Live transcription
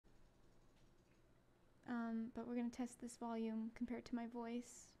but we're gonna test this volume compared to my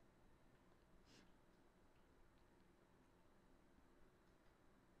voice.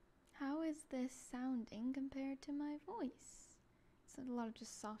 How is this sounding compared to my voice? It's a lot of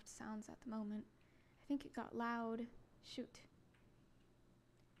just soft sounds at the moment. I think it got loud. Shoot.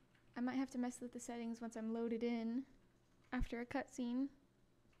 I might have to mess with the settings once I'm loaded in after a cutscene.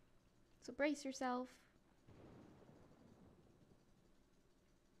 So brace yourself.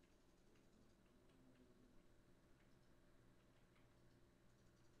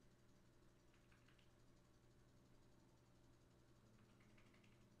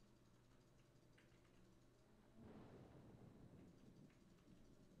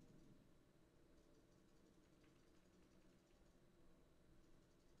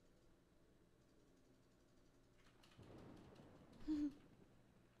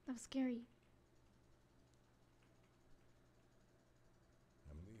 That was scary.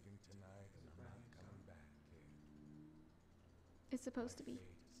 I'm leaving tonight and I'm not coming back, kid. It's supposed to be.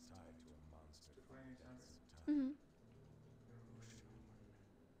 My fate is tied to a monster called Depths of Time. Mm-hmm. Oceanhorn.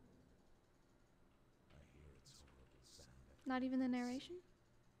 I hear its horrible sound. Not even the narration?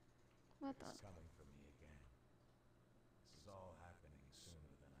 What It's the? coming for me again. This is all happening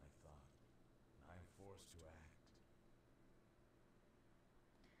sooner than I thought, and I'm forced to act.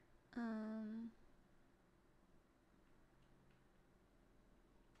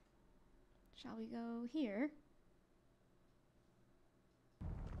 Shall we go here?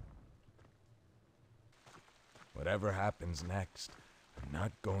 Whatever happens next, I'm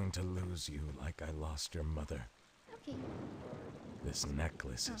not going to lose you like I lost your mother. Okay. This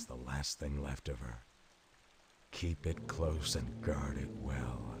necklace is the last thing left of her. Keep it close and guard it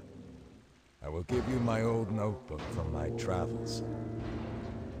well. I will give you my old notebook from my travels.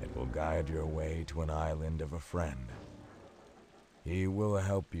 It will guide your way to an island of a friend. He will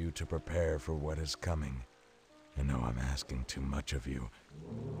help you to prepare for what is coming. I know I'm asking too much of you,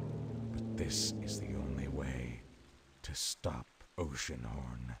 but this is the only way to stop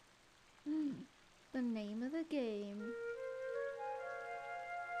Oceanhorn. The name of the game.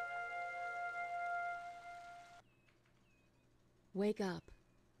 Wake up.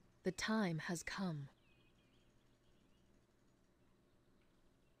 The time has come.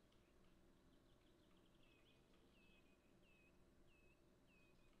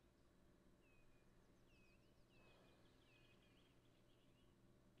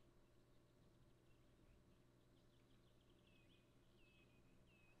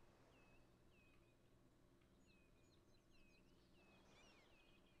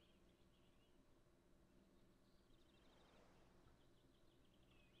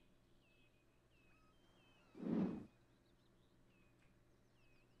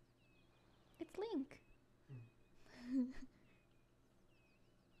 It's Link.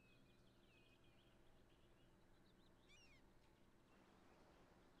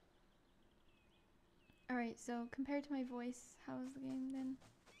 Alright, so compared to my voice, how is the game then?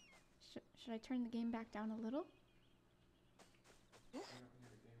 Should I turn the game back down a little?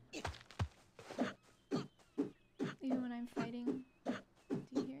 Even when I'm fighting? Do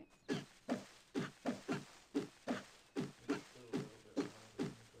you hear it?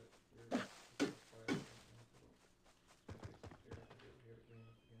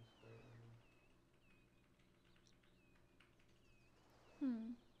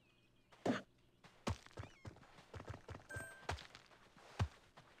 Hmm.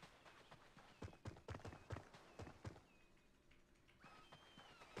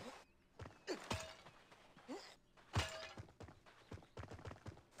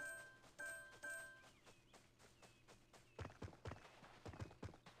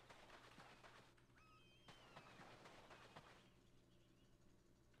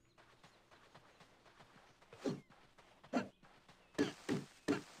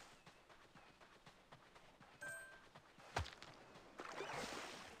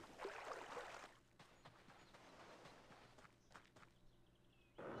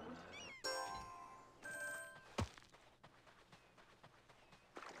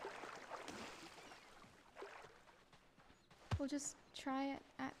 We'll just try it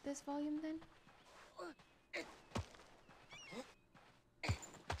at this volume then.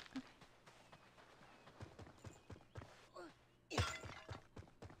 Yeah.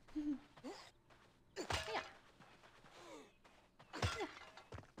 Yeah.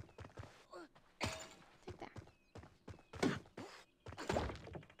 Take that.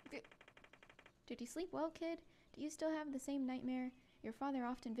 Did you sleep well, kid? Do you still have the same nightmare? Your father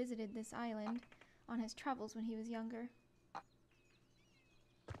often visited this island on his travels when he was younger.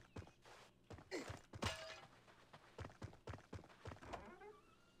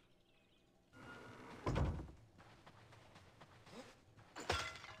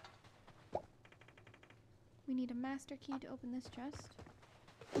 We need a master key to open this chest.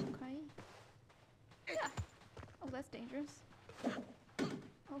 Okay. Yeah. Oh, that's dangerous.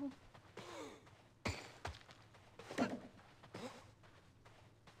 Oh.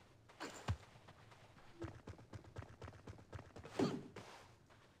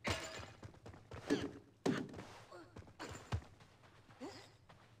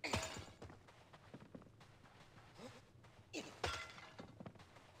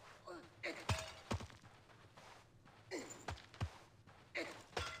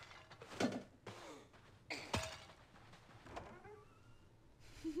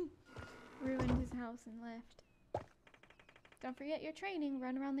 Ruined his house and left. Don't forget your training.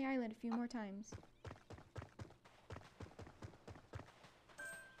 Run around the island a few more times.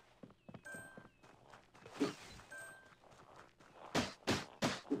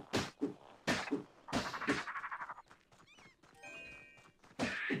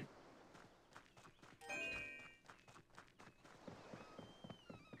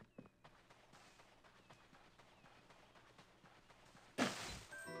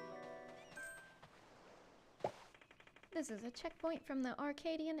 This is a checkpoint from the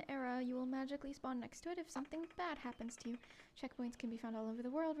Arcadian era. You will magically spawn next to it if something bad happens to you. Checkpoints can be found all over the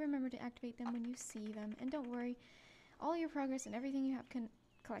world. Remember to activate them when you see them. And don't worry, all your progress and everything you have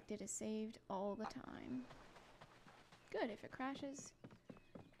collected is saved all the time. Good, if it crashes,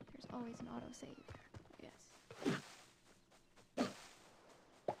 there's always an autosave, I guess.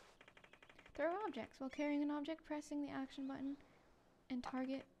 Throw objects. While carrying an object, pressing the action button and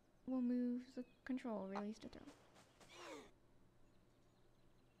target will move the control release to throw.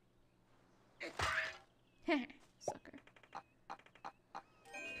 Sucker.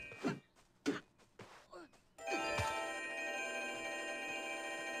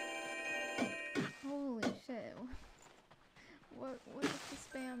 Holy shit. What is the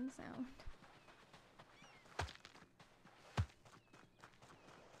spam sound?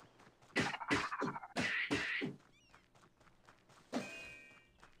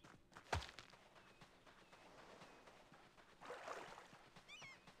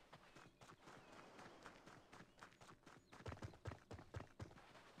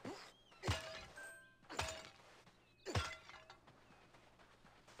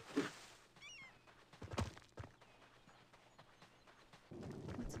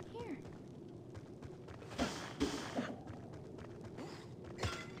 What's in here?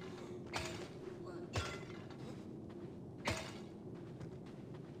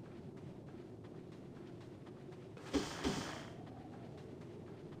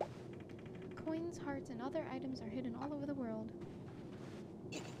 Coins, hearts, and other items are hidden all over the world.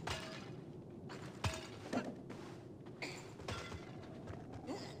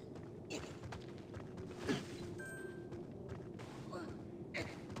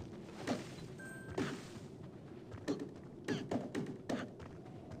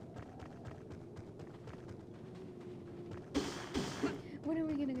 When are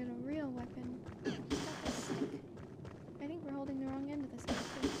we gonna get a real weapon? He's got this stick. I think we're holding the wrong end of the stick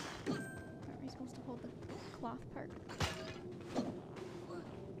too. Aren't we supposed to hold the cloth part?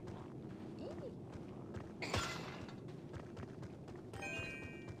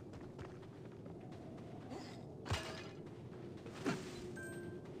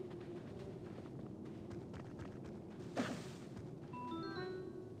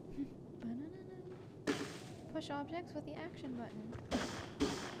 Push objects with the action button.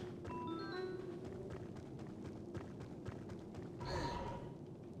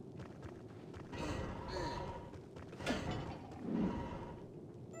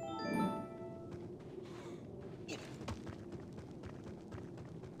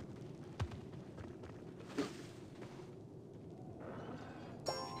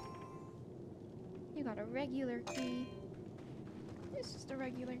 You got a regular key. It's just a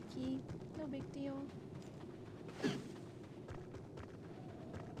regular key. No big deal.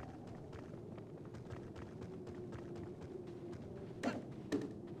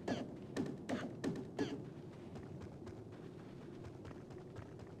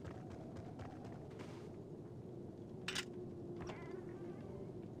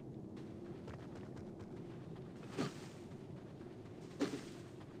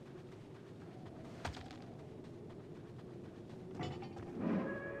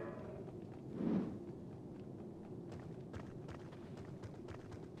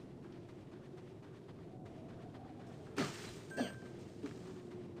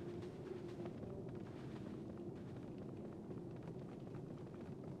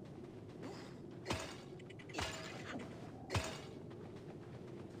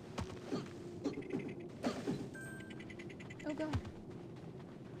 Oh god.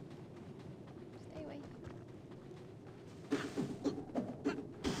 Stay away.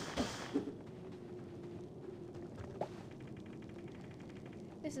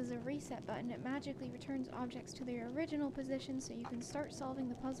 This is a reset button. It magically returns objects to their original position so you can start solving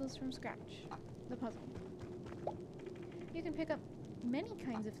the puzzles from scratch. The puzzle. You can pick up many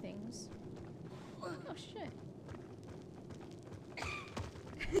kinds of things. Oh shit.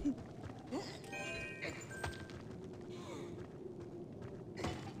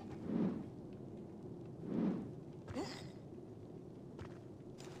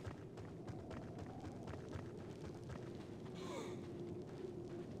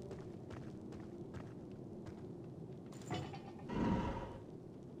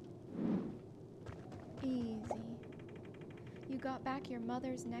 Easy. You got back your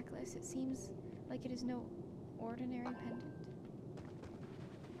mother's necklace. It seems like it is no ordinary pendant.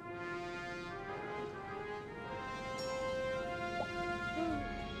 Ooh,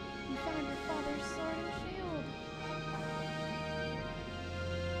 you found your father's sword and shield.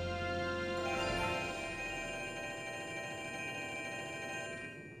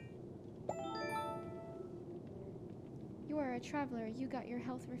 You are a traveler. You got your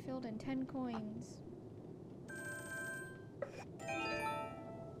health refilled and 10 coins.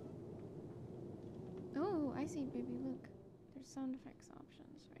 Oh, I see, baby. Look. There's sound effects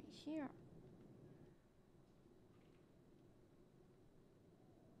options right here.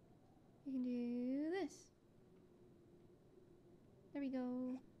 You can do this. There we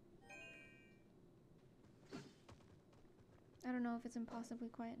go. I don't know if it's impossibly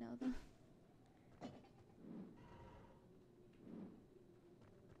quiet now, though.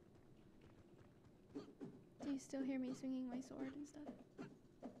 Do you still hear me swinging my sword and stuff?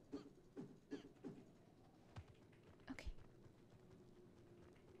 Okay.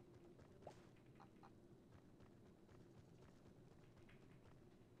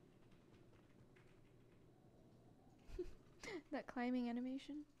 That climbing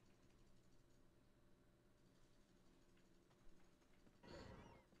animation.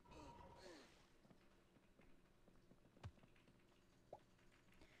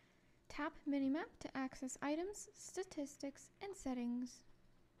 Tap minimap to access items, statistics, and settings.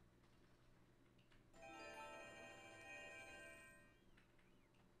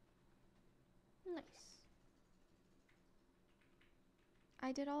 Nice.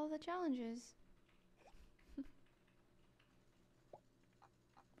 I did all the challenges.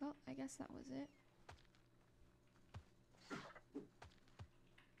 Well, I guess that was it.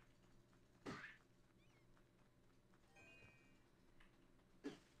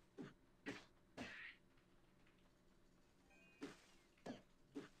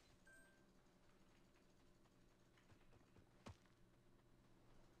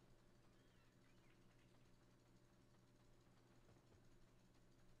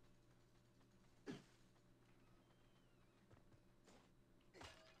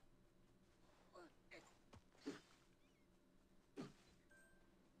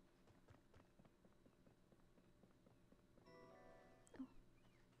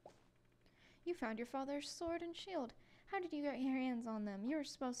 You found your father's sword and shield. How did you get your hands on them? You were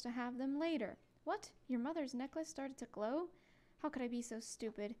supposed to have them later. What? Your mother's necklace started to glow? How could I be so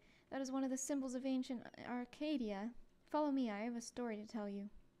stupid? That is one of the symbols of ancient Arcadia. Follow me, I have a story to tell you.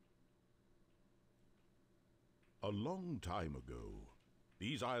 A long time ago,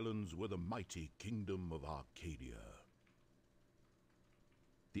 these islands were the mighty kingdom of Arcadia.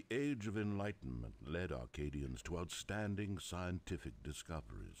 The Age of Enlightenment led Arcadians to outstanding scientific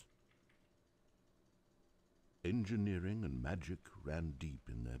discoveries. Engineering and magic ran deep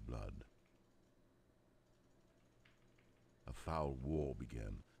in their blood. A foul war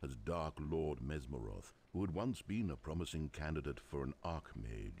began as Dark Lord Mesmeroth, who had once been a promising candidate for an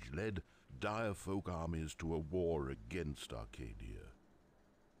Archmage, led dire folk armies to a war against Arcadia.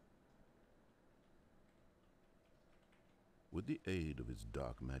 With the aid of his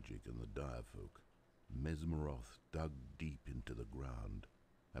dark magic and the dire folk, Mesmeroth dug deep into the ground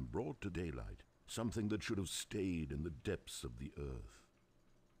and brought to daylight something that should have stayed in the depths of the earth.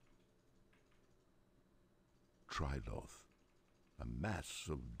 Triloth, a mass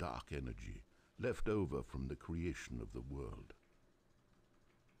of dark energy left over from the creation of the world.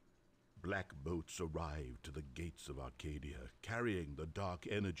 Black boats arrived to the gates of Arcadia, carrying the dark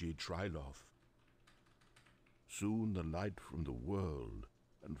energy Triloth. Soon the light from the world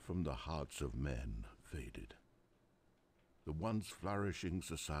and from the hearts of men faded. The once flourishing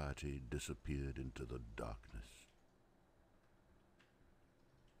society disappeared into the darkness.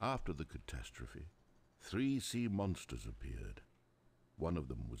 After the catastrophe, 3 sea monsters appeared. One of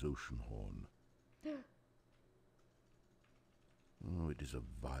them was Oceanhorn. Oh, it is a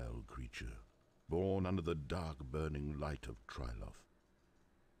vile creature, born under the dark burning light of Triloth.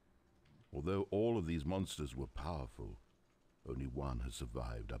 Although all of these monsters were powerful, Only one has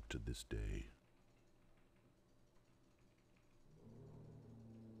survived up to this day.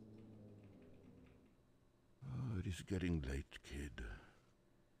 Oh, it is getting late, kid.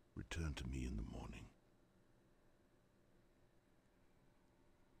 Return to me in the morning.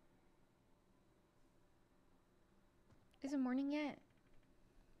 Isn't morning yet?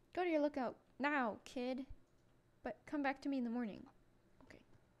 Go to your lookout now, kid. But come back to me in the morning. Okay.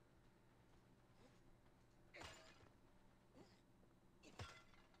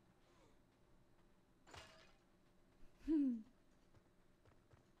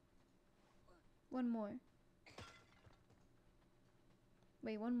 One more.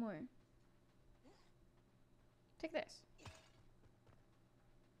 Wait, one more. Take this.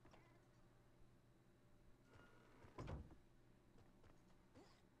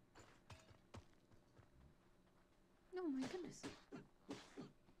 Oh my goodness.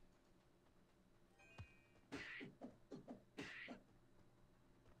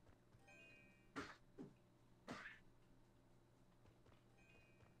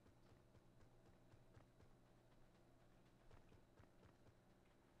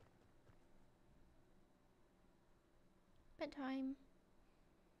 Bedtime.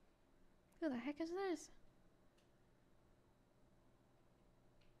 Who the heck is this?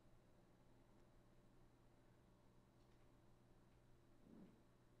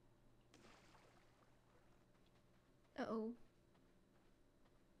 Uh-oh.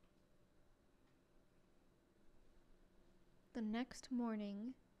 The next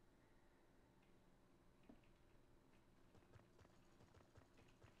morning.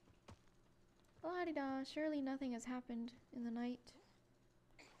 La-di-da, surely nothing has happened in the night.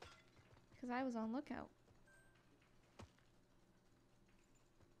 Because I was on lookout.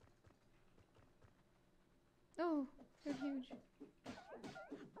 Oh, they're huge.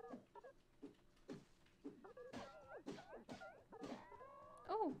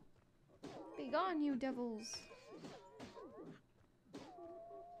 Oh! Be gone, you devils!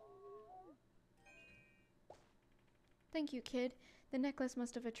 Thank you, kid. The necklace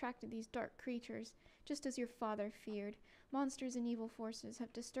must have attracted these dark creatures, just as your father feared. Monsters and evil forces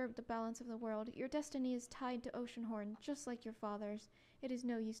have disturbed the balance of the world. Your destiny is tied to Oceanhorn, just like your father's. It is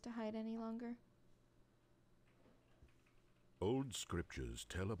no use to hide any longer. Old scriptures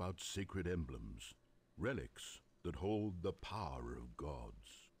tell about sacred emblems, relics that hold the power of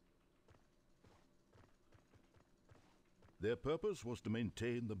gods. Their purpose was to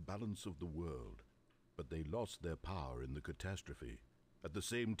maintain the balance of the world, but they lost their power in the catastrophe at the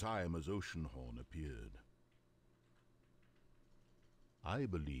same time as Oceanhorn appeared. I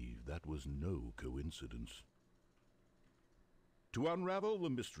believe that was no coincidence. To unravel the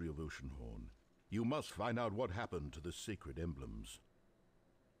mystery of Oceanhorn, you must find out what happened to the sacred emblems.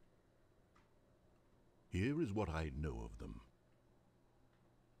 Here is what I know of them.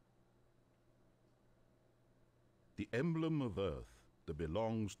 The emblem of Earth that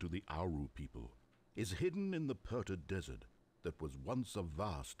belongs to the Auru people is hidden in the Perta Desert that was once a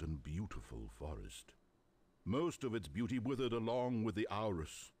vast and beautiful forest. Most of its beauty withered along with the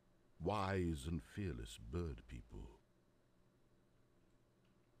Aurus, wise and fearless bird people.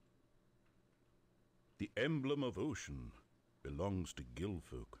 The emblem of Ocean belongs to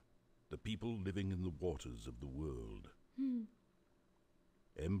Gilfolk, the people living in the waters of the world.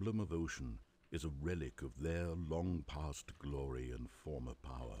 Emblem of Ocean is a relic of their long-past glory and former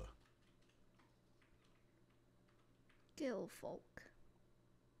power. Gilfolk.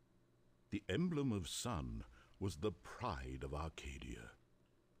 The emblem of Sun was the pride of Arcadia,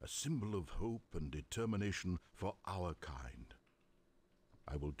 a symbol of hope and determination for our kind.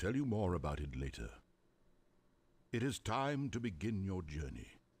 I will tell you more about it later. It is time to begin your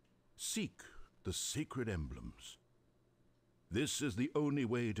journey. Seek the sacred emblems. This is the only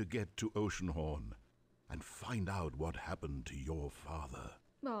way to get to Oceanhorn and find out what happened to your father.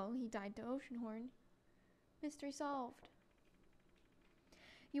 Well, he died to Oceanhorn. Mystery solved.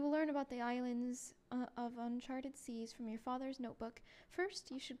 You will learn about the islands of uncharted seas from your father's notebook.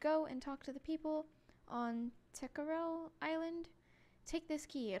 First, you should go and talk to the people on Tekarel Island. Take this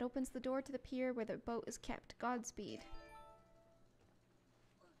key. It opens the door to the pier where the boat is kept. Godspeed.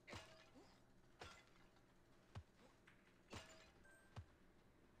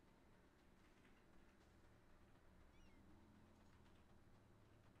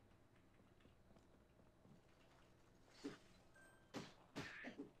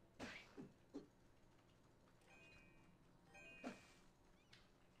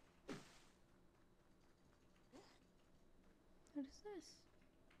 What is this?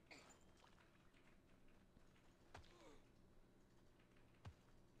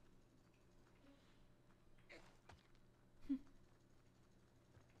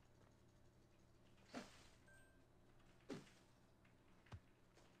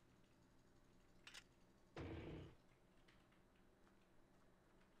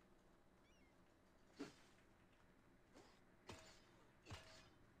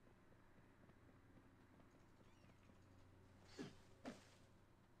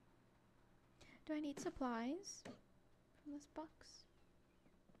 Do I need supplies from this box?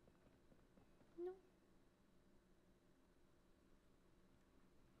 No.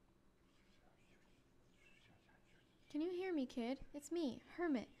 Can you hear me, kid? It's me,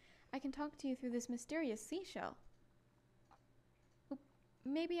 Hermit. I can talk to you through this mysterious seashell. Oh,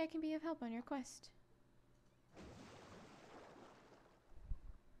 maybe I can be of help on your quest.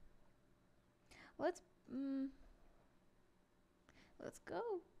 Let's go.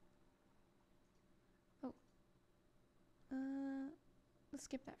 Oh. Let's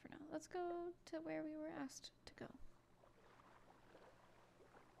skip that for now. Let's go to where we were asked to go.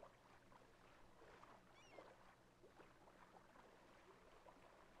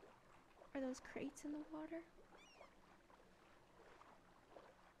 Are those crates in the water?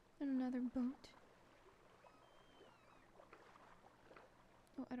 And another boat.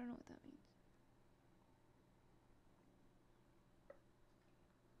 Oh, I don't know what that means.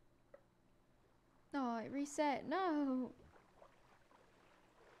 Oh, it reset. No!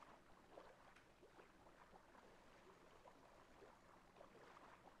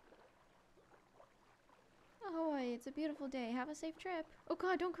 Ahoy, it's a beautiful day. Have a safe trip. Oh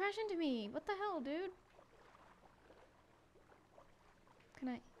god, don't crash into me! What the hell, dude? Can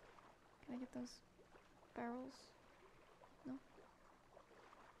I get those barrels? No?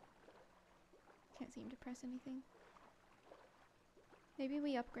 Can't seem to press anything. Maybe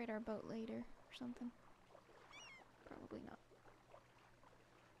we upgrade our boat later or something. Probably not.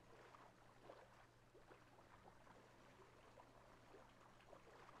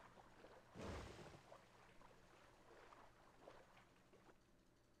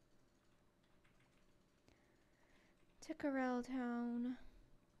 Tickerel Town.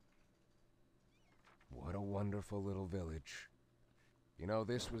 What a wonderful little village. You know,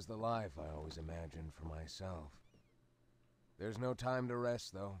 this was the life I always imagined for myself. There's no time to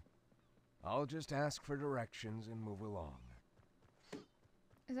rest, though. I'll just ask for directions and move along.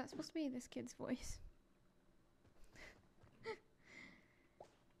 Is that supposed to be this kid's voice?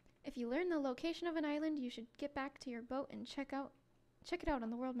 If you learn the location of an island, you should get back to your boat and check it out on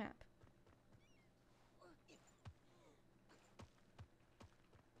the world map.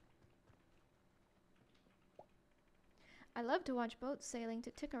 I love to watch boats sailing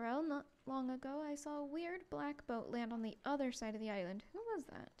to Tickerel. Not long ago, I saw a weird black boat land on the other side of the island. Who was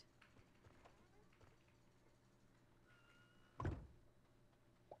that?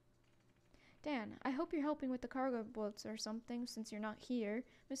 Dan, I hope you're helping with the cargo boats or something since you're not here.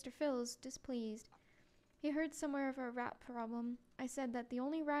 Mr. Phil's displeased. He heard somewhere of our rat problem. I said that the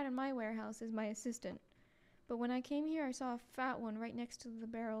only rat in my warehouse is my assistant. But when I came here, I saw a fat one right next to the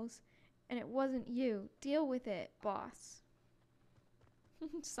barrels. And it wasn't you. Deal with it, boss.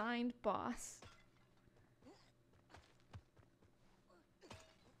 Signed, boss.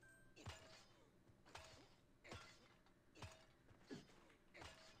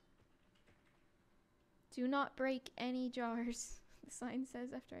 Do not break any jars, the sign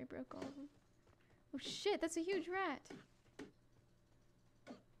says after I broke all of them. Oh shit, that's a huge rat.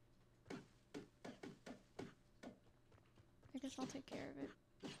 I guess I'll take care of it.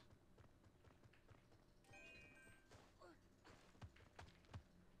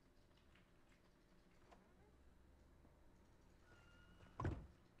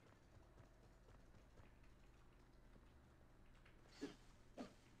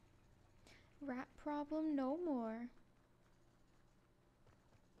 Rat problem no more.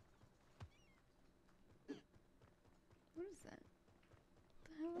 What is that? What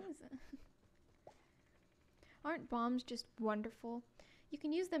the hell is it? Aren't bombs just wonderful? You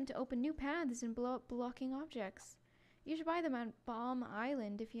can use them to open new paths and blow up blocking objects. You should buy them on Bomb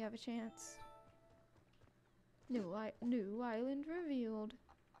Island if you have a chance. New island revealed.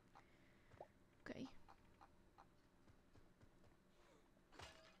 Okay.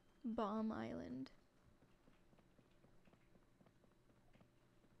 Bomb Island.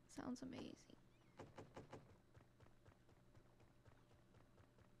 Sounds amazing.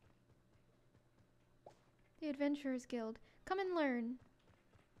 The Adventurers Guild. Come and learn.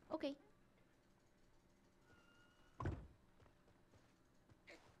 Okay.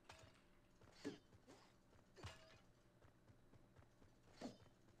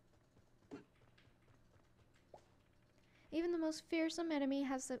 Even the most fearsome enemy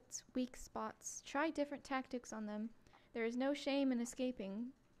has its weak spots. Try different tactics on them. There is no shame in escaping.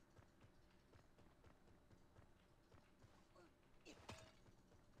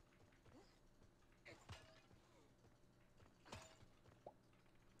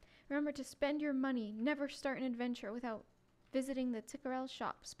 Remember to spend your money. Never start an adventure without visiting the Tickerel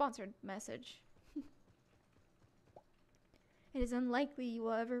shop. Sponsored message. It is unlikely you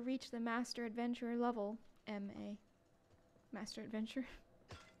will ever reach the Master Adventurer level. M.A. Master Adventurer.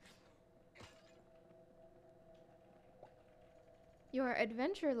 Your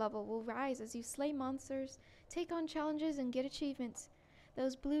adventure level will rise as you slay monsters, take on challenges, and get achievements.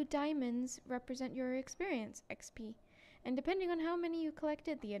 Those blue diamonds represent your experience, XP. And depending on how many you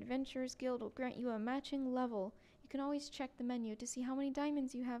collected, the Adventurers Guild will grant you a matching level. You can always check the menu to see how many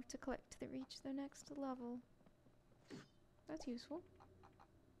diamonds you have to collect to reach the next level. That's useful.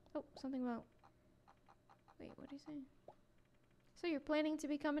 Oh, something about... Wait, what do you say? So you're planning to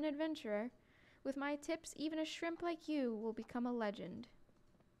become an adventurer? With my tips, even a shrimp like you will become a legend.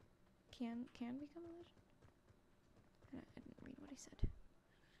 Can become a legend? I didn't read what he said.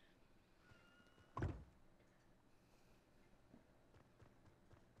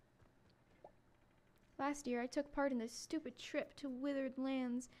 Last year, I took part in this stupid trip to Withered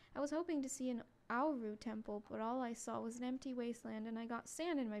Lands. I was hoping to see an Auru temple, but all I saw was an empty wasteland, and I got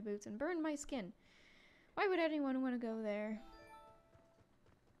sand in my boots and burned my skin. Why would anyone want to go there?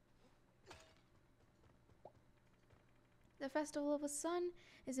 The Festival of the Sun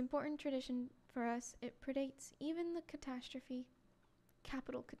is an important tradition for us. It predates even the catastrophe.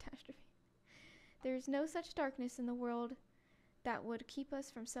 Capital catastrophe. There is no such darkness in the world that would keep us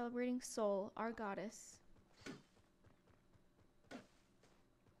from celebrating Sol, our goddess.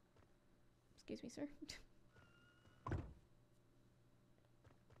 Excuse me, sir.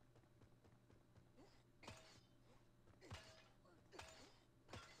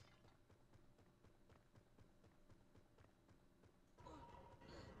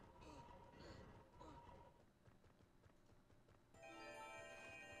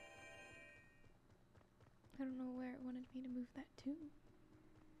 I don't know where it wanted me to move that to.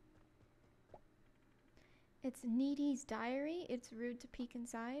 It's Needy's diary. It's rude to peek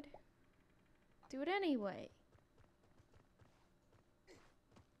inside. Do it anyway.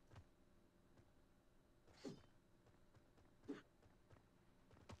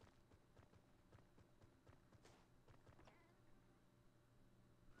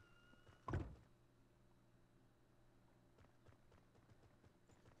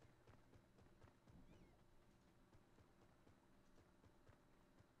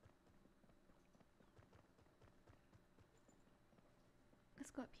 Let's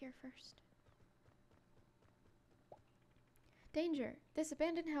go up here first. Danger! This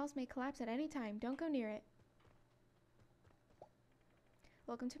abandoned house may collapse at any time. Don't go near it.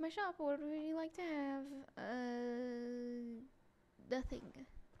 Welcome to my shop. What would you like to have? Nothing.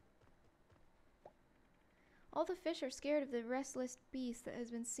 All the fish are scared of the restless beast that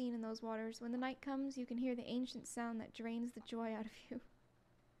has been seen in those waters. When the night comes, you can hear the ancient sound that drains the joy out of you.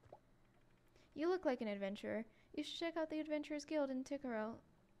 You look like an adventurer. You should check out the Adventurers Guild in Tikaro.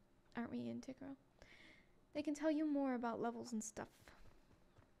 Aren't we in Tikaro? They can tell you more about levels and stuff.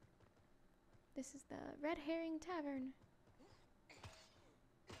 This is the Red Herring Tavern.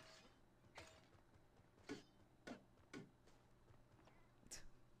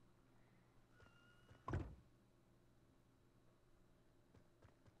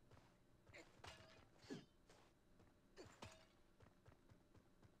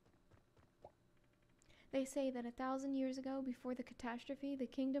 They say that 1,000 years ago, before the catastrophe, the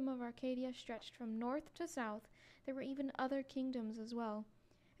kingdom of Arcadia stretched from north to south. There were even other kingdoms as well,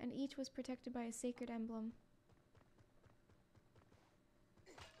 and each was protected by a sacred emblem.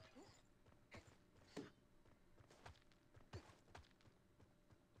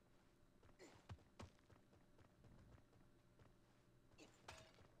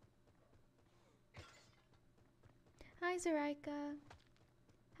 Hi, Zoraika.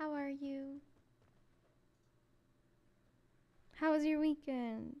 How are you? How was your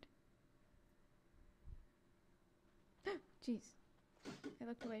weekend? Jeez. I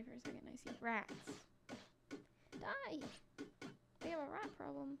looked away for a second and I see rats. Die! They have a rat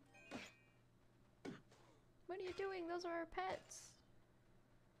problem. What are you doing? Those are our pets.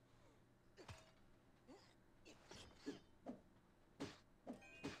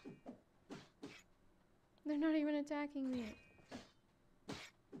 They're not even attacking me.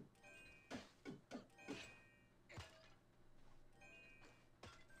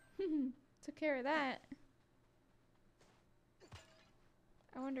 Took care of that.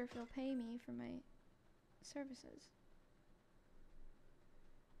 I wonder if they'll pay me for my services.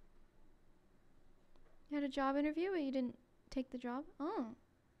 You had a job interview, but you didn't take the job? Oh.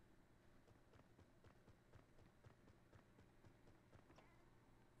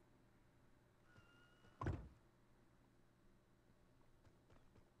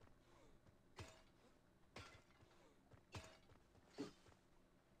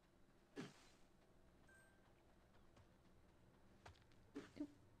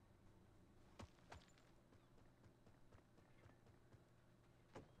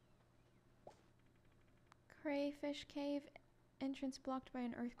 Crayfish cave, entrance blocked by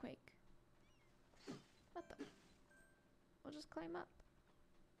an earthquake. What the? We'll just climb up.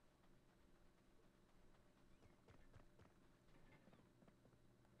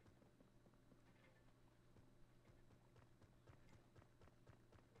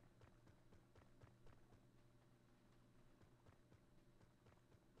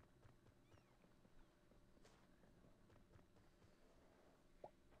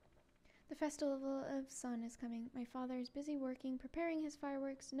 The festival of sun is coming. My father is busy working, preparing his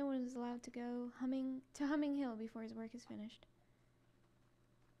fireworks. No one is allowed to go Humming Hill before his work is finished.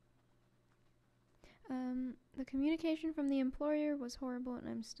 The communication from the employer was horrible, and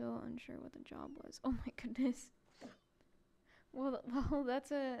I'm still unsure what the job was. Oh my goodness. Well,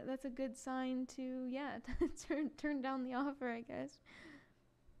 that's a good sign to turn down the offer, I guess.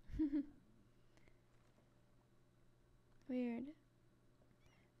 Weird.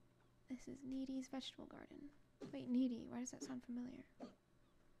 This is Needy's vegetable garden. Wait, Needy, why does that sound familiar?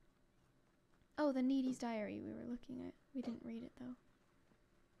 Oh, the Needy's diary we were looking at. We didn't read it though.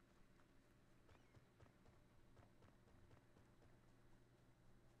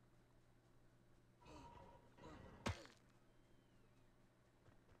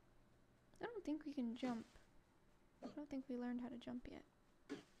 I don't think we can jump. I don't think we learned how to jump yet.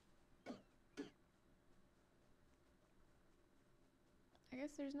 I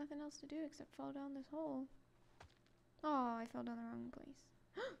guess there's nothing else to do except fall down this hole. Oh, I fell down the wrong place.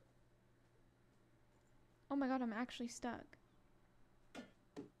 Oh my god, I'm actually stuck.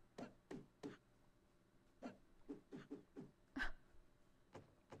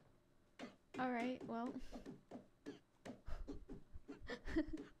 Alright, well.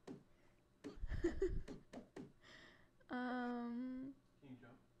 Can you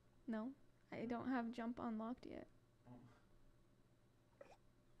jump? No. I don't have jump unlocked yet. Oh.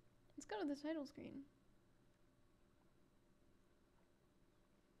 Let's go to the title screen.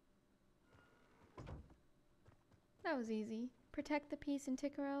 That was easy. Protect the peace in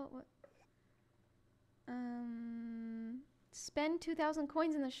Tikkarel. What? Spend 2,000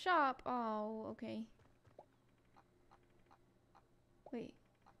 coins in the shop. Oh, okay. Wait.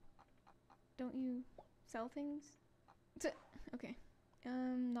 Don't you sell things? Okay.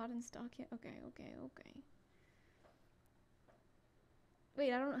 Not in stock yet. Okay.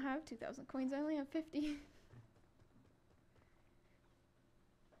 Wait, I don't have 2,000 coins. I only have 50.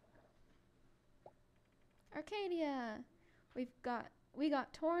 Arcadia! We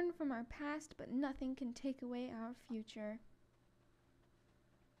got torn from our past, but nothing can take away our future.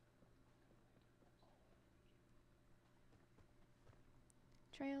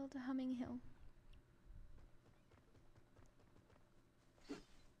 Trail to Humming Hill.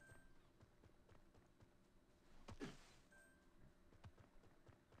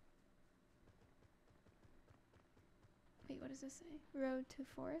 Wait, what does this say? Road to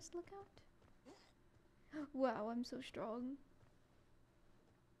Forest Lookout? Wow, I'm so strong.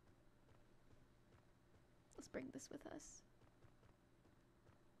 Let's bring this with us.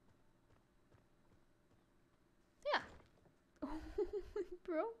 Yeah. Oh, it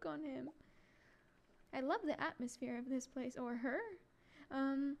broke on him. I love the atmosphere of this place, or her.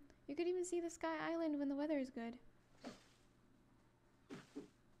 You could even see the Sky Island when the weather is good.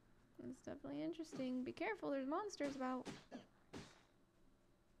 It's definitely interesting. Be careful, there's monsters about.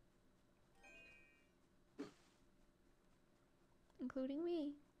 Including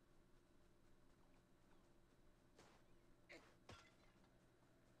me.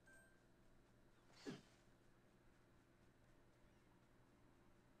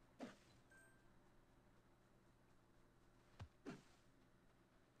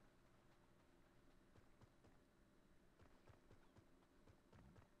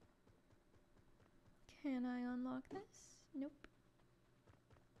 Can I unlock this? Nope.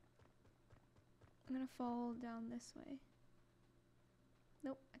 I'm gonna fall down this way.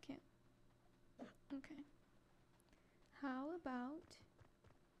 Nope, I can't. Okay. How about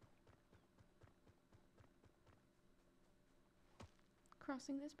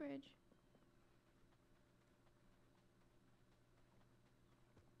crossing this bridge?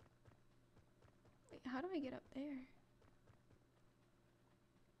 Wait, how do I get up there?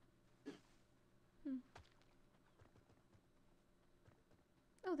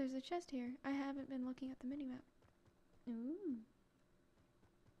 Oh, there's a chest here. I haven't been looking at the minimap. Ooh.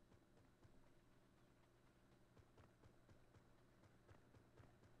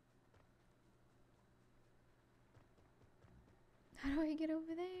 How do I get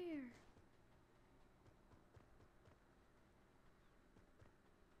over there?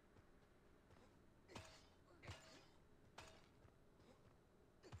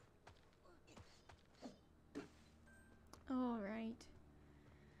 Right.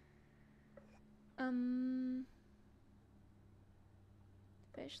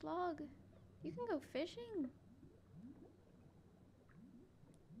 Fish log. You can go fishing.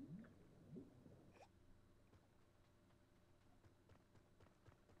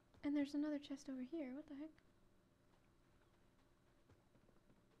 And there's another chest over here. What the heck?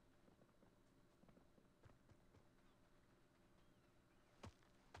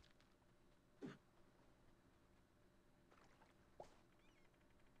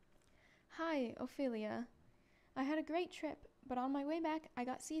 Hi, Ophelia. I had a great trip, but on my way back, I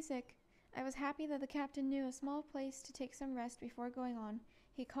got seasick. I was happy that the captain knew a small place to take some rest before going on.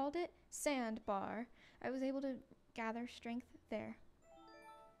 He called it Sandbar. I was able to gather strength there.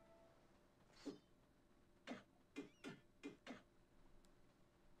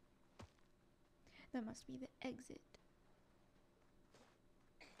 That must be the exit.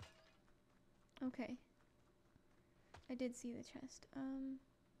 Okay. I did see the chest.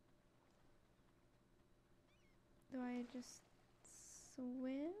 Do I just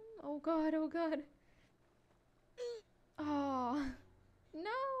swim? Oh god, oh god. Oh. No,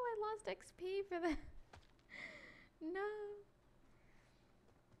 I lost XP for that. No.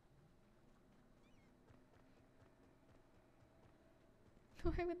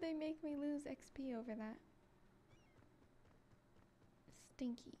 Why would they make me lose XP over that?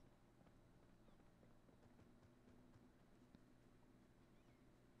 Stinky.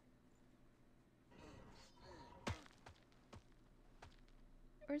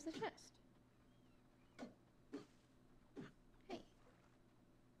 Where's the chest? Hey.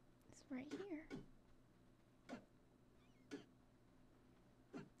 It's right here.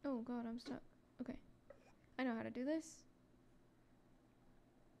 Oh god, I'm stuck. Okay. I know how to do this.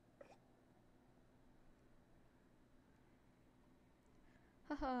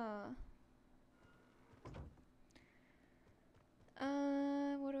 Haha.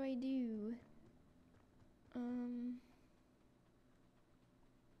 What do I do?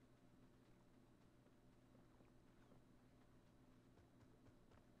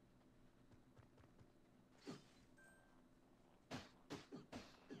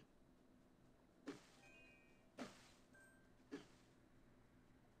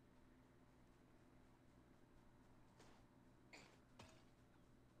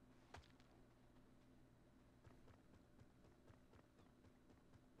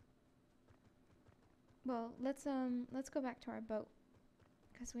 Well, let's go back to our boat,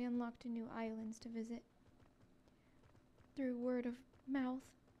 because we unlocked new islands to visit through word of mouth.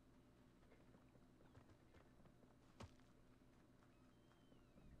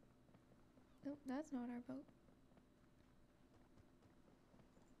 Nope, that's not our boat.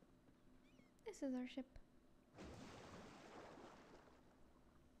 This is our ship.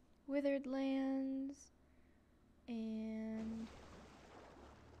 Withered Lands and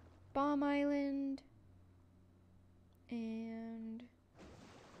Bomb Island and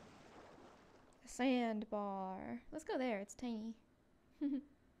a sandbar. Let's go there, it's tiny. Da,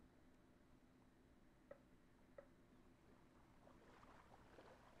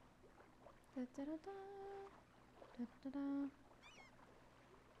 da, da, da. Da, da, da.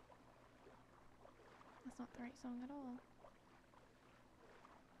 That's not the right song at all.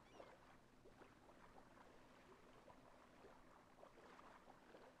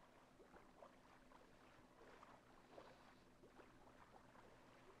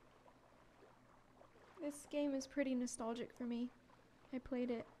 This game is pretty nostalgic for me. I played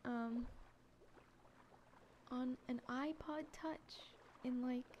it on an iPod Touch in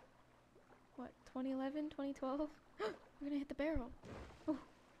like, what, 2011, 2012? We're gonna hit the barrel. Oh.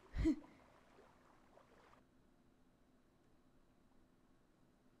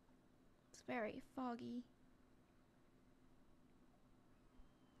 It's very foggy.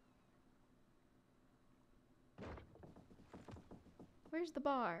 Where's the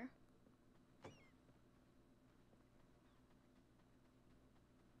bar?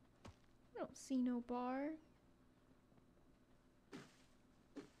 I don't see no bar.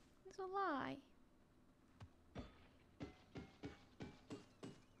 It's a lie.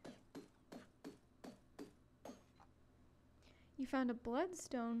 You found a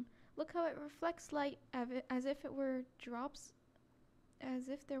bloodstone. Look how it reflects light as if it were drops, as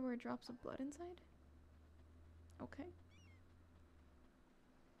if there were drops of blood inside. Okay.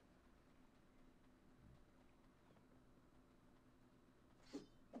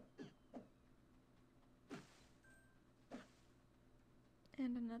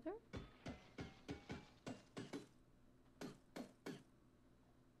 And another.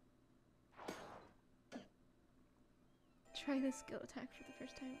 Try this skill attack for the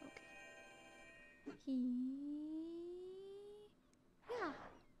first time. Okay.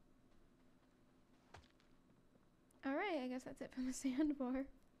 guess that's it from the sandbar.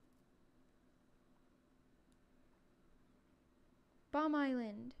 Bomb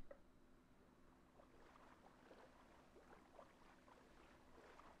Island.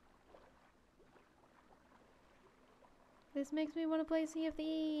 This makes me want to play Sea of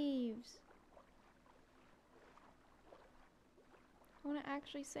Thieves. I want to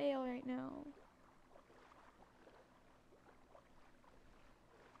actually sail right now.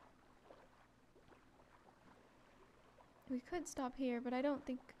 We could stop here, but I don't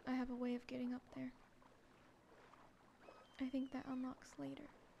think I have a way of getting up there. I think that unlocks later.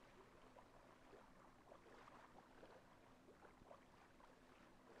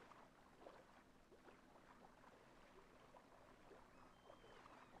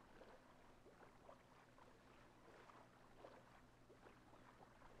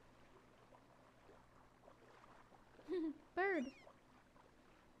 Bird!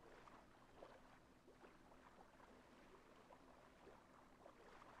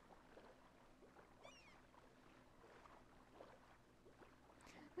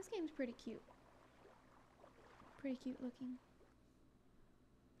 This game's pretty cute. Pretty cute looking.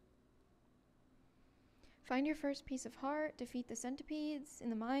 Find your first piece of heart, defeat the centipedes. In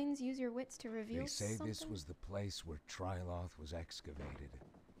the mines, use your wits to reveal They say something. this was the place where Triloth was excavated.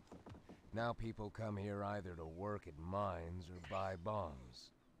 Now people come here either to work at mines or buy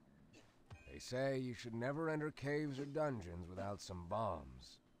bombs. They say you should never enter caves or dungeons without some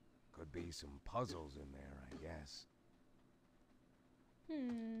bombs. Could be some puzzles in there, I guess.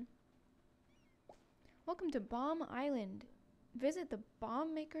 Welcome to Bomb Island. Visit the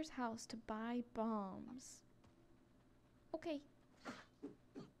bomb maker's house to buy bombs. Okay.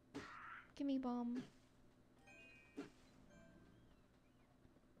 Gimme bomb.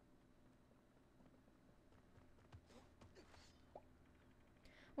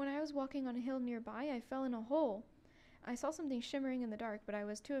 When I was walking on a hill nearby, I fell in a hole. I saw something shimmering in the dark, but I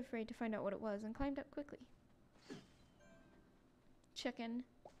was too afraid to find out what it was and climbed up quickly. Chicken.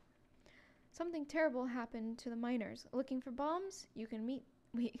 Something terrible happened to the miners. Looking for bombs? You can meet...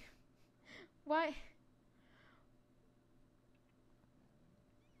 Wait. Why?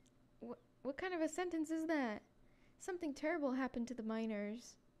 What kind of a sentence is that? Something terrible happened to the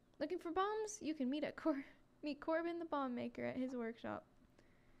miners. Looking for bombs? You can meet Corbin the bomb maker at his workshop.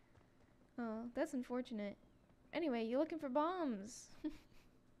 Oh, that's unfortunate. Anyway, you're looking for bombs.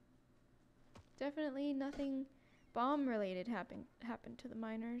 Definitely nothing bomb related happened to the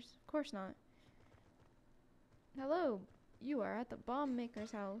miners. Of course not. Hello, you are at the bomb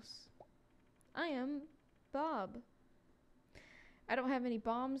maker's house. I am Bob. I don't have any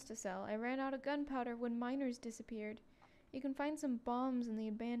bombs to sell. I ran out of gunpowder when miners disappeared. You can find some bombs in the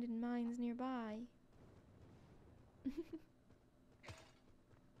abandoned mines nearby. I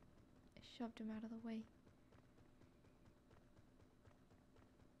shoved him out of the way.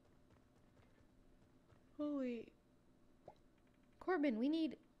 Holy. Corbin, we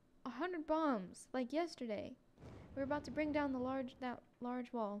need 100 bombs, like yesterday. We're about to bring down that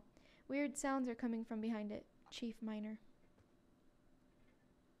large wall. Weird sounds are coming from behind it. Chief Miner.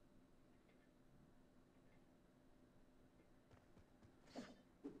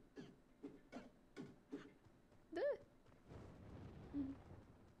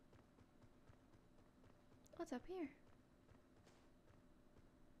 What's up here?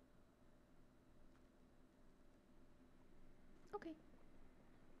 Okay.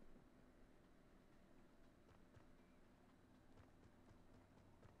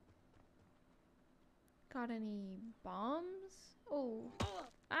 Got any bombs? Oh.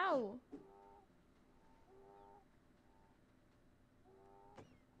 Ow!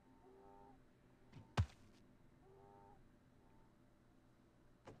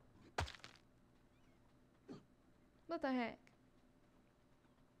 What the heck?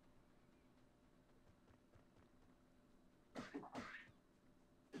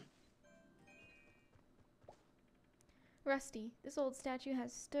 Rusty, this old statue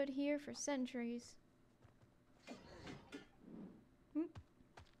has stood here for centuries.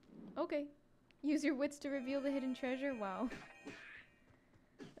 Okay. Use your wits to reveal the hidden treasure. Wow.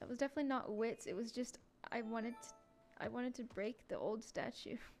 That was definitely not wits. It was just I wanted to break the old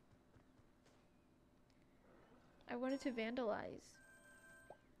statue. I wanted to vandalize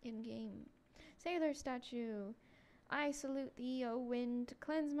in game. Sailor statue. I salute thee, O wind.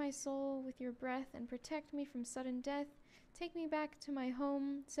 Cleanse my soul with your breath and protect me from sudden death. Take me back to my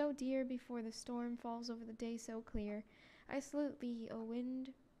home, so dear, before the storm falls over the day so clear. I salute thee, O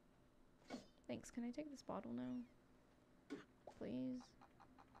wind. Thanks. Can I take this bottle now? Please.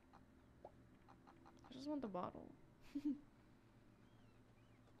 I just want the bottle.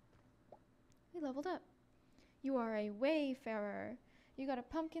 We leveled up. You are a wayfarer. You got a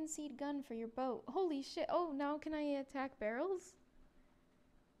pumpkin seed gun for your boat. Holy shit. Oh, now can I attack barrels?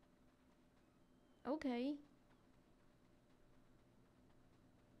 Okay.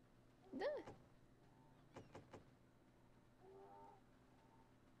 Duh.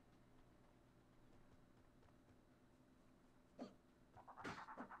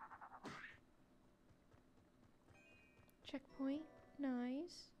 Checkpoint.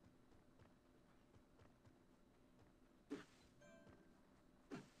 Nice.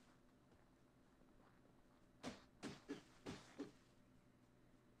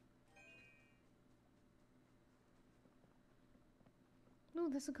 No,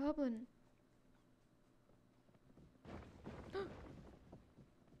 there's a goblin.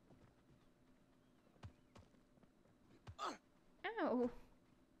 Ow.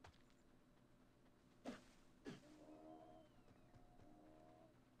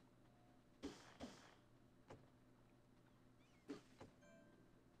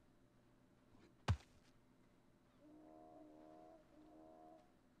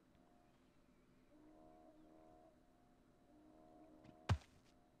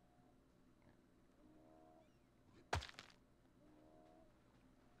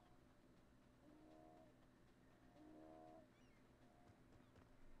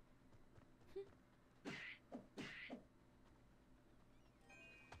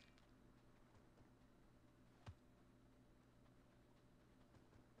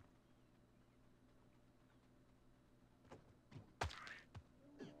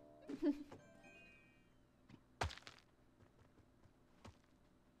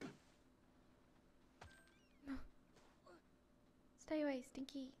 Stay away,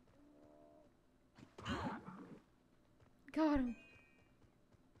 Stinky. Got him.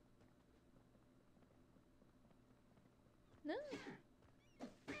 No.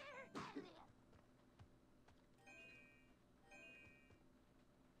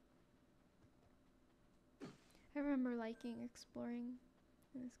 I remember liking exploring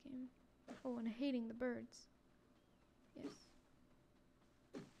in this game. Oh, and hating the birds. Yes.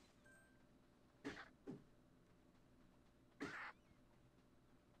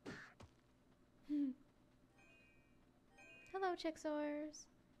 Hello, Chixors.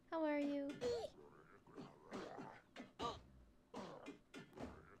 How are you?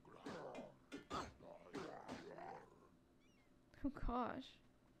 Oh gosh.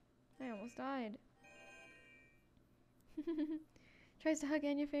 I almost died. Tries to hug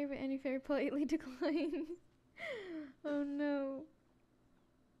Anya favorite politely declines. Oh no.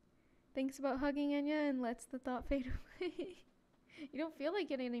 Thinks about hugging Anya and lets the thought fade away. You don't feel like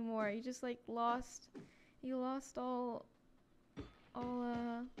it anymore. You just like lost. You lost all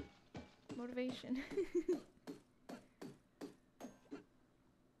motivation.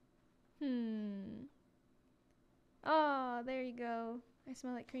 Oh, there you go. I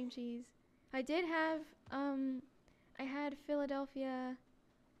smell like cream cheese. I did have I had Philadelphia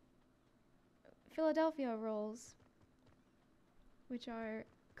rolls, which are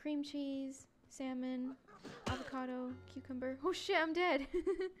cream cheese, salmon, avocado, cucumber. Oh shit, I'm dead.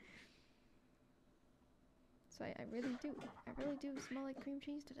 So I really do smell like cream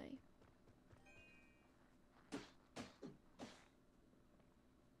cheese today.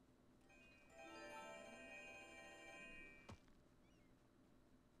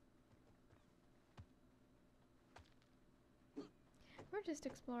 We're just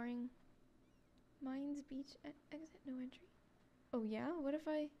exploring. Mines Beach exit, no entry. Oh yeah, what if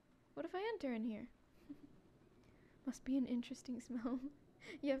I enter in here? Must be an interesting smell.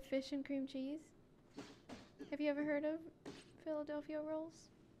 You have fish and cream cheese? Have you ever heard of Philadelphia rolls?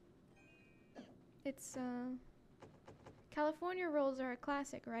 It's California rolls are a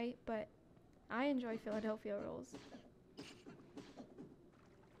classic, right? But I enjoy Philadelphia rolls.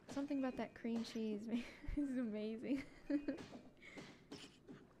 Something about that cream cheese is amazing.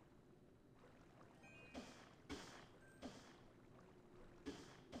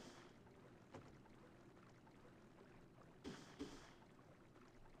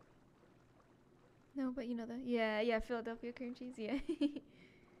 No, but you know yeah, Philadelphia cream cheese, yeah.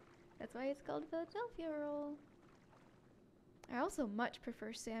 That's why it's called Philadelphia roll. I also much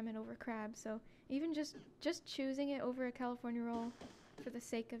prefer salmon over crab, so even just choosing it over a California roll for the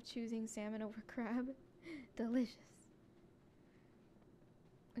sake of choosing salmon over crab, delicious.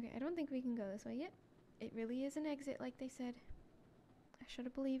 Okay, I don't think we can go this way yet. It really is an exit like they said. I should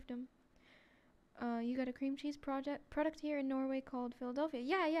have believed them. You got a cream cheese product here in Norway called Philadelphia.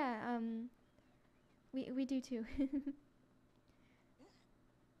 Yeah, we do too.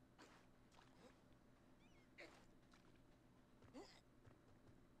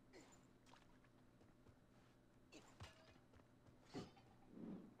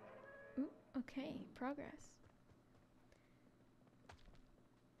 Okay, progress.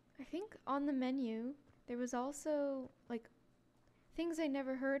 I think on the menu there was also like things I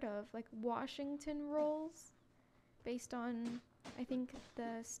never heard of, like Washington rolls, based on I think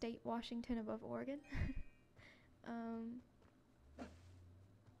the state Washington above Oregon.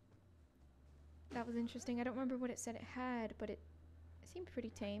 That was interesting. I don't remember what it said it had, but it seemed pretty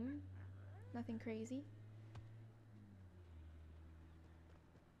tame. Nothing crazy.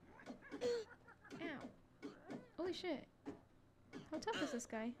 Ow. Holy shit. How tough is this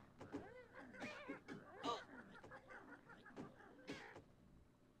guy? Oh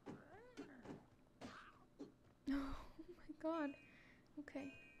my god.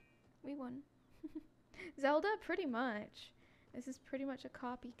 Okay. We won. Zelda? Pretty much. This is pretty much a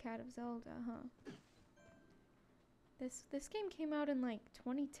copycat of Zelda, huh? This game came out in like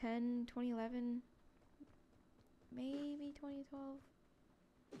 2010, 2011, maybe 2012.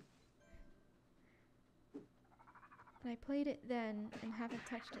 And I played it then and haven't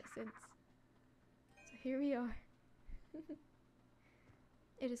touched it since. So here we are.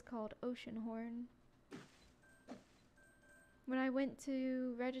 It is called Oceanhorn. When I went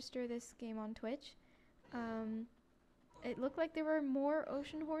to register this game on Twitch, it looked like there were more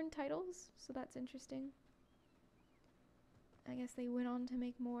Oceanhorn titles, so that's interesting. I guess they went on to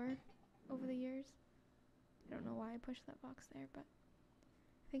make more over the years. I don't know why I pushed that box there, but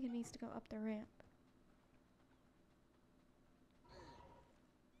I think it needs to go up the ramp.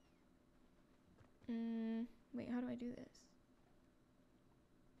 Wait, how do I do this?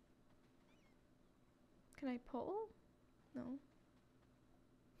 Can I pull? No.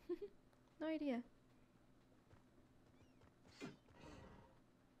 No idea.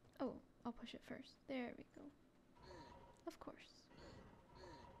 Oh, I'll push it first. There we go. Of course.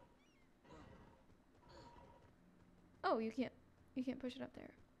 Oh, you can't push it up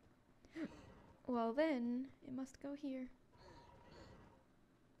there. Well then, it must go here.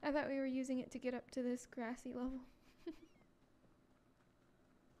 I thought we were using it to get up to this grassy level.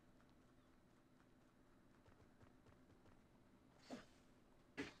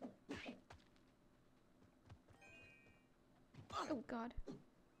 Oh god.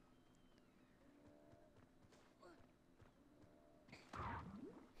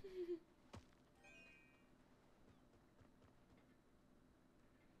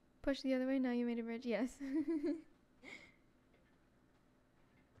 Push the other way, now you made a bridge, yes.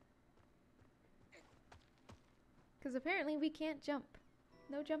 Because apparently we can't jump.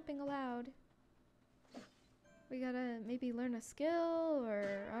 No jumping allowed. We gotta maybe learn a skill,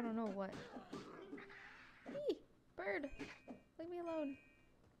 or I don't know what. Eee! Bird! Leave me alone.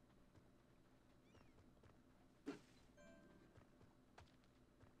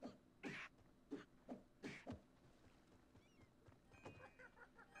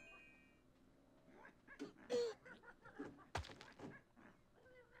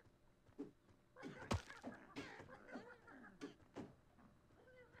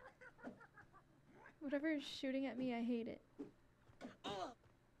 Whatever is shooting at me, I hate it.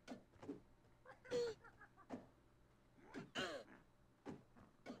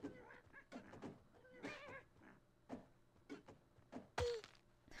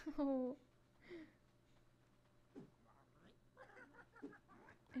 Oh.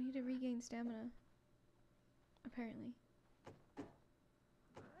 I need to regain stamina. Apparently.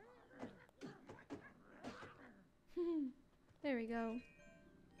 There we go.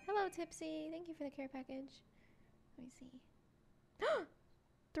 Hello, Tipsy. Thank you for the care package. Let me see.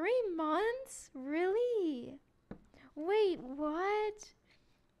 3 months? Really? Wait, what?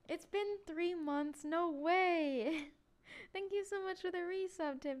 It's been 3 months? No way. Thank you so much for the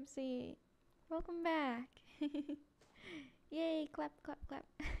resub, Tipsy. Welcome back. Yay, clap, clap, clap.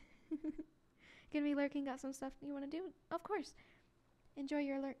 Gonna be lurking, got some stuff you want to do? Of course. Enjoy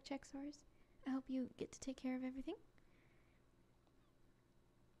your lurk check, Soars. I hope you get to take care of everything.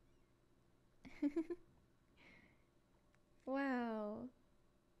 Wow.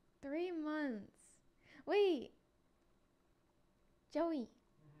 3 months. Wait. Joey.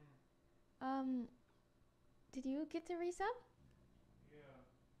 Did you get to resub? Yeah.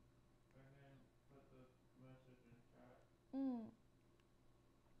 I didn't put the message in chat.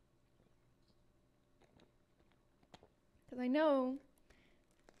 Because I know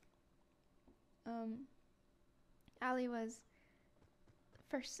Ali was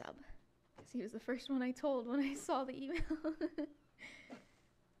first sub. Because he was the first one I told when I saw the email. But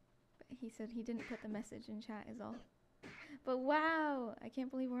he said he didn't put the message in chat is all. But wow, I can't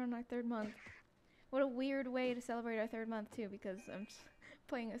believe we're on our 3rd month. What a weird way to celebrate our 3rd month too, because I'm just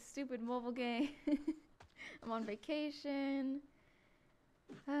playing a stupid mobile game. I'm on vacation.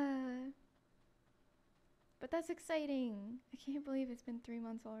 But that's exciting. I can't believe it's been 3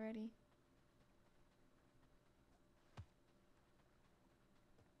 months already.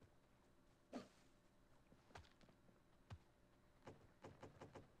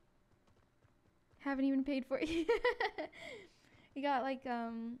 Haven't even paid for it. You got like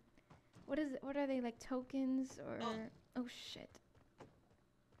what is it? What are they, like tokens or oh shit.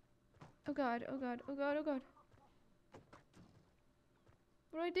 Oh god, oh god, oh god, oh god.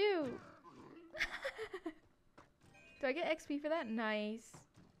 What do I do? Do I get XP for that? Nice.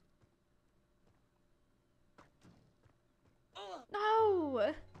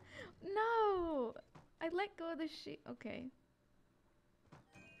 No! No! I let go of the sheet. Okay.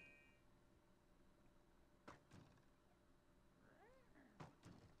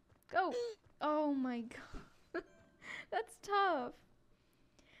 Go! Oh my god. That's tough.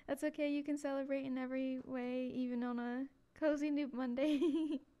 That's okay, you can celebrate in every way, even on a cozy noob Monday.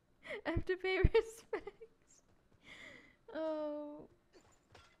 I have to pay respects. Oh.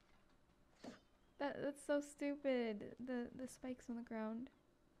 That's so stupid. The spikes on the ground.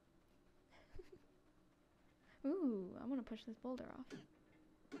 Ooh, I want to push this boulder off.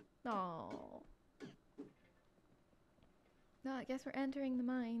 No. No, I guess we're entering the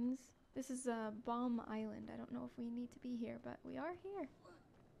mines. This is Bomb Island. I don't know if we need to be here, but we are here.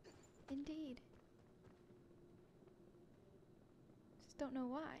 Indeed. Just don't know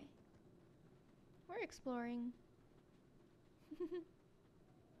why. We're exploring.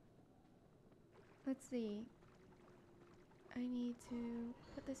 Let's see. I need to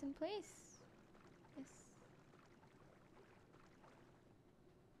put this in place. Yes.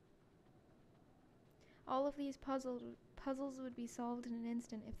 All of these puzzles would be solved in an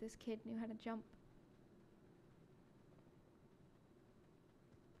instant if this kid knew how to jump.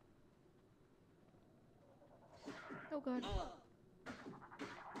 Oh god.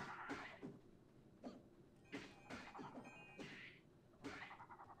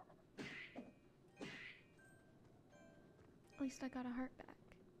 At least I got a heart back.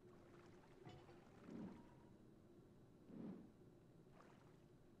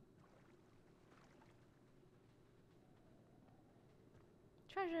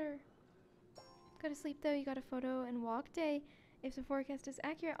 Treasure! Go to sleep though, you got a photo and walk day if the forecast is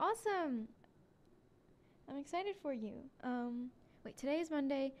accurate. Awesome! I'm excited for you. Wait, today is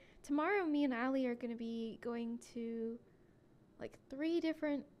Monday. Tomorrow me and Allie are gonna be going to like 3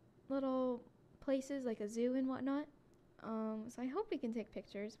 different little places, like a zoo and whatnot. So I hope we can take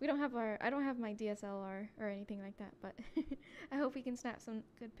pictures. I don't have my DSLR or anything like that, but I hope we can snap some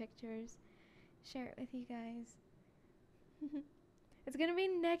good pictures. Share it with you guys. It's gonna be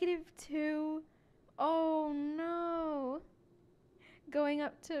 -2. Oh no. Going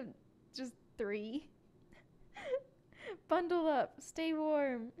up to just 3. Bundle up, stay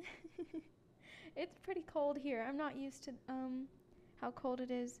warm. It's pretty cold here. I'm not used to how cold it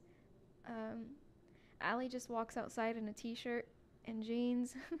is. Allie just walks outside in a t-shirt and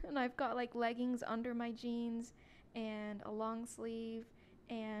jeans, and I've got like leggings under my jeans and a long sleeve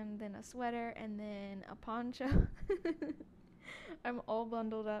and then a sweater and then a poncho. I'm all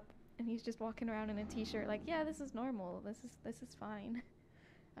bundled up and he's just walking around in a t-shirt like, yeah, this is normal. This is fine.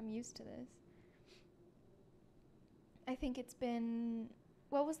 I'm used to this. I think it's been,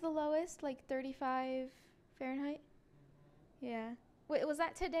 what was the lowest? Like 35 Fahrenheit? Yeah. Wait, was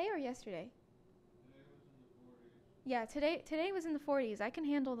that today or yesterday? Yeah, today was in the 40s. I can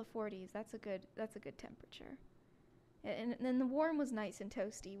handle the 40s. That's a good temperature. And then the warm was nice and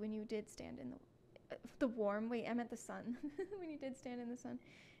toasty when you did stand in the warm. Wait, I meant the sun. When you did stand in the sun,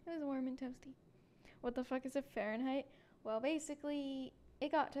 it was warm and toasty. What the fuck is a Fahrenheit? Well, basically,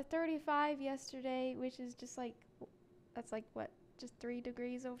 it got to 35 yesterday, which is just like, that's like what, just 3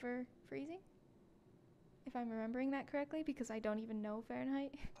 degrees over freezing? If I'm remembering that correctly, because I don't even know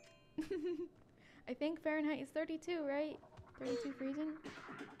Fahrenheit. I think Fahrenheit is 32, right? 32 freezing?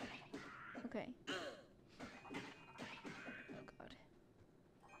 Okay. Oh god.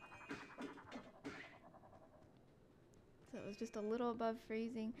 So it was just a little above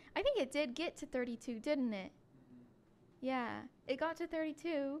freezing. I think it did get to 32, didn't it? Yeah, it got to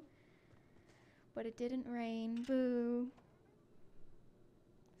 32, but it didn't rain. Boo.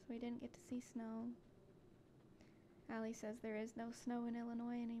 So we didn't get to see snow. Allie says there is no snow in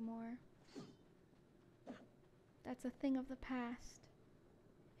Illinois anymore. That's a thing of the past.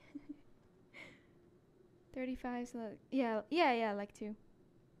 35, so yeah, like 2.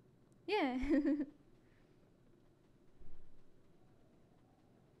 Yeah.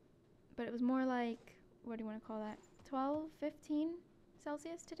 But it was more like, what do you want to call that? 12, 15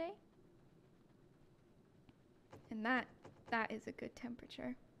 Celsius today? And that is a good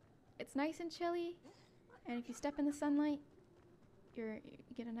temperature. It's nice and chilly, And if you step in the sunlight, you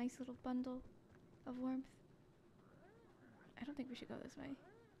get a nice little bundle of warmth. I don't think we should go this way.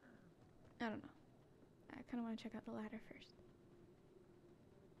 I don't know. I kind of want to check out the ladder first.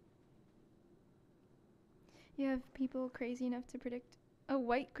 You have people crazy enough to predict a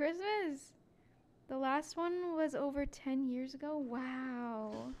white Christmas? The last one was over 10 years ago?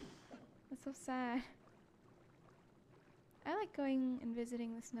 Wow. That's so sad. I like going and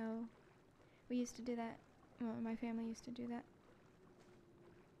visiting the snow. We used to do that. Well, my family used to do that.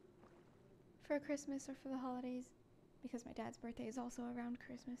 For Christmas or for the holidays. Because my dad's birthday is also around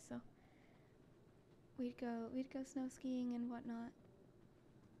Christmas, so we'd go snow skiing and whatnot.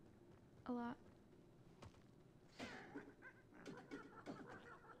 A lot.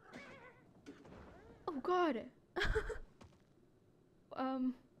 Oh god!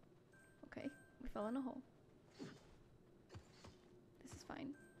 Okay, we fell in a hole. This is fine.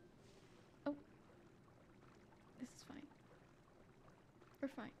 Oh. This is fine. We're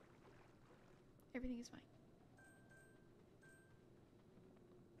fine. Everything is fine.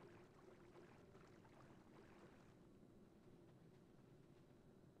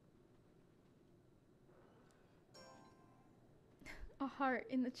 A heart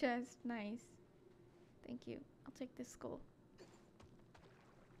in the chest. Nice. Thank you. I'll take this skull.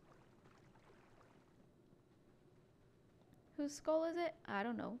 Whose skull is it? I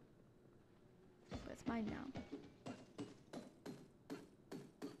don't know. But it's mine now.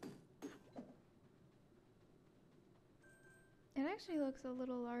 It actually looks a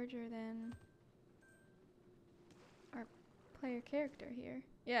little larger than our player character here.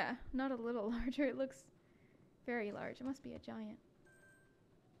 Yeah, not a little larger. It looks very large. It must be a giant.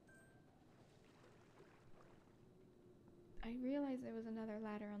 I realized there was another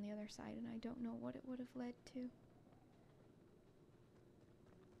ladder on the other side, and I don't know what it would have led to.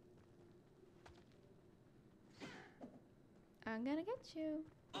 I'm gonna get you.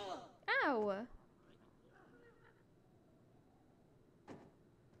 Ow!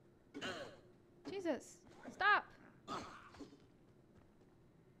 Jesus, stop!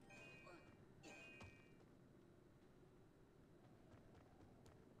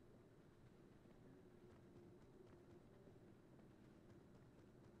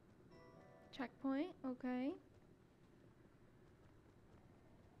 Checkpoint, okay.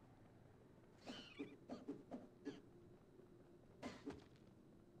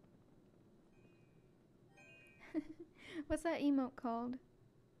 What's that emote called?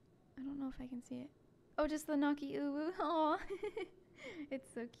 I don't know if I can see it. Oh, just the Knocky Uwu. Aw.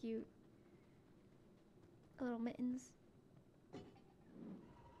 It's so cute. Little mittens.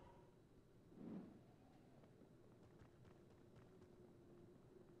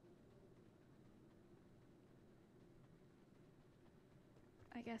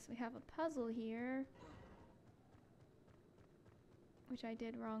 I guess we have a puzzle here, which I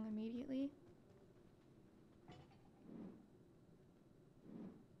did wrong immediately.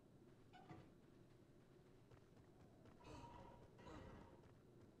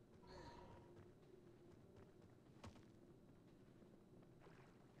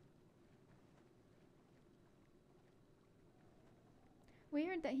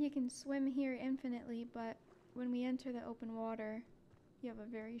 Weird that he can swim here infinitely, but when we enter the open water, you have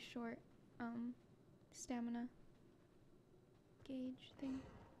a very short stamina gauge thing.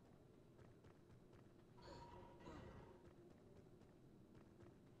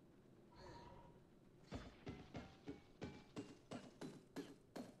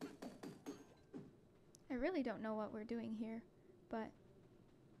 I really don't know what we're doing here, but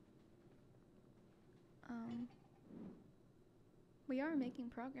we are making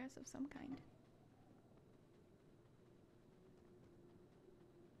progress of some kind.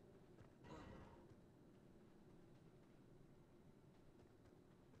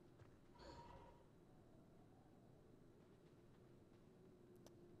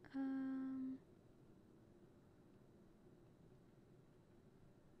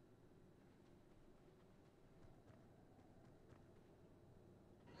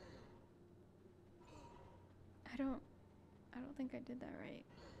 I don't think I did that right.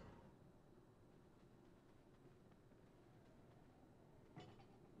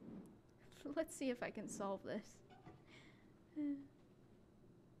 Let's see if I can solve this.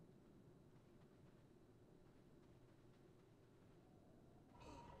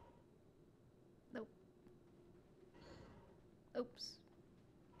 Nope. Oops.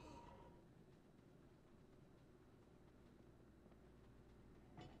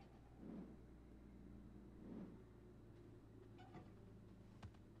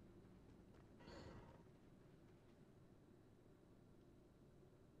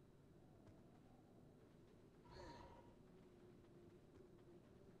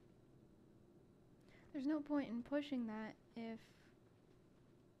 There's no point in pushing that if...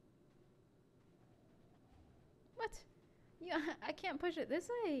 What? Yeah, I can't push it this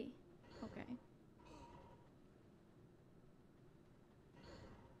way. Okay.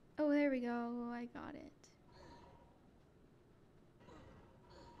 Oh, there we go. I got it.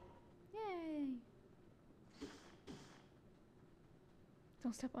 Yay!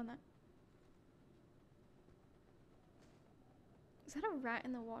 Don't step on that. Is that a rat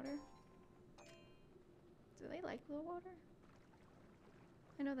in the water? Do they like the water?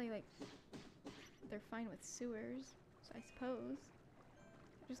 I know they're fine with sewers, so I suppose.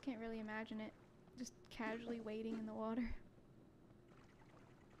 I just can't really imagine it just casually wading in the water.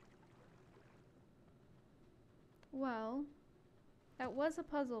 Well, that was a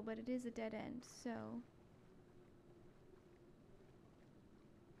puzzle, but it is a dead end, so...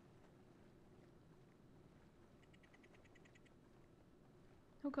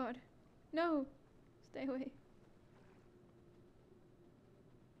 Oh god. No! Stay away.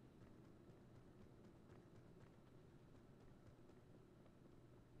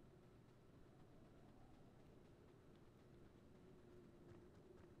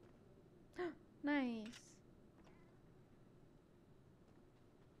 Nice.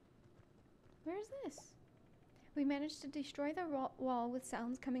 Where is this? We managed to destroy the wall with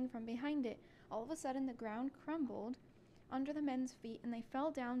sounds coming from behind it. All of a sudden, the ground crumbled under the men's feet and they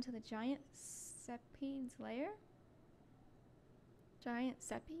fell down to the giant sepide's lair? Giant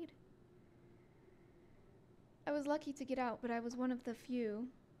sepide? I was lucky to get out, but I was one of the few.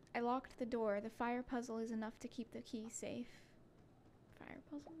 I locked the door. The fire puzzle is enough to keep the key safe. Fire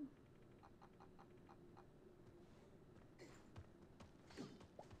puzzle?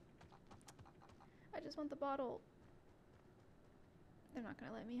 I just want the bottle. They're not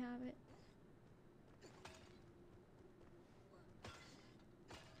gonna let me have it.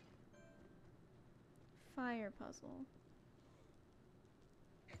 Fire puzzle.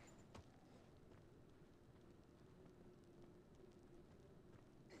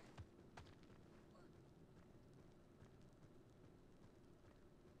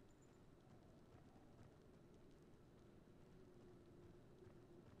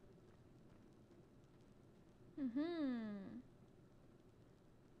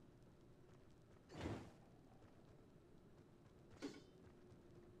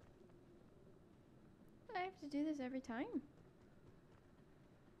 I have to do this every time.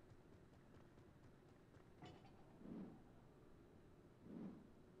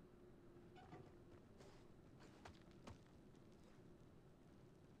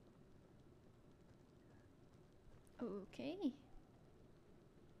 Okay.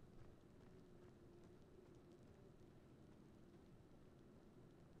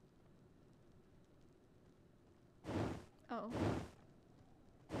 Oh.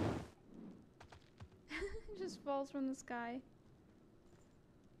 It just falls from the sky.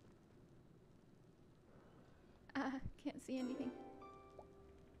 Can't see anything.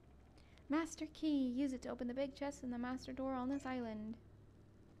 Master key. Use it to open the big chest in the master door on this island.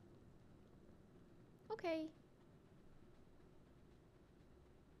 Okay.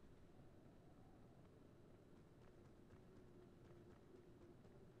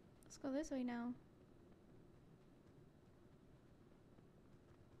 Let's go this way now.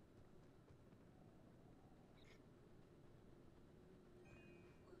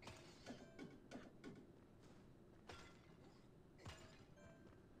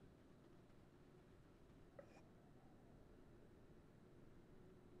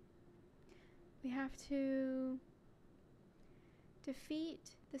 We have to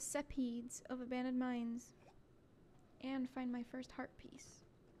defeat the sepides of abandoned mines and find my first heart piece.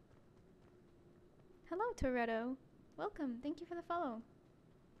 Hello, Toretto. Welcome. Thank you for the follow.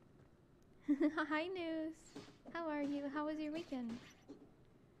 Hi, News. How are you? How was your weekend?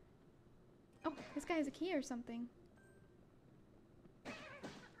 Oh, this guy has a key or something.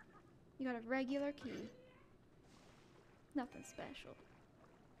 You got a regular key. Nothing special.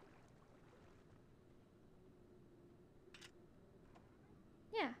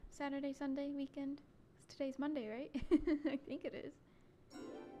 Yeah, Saturday, Sunday, weekend. Today's Monday, right? I think it is.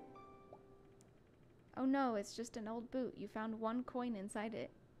 Oh no, it's just an old boot. You found 1 coin inside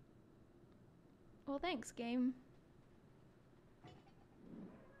it. Well, thanks, game.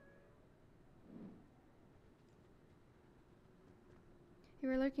 You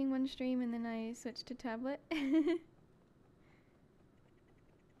were lurking one stream and then I switched to tablet. Didn't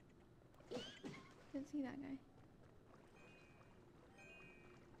see that guy.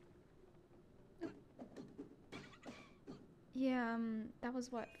 Yeah, that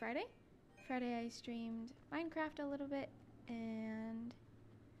was what, Friday? Friday I streamed Minecraft a little bit, and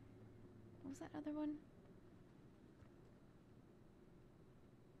was that other one?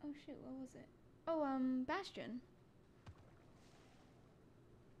 Oh shoot, what was it? Oh, Bastion.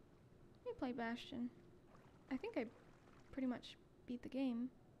 We played Bastion. I think I pretty much beat the game.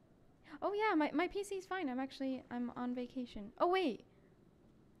 Oh yeah, my PC's fine. I'm on vacation. Oh wait.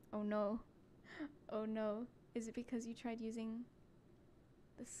 Oh no. Oh no. Is it because you tried using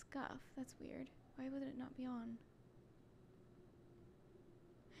the scuff? That's weird. Why would it not be on?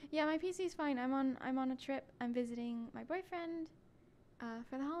 Yeah, my PC's fine. I'm on a trip. I'm visiting my boyfriend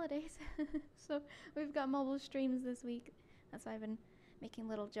for the holidays. So we've got mobile streams this week. That's why I've been making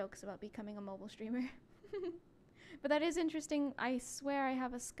little jokes about becoming a mobile streamer. But that is interesting. I swear I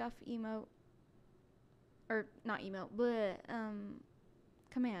have a scuff emote. Or not emote, bleh,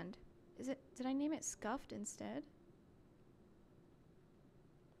 command. Did I name it scuffed instead?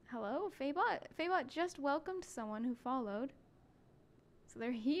 Hello, Faybot? Faybot just welcomed someone who followed. So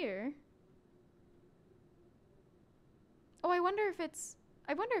they're here. Oh, I wonder if it's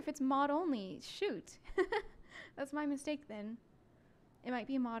mod only. Shoot. That's my mistake then. It might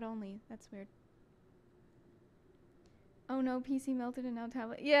be mod only. That's weird. Oh no, PC melted and now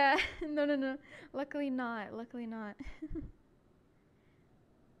tablet. Yeah, no. Luckily not.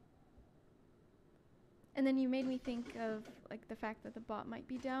 And then you made me think of like the fact that the bot might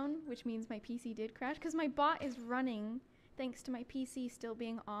be down, which means my PC did crash because my bot is running thanks to my PC still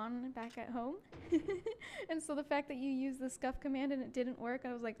being on back at home. And so the fact that you used the scuff command and it didn't work,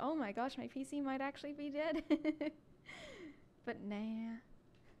 I was like, oh my gosh, my PC might actually be dead. But nah.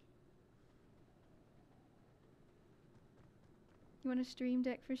 You want a stream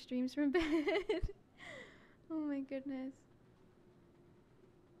deck for streams from bed? Oh my goodness.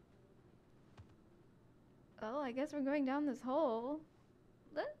 Well, I guess we're going down this hole.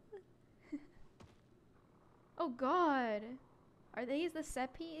 Oh god. Are these the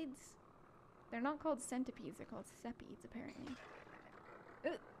centipedes? They're not called centipedes, they're called centipedes apparently.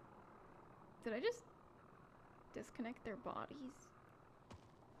 Did I just disconnect their bodies?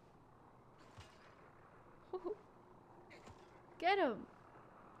 Get him!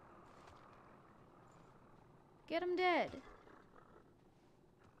 Get him dead!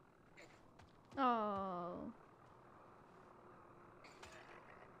 Oh.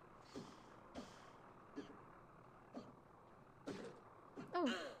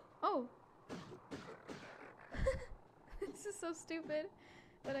 Oh! This is so stupid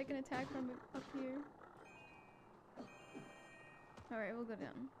that I can attack from up here. Alright, we'll go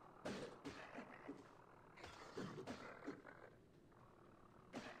down.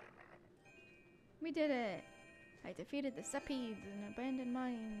 We did it! I defeated the centipedes in abandoned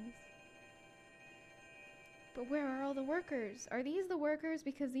mines. But where are all the workers? Are these the workers?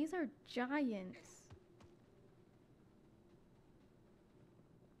 Because these are giants.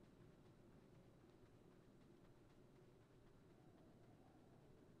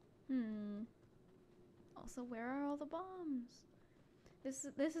 Also, where are all the bombs?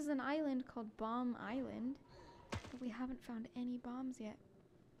 This is an island called Bomb Island. But we haven't found any bombs yet.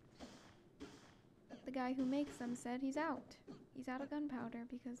 The guy who makes them said he's out. He's out of gunpowder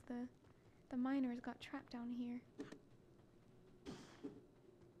because the miners got trapped down here.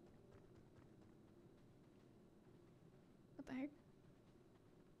 What the heck?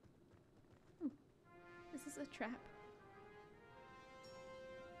 This is a trap.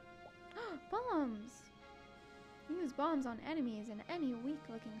 Bombs! Use bombs on enemies and any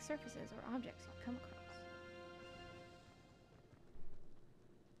weak-looking surfaces or objects you come across.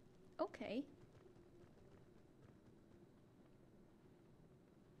 Okay.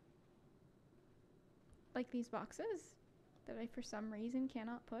 Like these boxes that I for some reason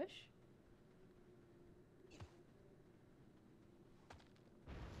cannot push.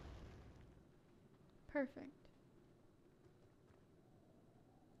 Perfect.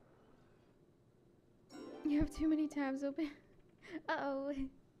 You have too many tabs open. Uh-oh.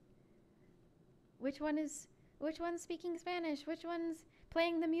 Which one's speaking Spanish? Which one's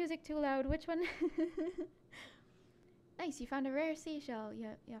playing the music too loud? Which one? Nice, you found a rare seashell. You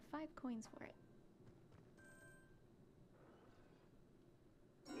have 5 coins for it.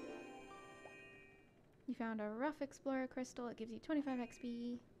 You found a rough explorer crystal. It gives you 25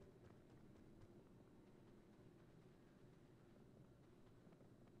 XP.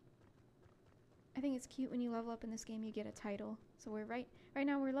 I think it's cute when you level up in this game, you get a title. So we're right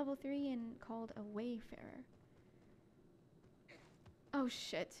now we're level 3 and called a Wayfarer. Oh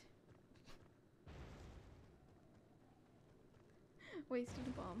shit. Wasted a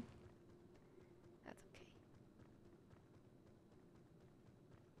bomb. That's okay.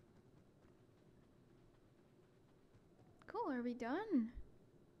 Cool, are we done?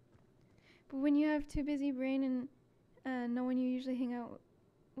 But when you have too busy brain and no one you usually hang out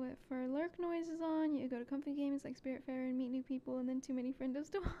with for lurk noises on, you go to comfy games like Spiritfarer and meet new people, and then too many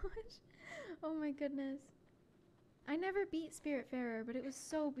friendos to watch. Oh my goodness. I never beat Spiritfarer, but it was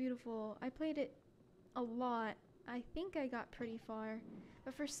so beautiful. I played it a lot. I think I got pretty far,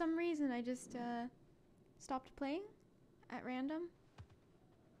 but for some reason I just stopped playing at random.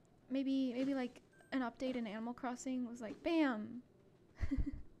 Maybe like an update in Animal Crossing was like BAM.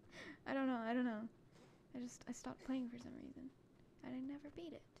 I don't know. I stopped playing for some reason, and I never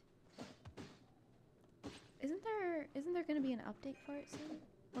beat it. Isn't there going to be an update for it soon?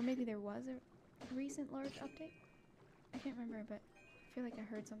 Or maybe there was a recent large update? I can't remember, but I feel like I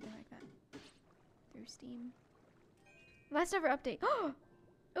heard something like that through Steam. Last ever update. Oh!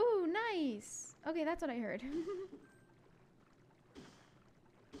 Ooh, nice! Okay, that's what I heard.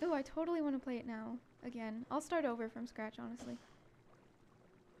 Ooh, I totally want to play it now. Again. I'll start over from scratch, honestly.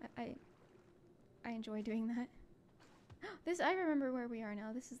 I enjoy doing that. I remember where we are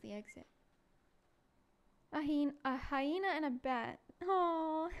now. This is the exit. A hyena and a bat.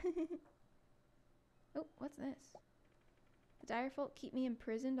 Aww. Oh, what's this? The dire folk keep me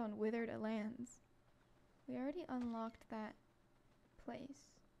imprisoned on withered lands. We already unlocked that place.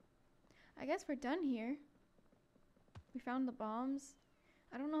 I guess we're done here. We found the bombs.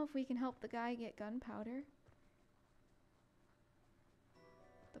 I don't know if we can help the guy get gunpowder.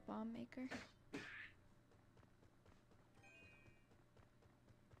 The bomb maker.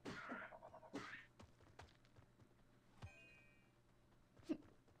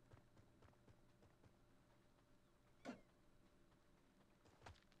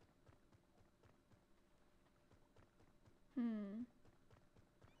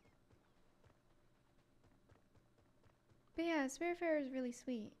 But yeah, Spiritfarer is really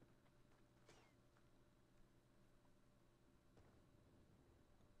sweet.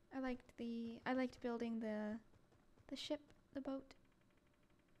 I liked building the ship, the boat.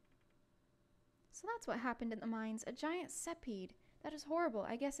 So that's what happened in the mines. A giant sepide. That is horrible.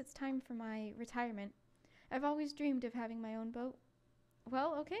 I guess it's time for my retirement. I've always dreamed of having my own boat.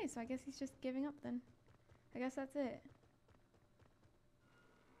 Well, okay, so I guess he's just giving up then. I guess that's it.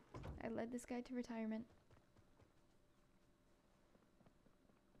 I led this guy to retirement.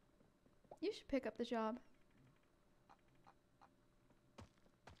 You should pick up the job.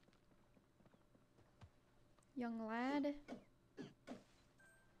 Young lad.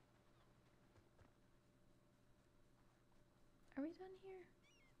 Are we done here?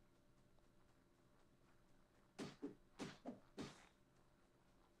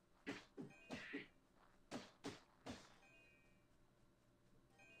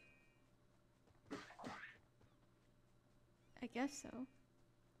 I guess so.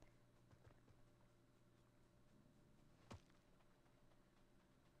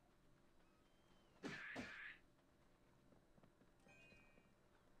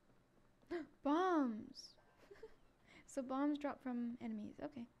 Bombs! So bombs drop from enemies.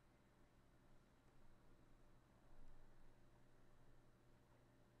 Okay.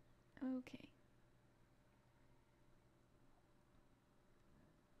 Okay.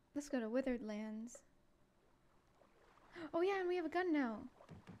 Let's go to Withered Lands. Oh yeah, and we have a gun now.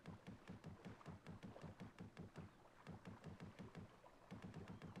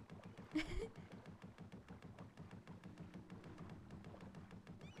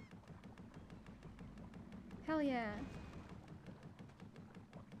 Hell yeah.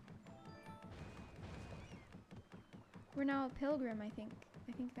 We're now a pilgrim, I think.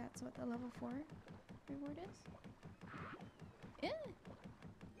 I think that's what the level 4 reward is. Eh.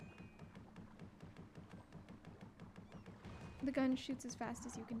 The gun shoots as fast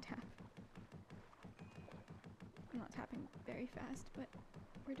as you can tap. I'm not tapping very fast, but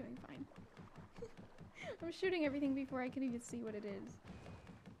we're doing fine. I'm shooting everything before I can even see what it is.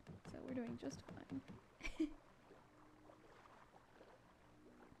 So we're doing just fine.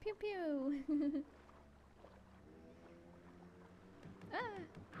 Pew pew! Ah!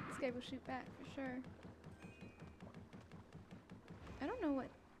 This guy will shoot back for sure. I don't know what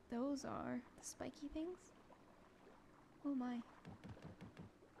those are. The spiky things? Oh my.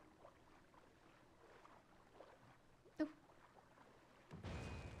 Oh.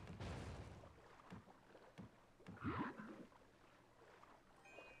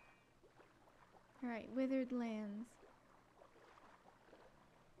 Alright, Withered Lands.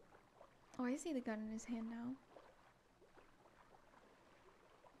 Oh, I see the gun in his hand now.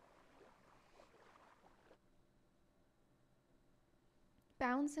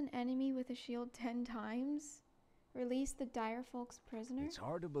 Bounce an enemy with a shield 10 times? Release the dire folk's prisoner? It's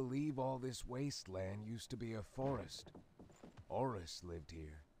hard to believe all this wasteland used to be a forest. Horus lived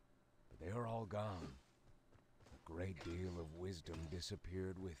here, but They are all gone. A great deal of wisdom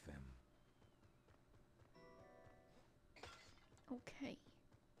disappeared with them. Okay.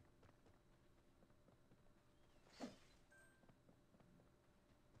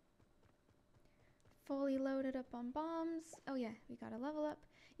 Fully loaded up on bombs. Oh yeah, we got a level up.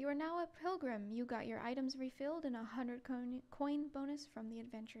 You are now a pilgrim. You got your items refilled and 100 coin bonus from the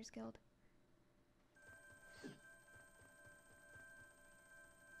Adventurers Guild.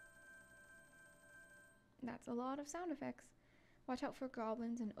 That's a lot of sound effects. Watch out for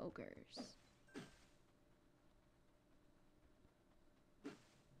goblins and ogres.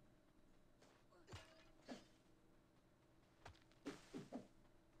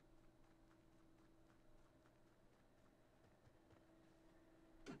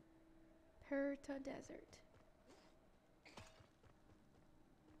 Perta Desert.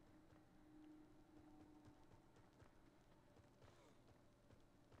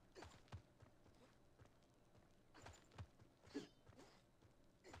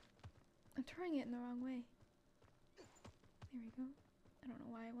 I'm trying it in the wrong way. There we go. I don't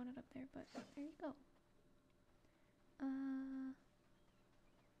know why I want it up there, but there you go.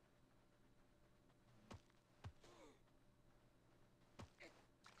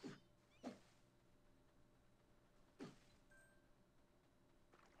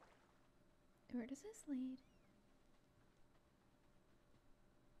 Where does this lead?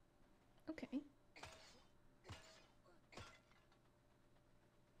 Okay.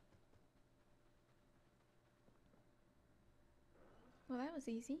 Well, that was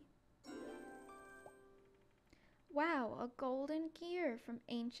easy. Wow, a golden gear from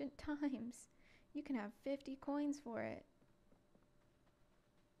ancient times. You can have 50 coins for it.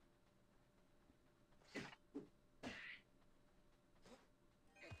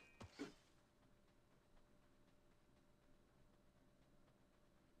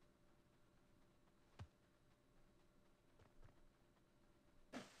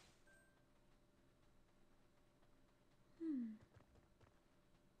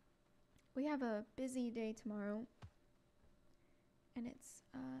 We have a busy day tomorrow. And it's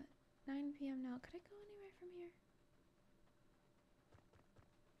 9 p.m. now. Could I go anywhere from here?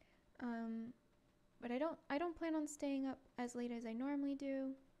 But I don't plan on staying up as late as I normally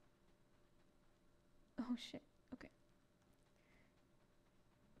do. Oh shit. Okay.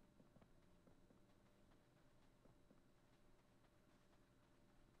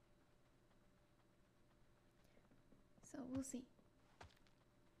 So we'll see.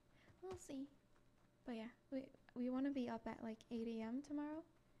 We'll see. But yeah, we want to be up at like 8 a.m. tomorrow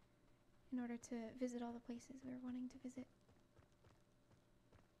in order to visit all the places we're wanting to visit.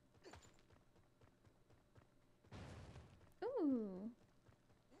 Ooh.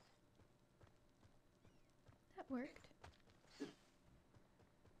 That worked.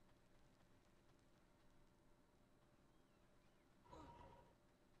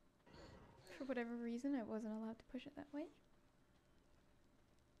 For whatever reason, I wasn't allowed to push it that way.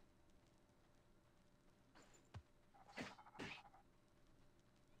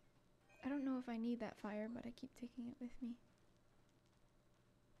 I don't know if I need that fire, but I keep taking it with me.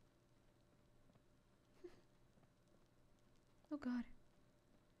 Oh god.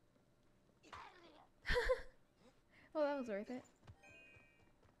 Well, that was worth it.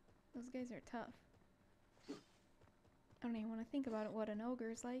 Those guys are tough. I don't even want to think about it, what an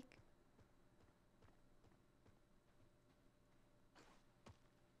ogre's like.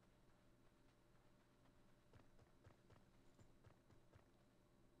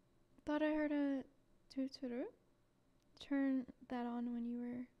 Thought I heard a toot-toot. Turn that on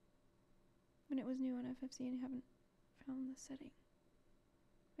when it was new on FFC and you haven't found the setting.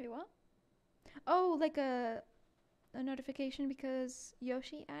 Wait, what? Oh, like a notification because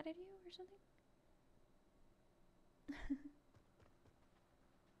Yoshi added you or something?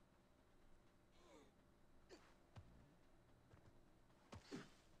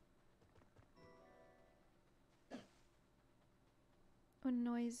 What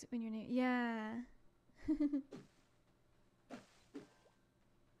noise when your name? Yeah.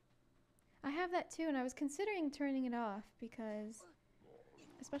 I have that too, and I was considering turning it off because,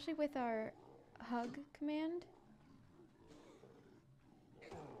 especially with our hug command,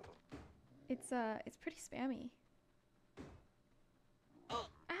 it's pretty spammy.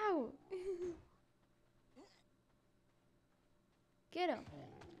 Ow! Get him!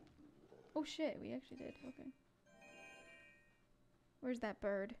 Oh shit, we actually did. Okay. Where's that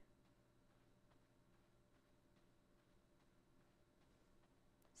bird?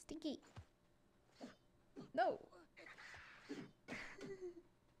 Stinky! No!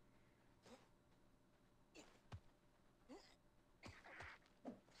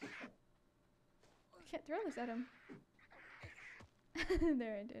 can't throw this at him.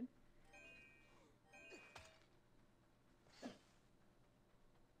 There, I did.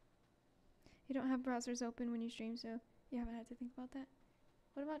 You don't have browsers open when you stream, so you haven't had to think about that.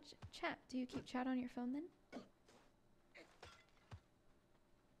 What about chat? Do you keep chat on your phone then?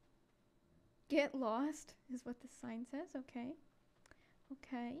 Get lost is what the sign says. Okay.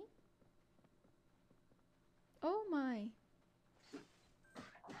 Okay. Oh my.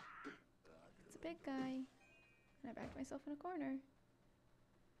 It's a big guy. And I backed myself in a corner.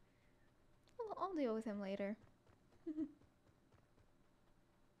 I'll deal with him later.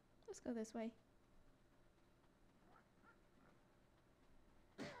 Let's go this way.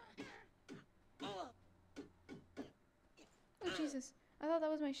 Oh Jesus. I thought that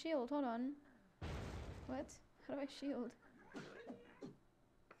was my shield. Hold on. What? How do I shield?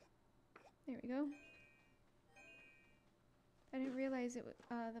 There we go. I didn't realize it.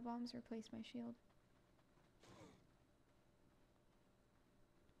 The bombs replaced my shield.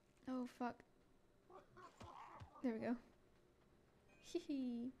 Oh fuck. There we go.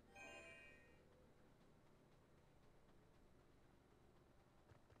 Hee.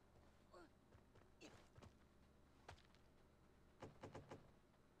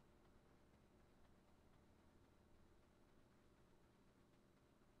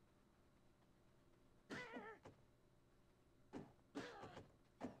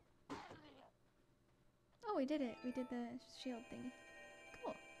 Oh, we did it. We did the shield thingy.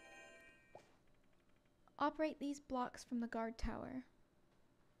 Cool. Operate these blocks from the guard tower.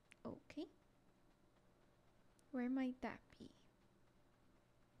 Okay. Where might that be?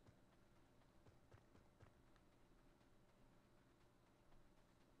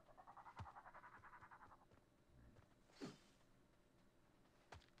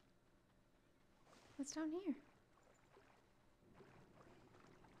 What's down here?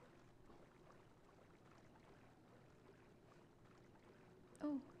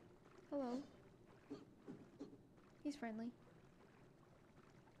 Oh, hello. He's friendly.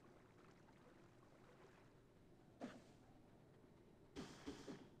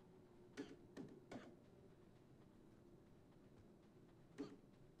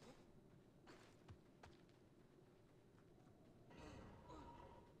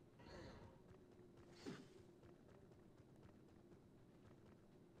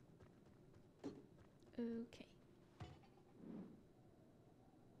 Okay.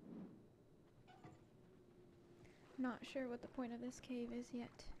 Not sure what the point of this cave is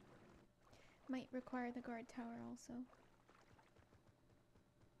yet. Might require the guard tower also.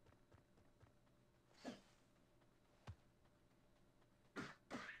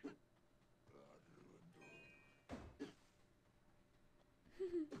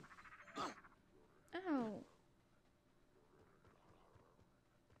 Ow!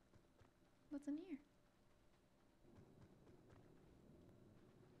 What's in here?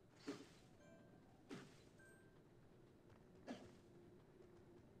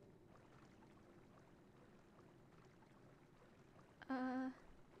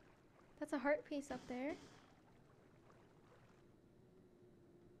 That's a heart piece up there.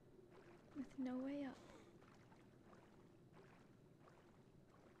 With no way up.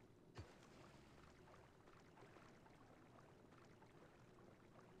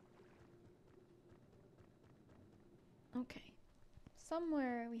 Okay.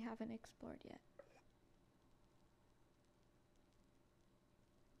 Somewhere we haven't explored yet.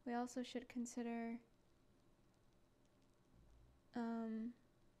 We also should consider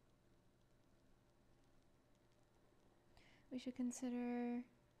we should consider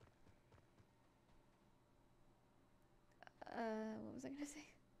what was I gonna say?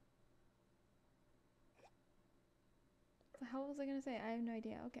 What the hell was I gonna say? I have no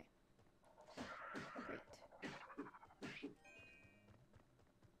idea. Okay. Great.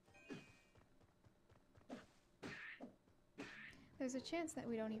 There's a chance that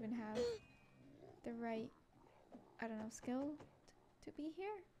we don't even have the right, I don't know, skill to be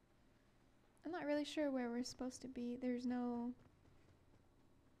here. I'm not really sure where we're supposed to be. There's no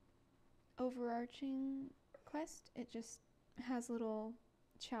overarching quest. It just has little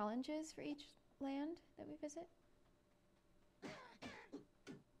challenges for each land that we visit.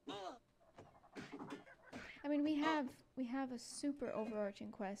 I mean, we have a super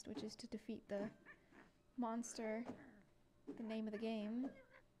overarching quest, which is to defeat the monster, the name of the game.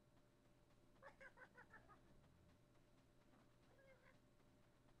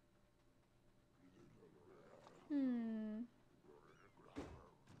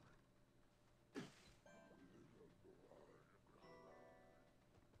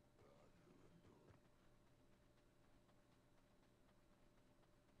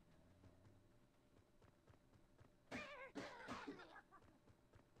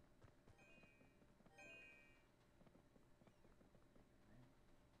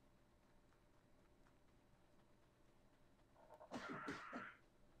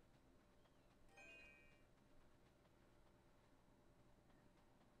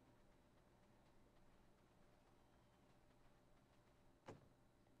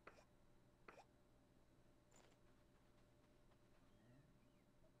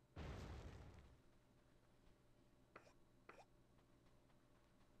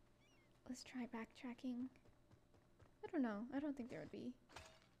 Let's try backtracking. I don't know. I don't think there would be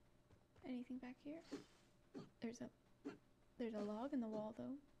anything back here. There's a log in the wall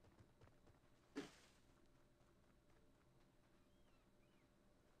though.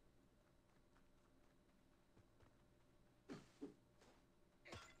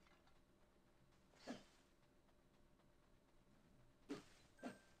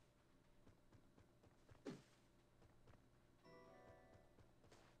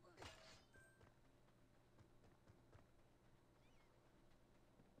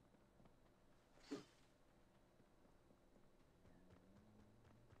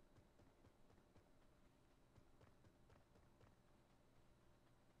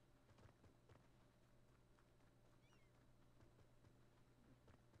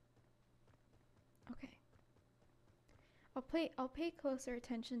 Okay. I'll pay closer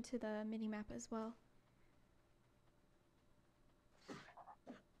attention to the mini map as well.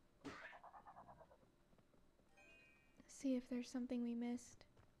 See if there's something we missed.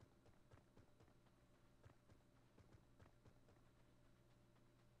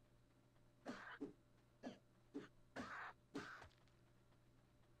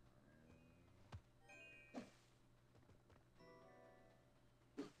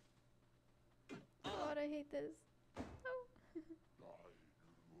 God, I hate this. Oh.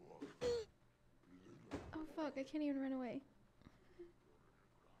 Oh fuck, I can't even run away.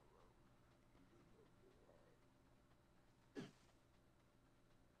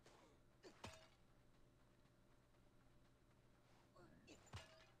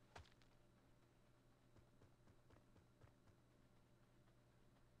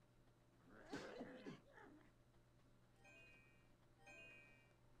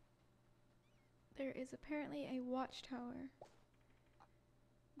 There is apparently a watchtower.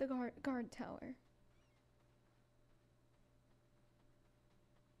 The guard tower.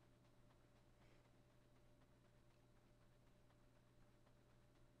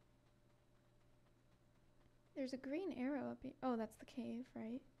 There's a green arrow up here. Oh, that's the cave,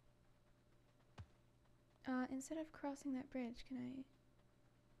 right? Instead of crossing that bridge, can I...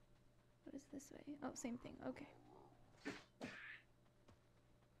 What is this way? Oh, same thing. Okay.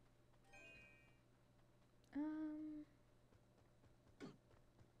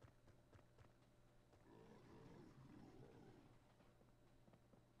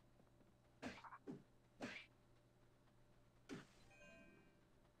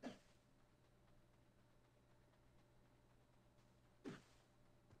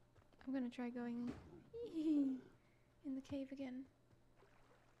 I'm gonna try going in the cave again.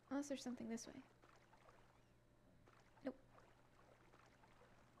 Unless there's something this way. Nope.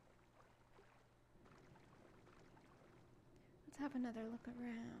 Let's have another look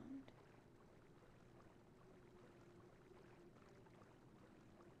around.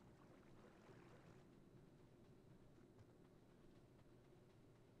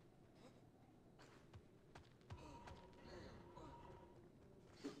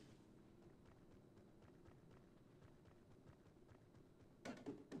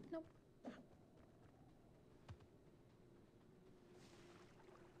 Nope.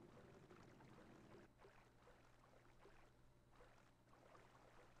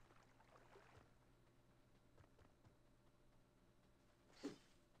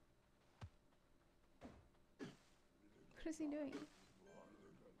 What is he doing?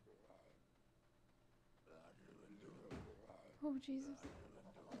 Oh, Jesus.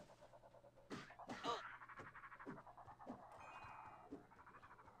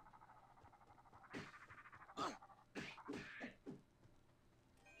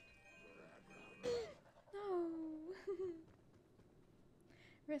 No.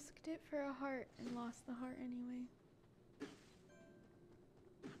 Risked it for a heart and lost the heart anyway.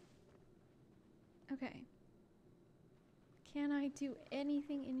 Okay. Can I do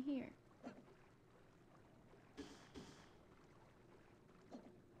anything in here?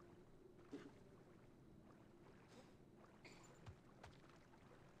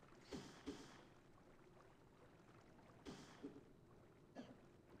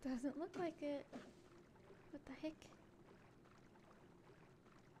 Doesn't look like it. What the heck?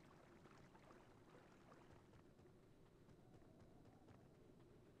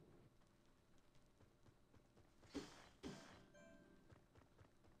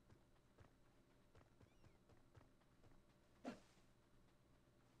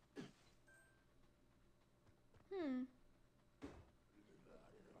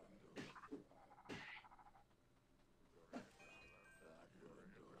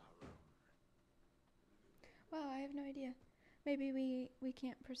 Wow, I have no idea. Maybe we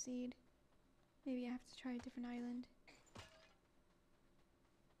can't proceed. Maybe I have to try a different island.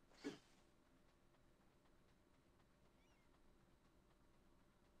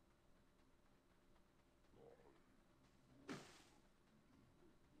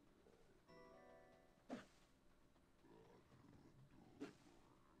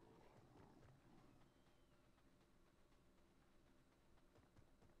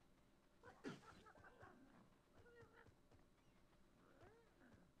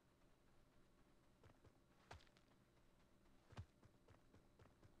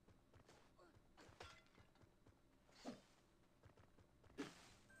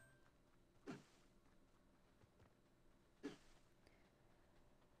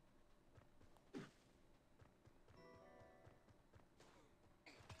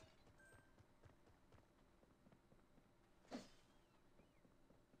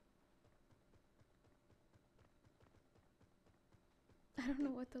 I don't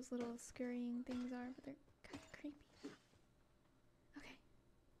know what those little scurrying things are, but they're kind of creepy. Okay.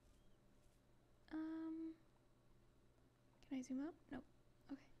 Can I zoom up? Nope.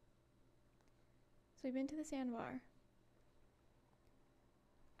 Okay. So we've been to the sandbar.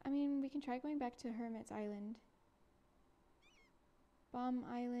 I mean, we can try going back to Hermit's Island. Bomb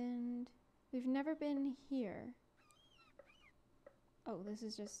Island. We've never been here. Oh, this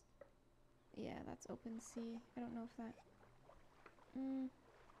is just... Yeah, that's open sea. I don't know if that...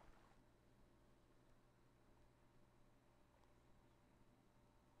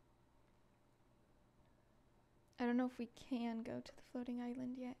 I don't know if we can go to the floating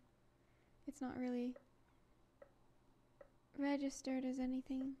island yet. It's not really registered as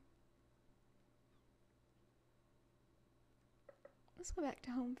anything. Let's go back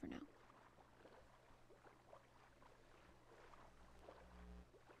to home for now.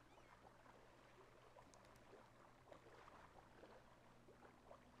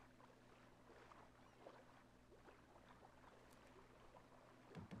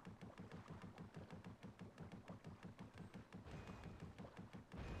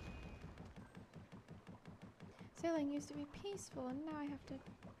 Sailing used to be peaceful, and now I have to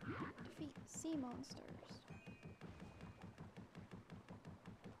defeat sea monsters.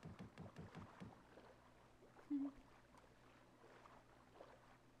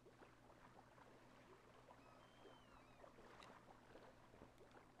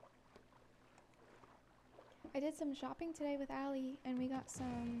 I did some shopping today with Allie, and we got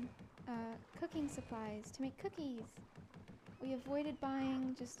some cooking supplies to make cookies. We avoided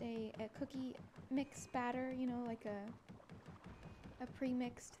buying just a cookie mix batter, you know, like a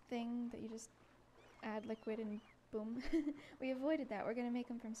pre-mixed thing that you just add liquid and boom. We avoided that. We're going to make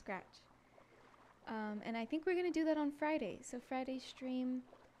them from scratch. And I think we're going to do that on Friday. So Friday's stream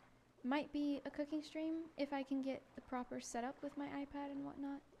might be a cooking stream if I can get the proper setup with my iPad and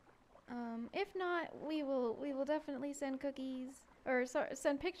whatnot. If not, we will definitely send cookies, or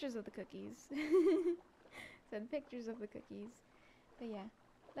send pictures of the cookies. Send pictures of the cookies. But yeah,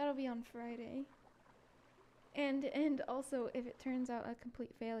 that'll be on Friday. And also, if it turns out a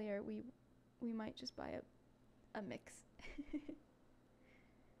complete failure, we might just buy a mix.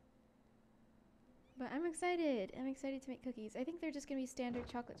 But I'm excited. I'm excited to make cookies. I think they're just gonna be standard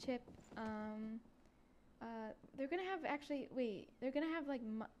chocolate chip. They're gonna have they're gonna have like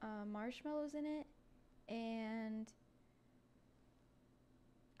marshmallows in it, and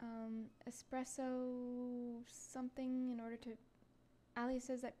espresso something in order to... Ali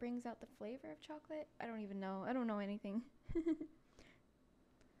says that brings out the flavor of chocolate. I don't even know. I don't know anything.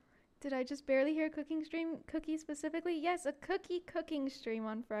 Did I just barely hear a cooking stream? Cookie specifically? Yes, a cooking stream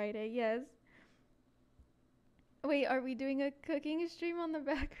on Friday. Yes. Wait, are we doing a cooking stream on the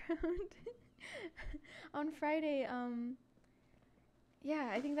background? On Friday,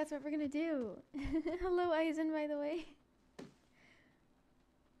 yeah, I think that's what we're gonna do. Hello, Eisen, by the way.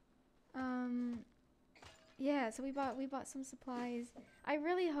 Yeah, so we bought some supplies. I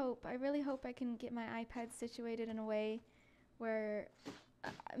really hope I can get my iPad situated in a way where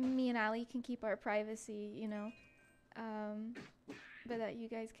me and Ali can keep our privacy, you know, but that you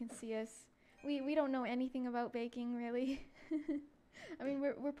guys can see us. We don't know anything about baking, really. I mean,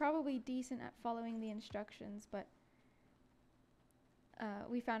 we're probably decent at following the instructions, but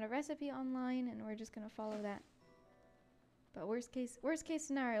we found a recipe online and we're just gonna follow that. But worst case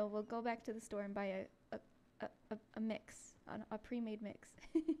scenario, we'll go back to the store and buy a mix, a pre-made mix.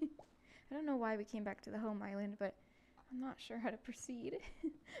 I don't know why we came back to the home island, but I'm not sure how to proceed.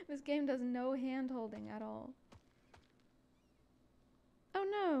 This game does no hand-holding at all. Oh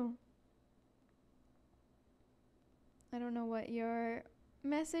no! I don't know what your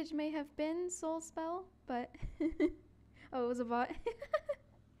message may have been, Soul Spell, but... Oh, it was a bot?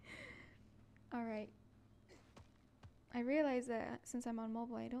 Alright. I realize that since I'm on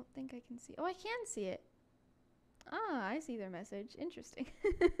mobile, I don't think I can see... Oh, I can see it! Ah, I see their message. Interesting.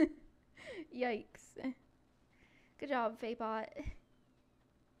 Yikes. Good job, Faebot.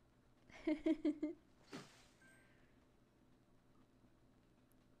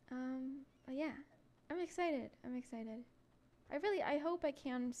 But yeah. I'm excited. I hope I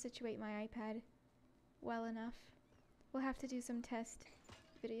can situate my iPad well enough. We'll have to do some test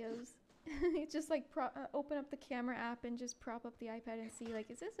videos. Just like open up the camera app and just prop up the iPad and see, like,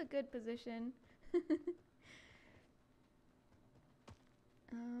 is this a good position?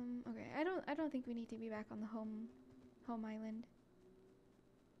 Okay, I don't think we need to be back on the home island.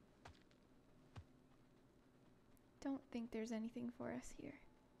 Don't think there's anything for us here.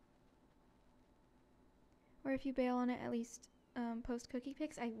 Or if you bail on it, at least post cookie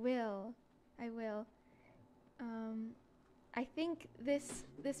pics. I will. I think this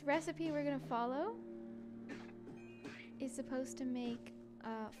recipe we're gonna follow is supposed to make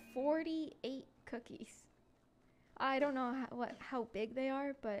 48 cookies. I don't know how big they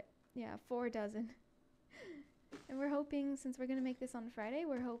are, but yeah, 4 dozen. And we're hoping, since we're gonna make this on Friday,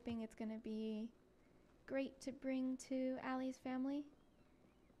 we're hoping it's gonna be great to bring to Allie's family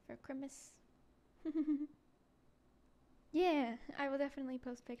for Christmas. Yeah, I will definitely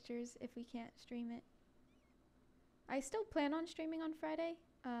post pictures if we can't stream it. I still plan on streaming on Friday.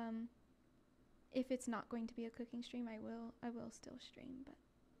 If it's not going to be a cooking stream, I will still stream, but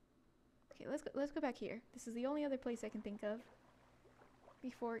okay, let's go back here. This is the only other place I can think of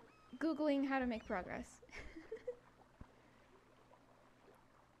before Googling how to make progress.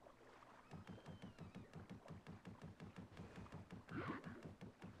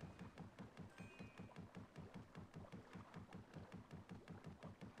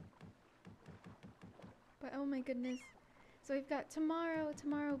 But oh my goodness. So we've got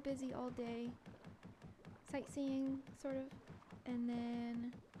tomorrow busy all day. Sightseeing, sort of. And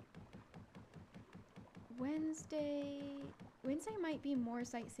then Wednesday might be more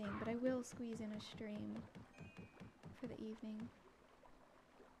sightseeing, but I will squeeze in a stream for the evening.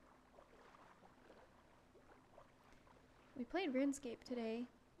 We played RuneScape today.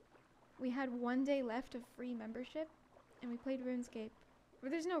 We had 1 day left of free membership, and we played RuneScape. Well,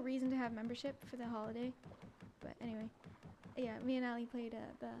 there's no reason to have membership for the holiday, but anyway. Yeah, me and Allie played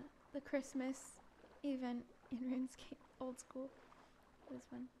the Christmas event in RuneScape, old school. It was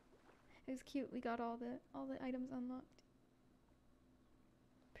fun. It was cute. We got all the items unlocked.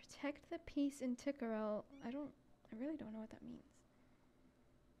 Protect the peace in Ticarel. I really don't know what that means.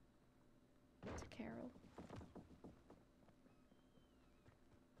 Ticarel.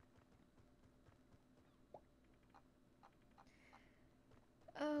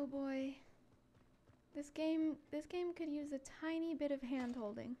 Oh boy. This game could use a tiny bit of hand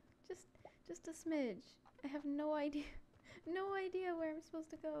holding. Just a smidge. I have no idea where I'm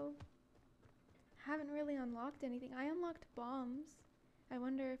supposed to go. Haven't really unlocked anything. I unlocked bombs. I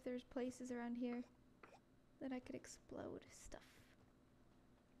wonder if there's places around here that I could explode stuff.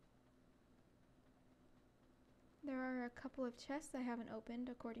 There are a couple of chests I haven't opened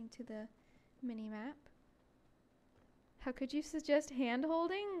according to the mini-map. How could you suggest hand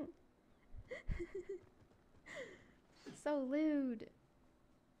holding? So lewd.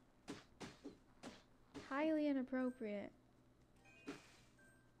 Highly inappropriate.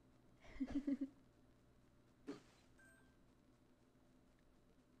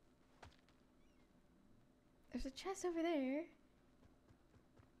 There's a chest over there,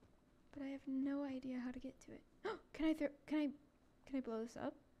 but I have no idea how to get to it. Can I blow this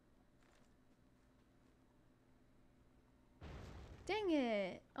up? Dang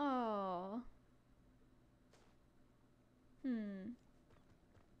it! Oh.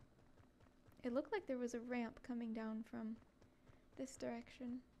 It looked like there was a ramp coming down from this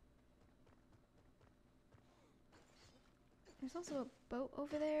direction. There's also a boat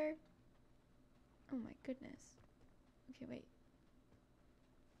over there. Oh my goodness. Okay, wait.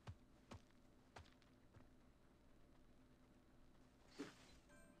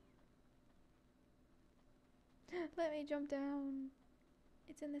 Let me jump down.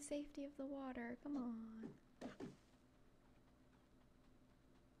 It's in the safety of the water. Come on.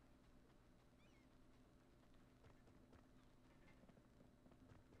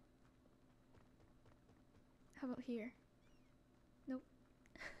 How about here? Nope.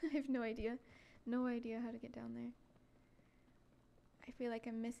 I have no idea. No idea how to get down there. I feel like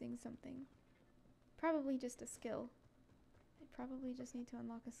I'm missing something. Probably just a skill. I probably just need to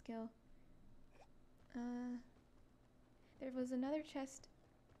unlock a skill. There was another chest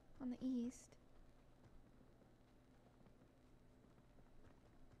on the east.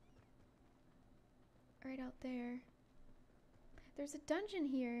 Right out there. There's a dungeon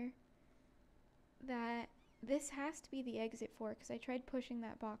here that this has to be the exit for, because I tried pushing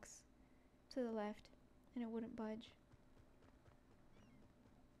that box to the left and it wouldn't budge.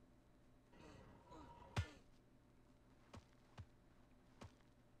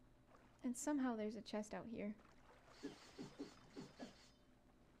 And somehow there's a chest out here.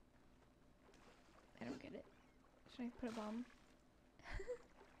 I don't get it. Should I put a bomb?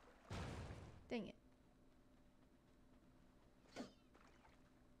 Dang it.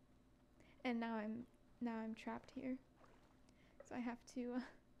 And now I'm trapped here. So I have to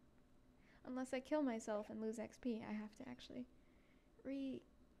unless I kill myself and lose XP, I have to actually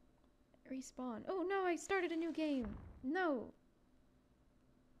respawn. Oh no, I started a new game. No.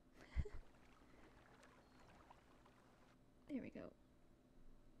 There we go.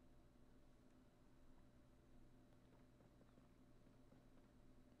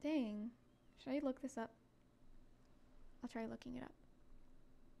 saying? Should I look this up? I'll try looking it up.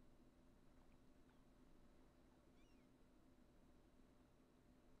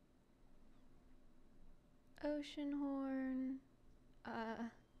 Oceanhorn,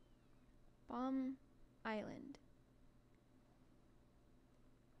 Bomb Island.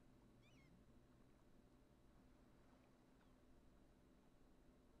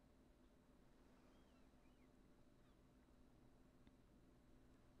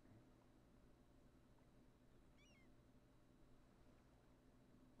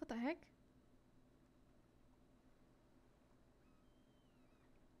 What the heck?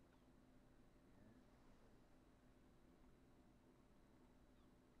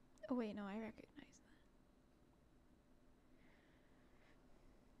 Oh wait, no, I recognize that.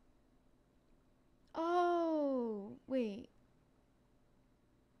 Oh, wait.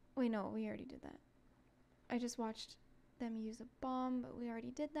 Wait, no, we already did that. I just watched them use a bomb, but we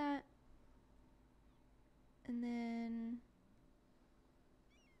already did that. And then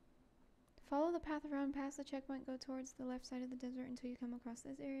follow the path around past the checkpoint, go towards the left side of the desert until you come across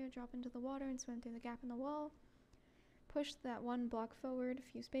this area, drop into the water and swim through the gap in the wall. Push that one block forward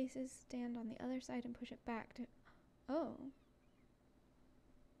a few spaces, stand on the other side and push it back to... Oh.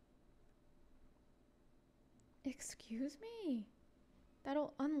 Excuse me?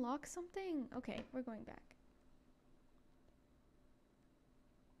 That'll unlock something? Okay, we're going back.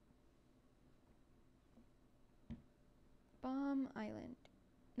 Bomb Island.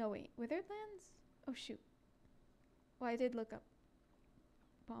 No, wait. Witheredlands? Oh, shoot. Well, I did look up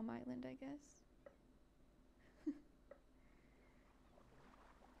Bomb Island, I guess.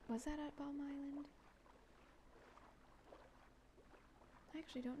 Was that at Bomb Island? I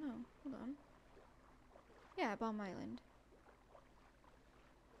actually don't know. Hold on. Yeah, Bomb Island.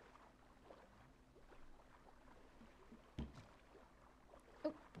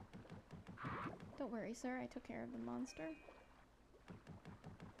 Oh. Don't worry, sir. I took care of the monster.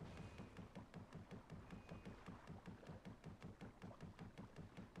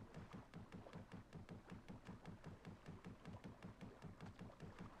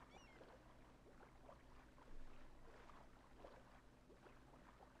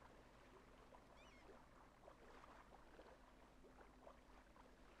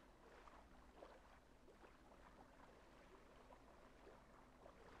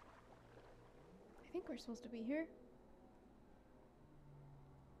 I think we're supposed to be here.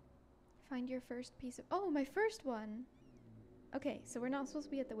 Find your first piece of... Oh, my first one! Okay, so we're not supposed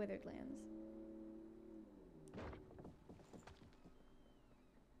to be at the Withered Lands.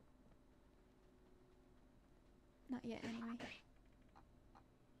 Not yet, anyway.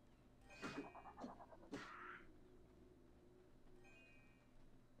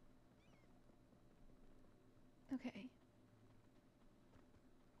 Okay.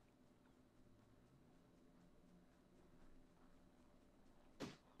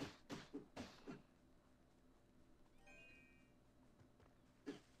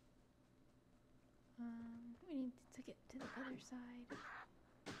 We need to get to the other side.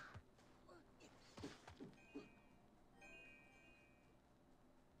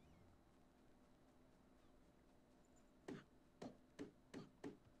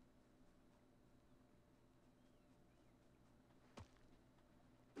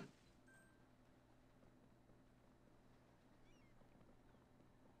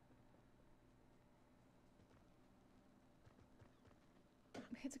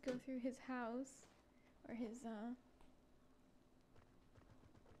 We had to go through his house, or his,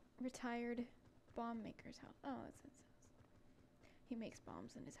 retired bomb maker's house. Oh, that's his house. He makes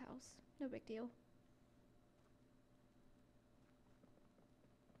bombs in his house. No big deal.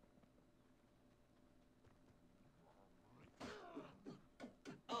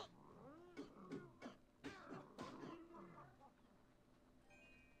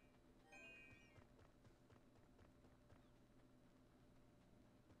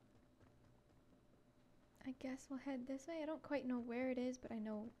 I guess we'll head this way. I don't quite know where it is, but I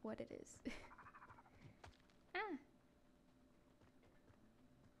know what it is. Ah!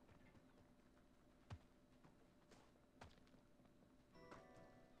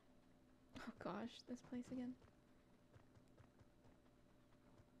 Oh gosh, this place again.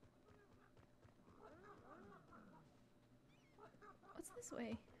 What's this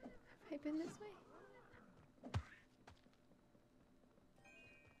way? Have I been this way?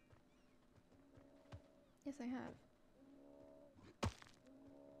 Yes, I have.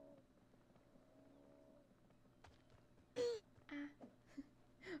 Ah.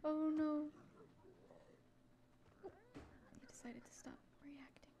 Oh no. He decided to stop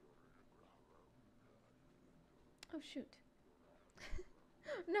reacting. Oh shoot.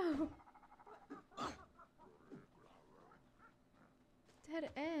 No! Dead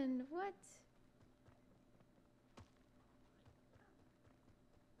end? What?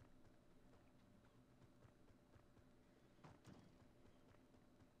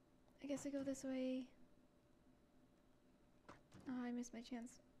 I guess I go this way. Oh, I missed my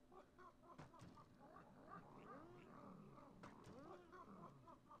chance.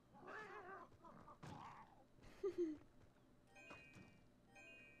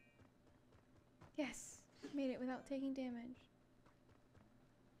 Yes! Made it without taking damage.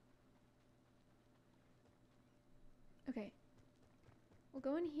 Okay. We'll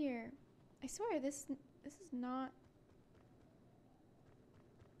go in here. I swear this is not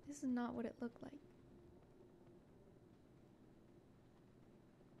what it looked like.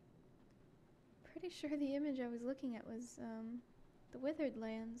 Pretty sure the image I was looking at was the Withered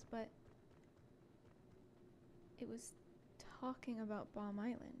Lands, but it was talking about Bomb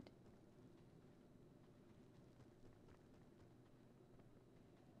Island.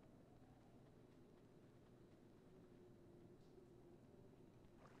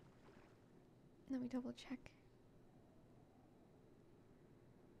 Let me double check.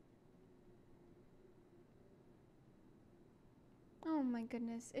 Oh my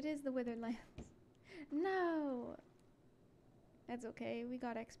goodness, it is the Withered Lands. No! That's okay, we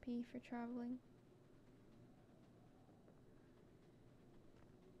got XP for traveling.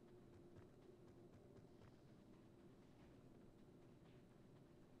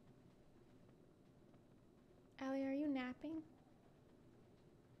 Allie, are you napping?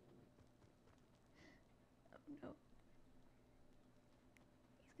 Oh no.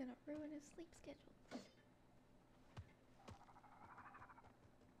 He's gonna ruin his sleep schedule. Oh.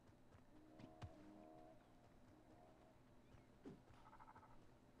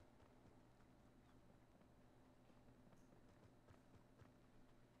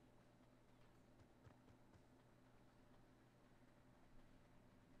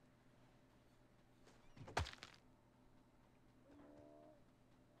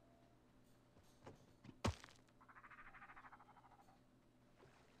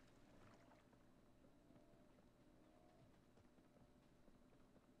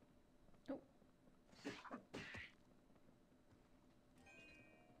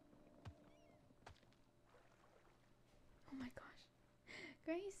 Oh my gosh.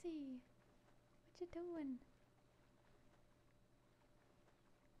 Gracie! What you doing?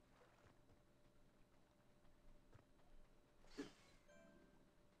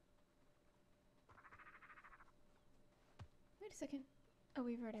 Wait a second. Oh,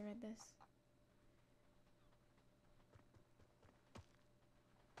 we've already read this.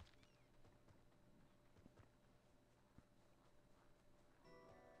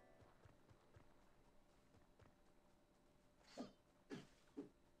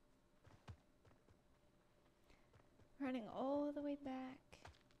 Running all the way back.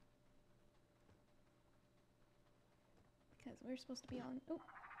 Because we're supposed to be on... Oh!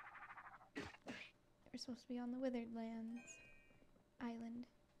 We're supposed to be on the Withered Lands island.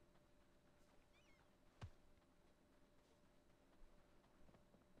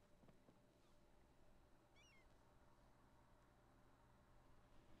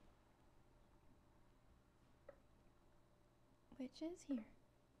 Which is here.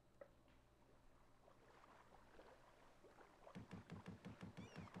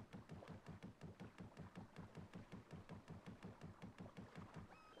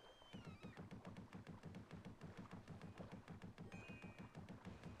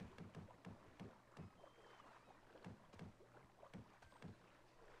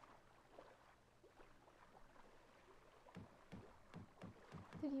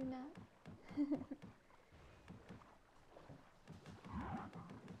 Did you not?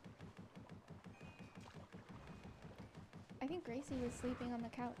 I think Gracie was sleeping on the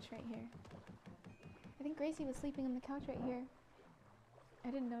couch right here. I think Gracie was sleeping on the couch right here. I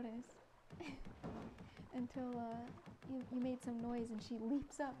didn't notice. Until you made some noise and she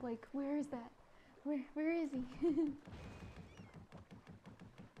leaps up like, where is that? Where is he?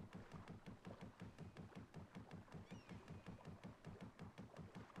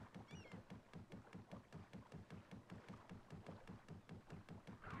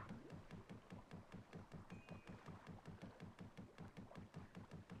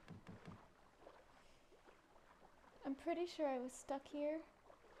 I'm pretty sure I was stuck here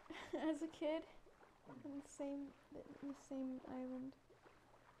as a kid in the same island.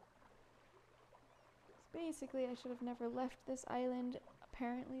 So basically, I should have never left this island.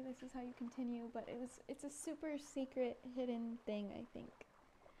 Apparently, this is how you continue, but it's a super secret hidden thing, I think.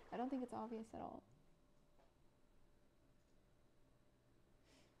 I don't think it's obvious at all.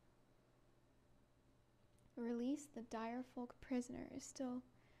 Release the Direfolk prisoner is still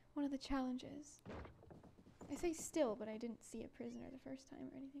one of the challenges. I say still, but I didn't see a prisoner the first time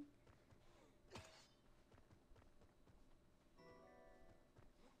or anything.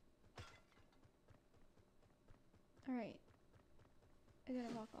 Alright. I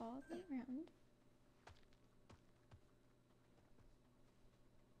gotta walk all the way around.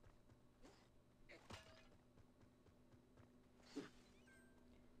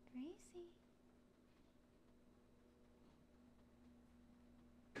 Gracie.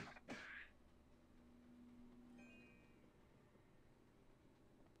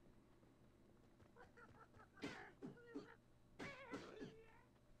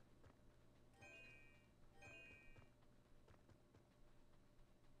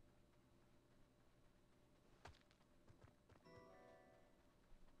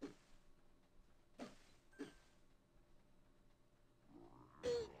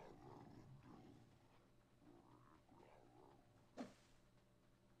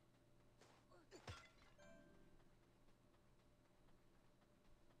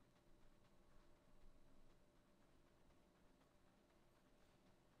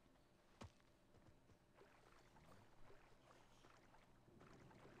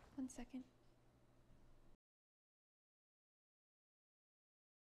 One second.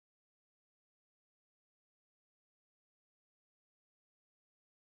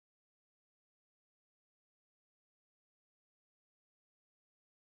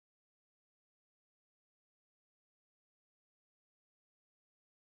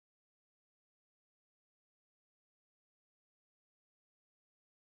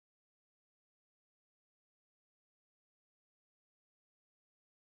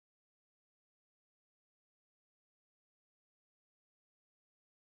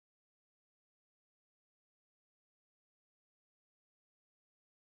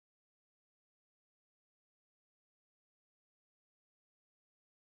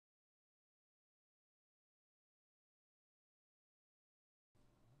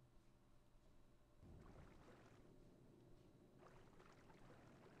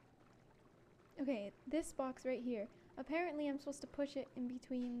 Okay, this box right here. Apparently I'm supposed to push it in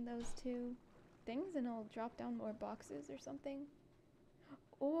between those two things and it'll drop down more boxes or something.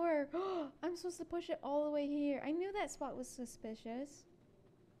 Or, I'm supposed to push it all the way here. I knew that spot was suspicious.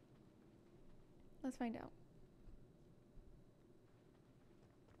 Let's find out.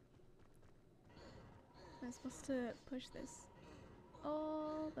 I'm supposed to push this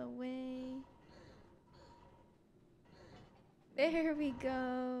all the way. There we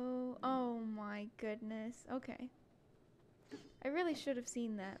go. Oh my goodness. Okay. I really should have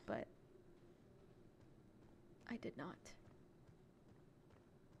seen that, but I did not.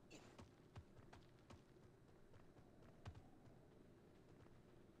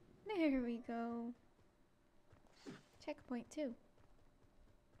 There we go. Checkpoint 2.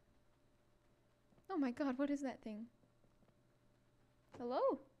 Oh my god, what is that thing? Hello?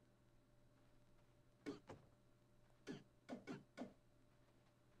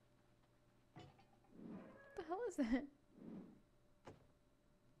 What the hell is that?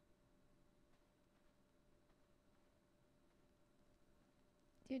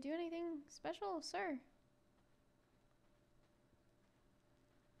 Do you do anything special, sir?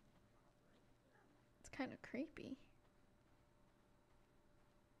 It's kind of creepy.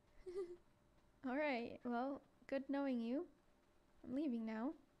 Alright, well, good knowing you. I'm leaving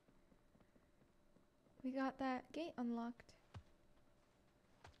now. We got that gate unlocked.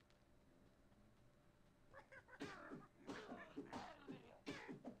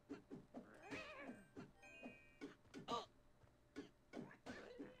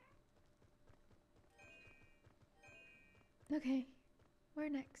 Okay, where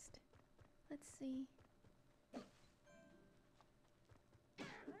next? Let's see.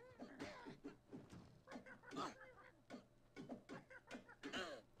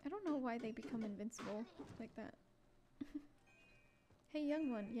 I don't know why they become invincible like that. Hey, young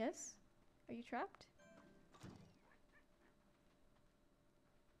one, yes? Are you trapped?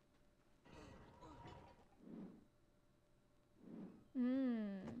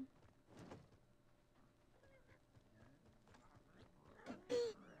 Mmm.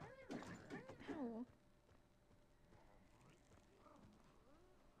 Ow.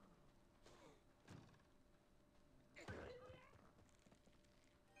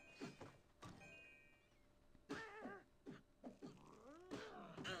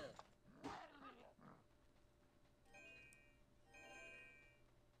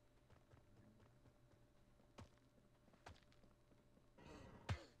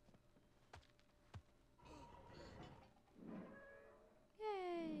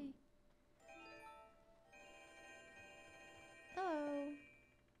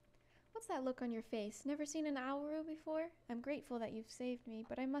 that look on your face? Never seen an Auru before? I'm grateful that you've saved me,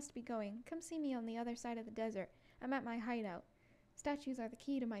 but I must be going. Come see me on the other side of the desert. I'm at my hideout. Statues are the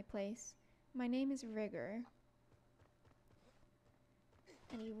key to my place. My name is Rigger.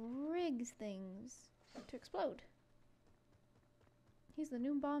 And he rigs things to explode. He's the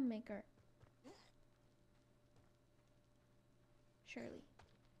new bomb maker. Surely.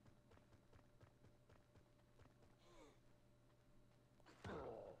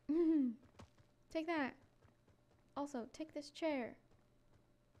 Take that. Also, take this chair.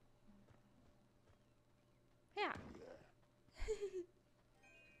 Yeah.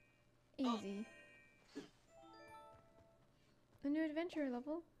 Easy. A new adventurer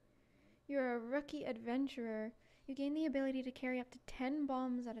level. You're a rookie adventurer. You gain the ability to carry up to 10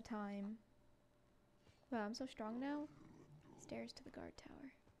 bombs at a time. Wow, I'm so strong now. Stairs to the guard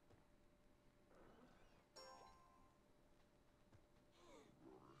tower.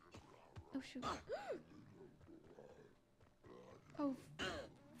 Oh shoot. Oh,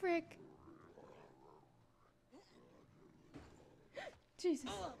 frick. Jesus.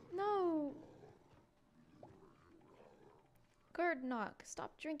 No. Gurdnock,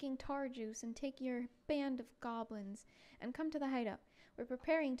 stop drinking tar juice and take your band of goblins and come to the hideout. We're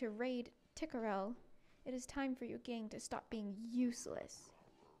preparing to raid Tikkarel. It is time for your gang to stop being useless.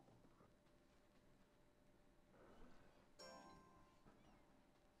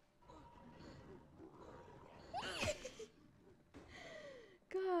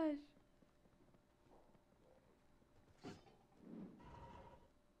 Gosh.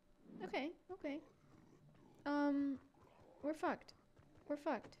 Okay, okay. We're fucked. We're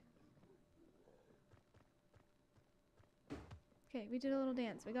fucked. Okay, we did a little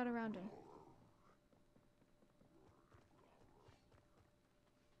dance. We got around him.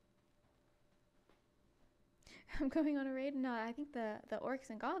 I'm going on a raid? No, I think the orcs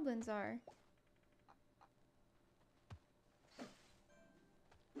and goblins are.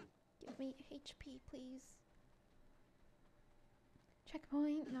 Give me HP, please.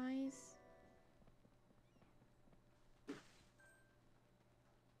 Checkpoint, nice.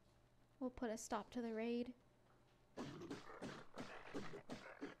 We'll put a stop to the raid.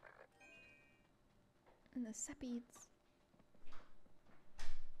 And the sepids.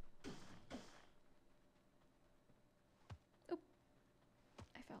 Oh,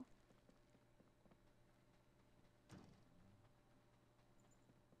 I fell.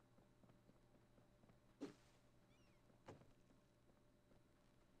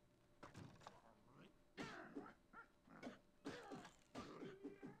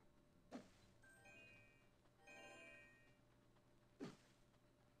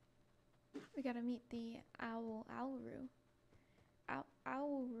 We gotta meet the owl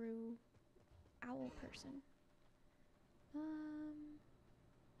person.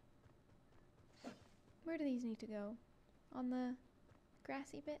 Where do these need to go? On the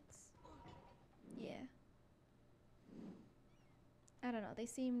grassy bits? Yeah. I don't know, they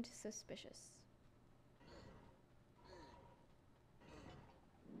seemed suspicious.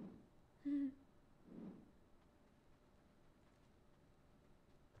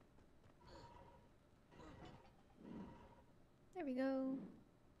 There we go.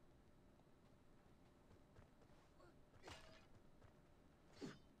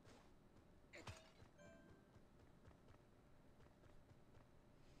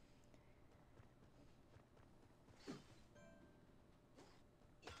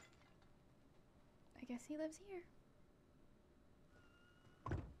 I guess he lives here.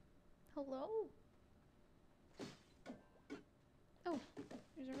 Hello? Oh,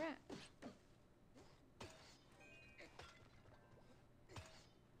 there's a rat.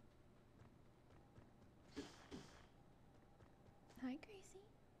 Hi, Gracie.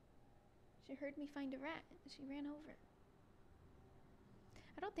 She heard me find a rat. She ran over.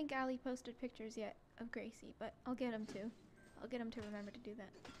 I don't think Allie posted pictures yet of Gracie, but I'll get him to. I'll get him to remember to do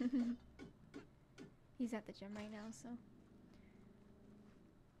that. He's at the gym right now, so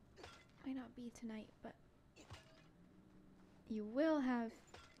might not be tonight, but you will have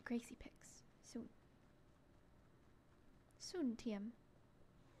Gracie pics soon. Soon, TM.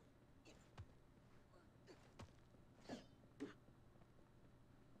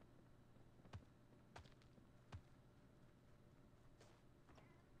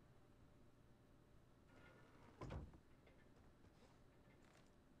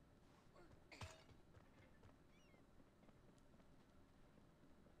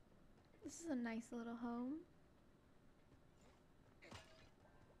 This is a nice little home.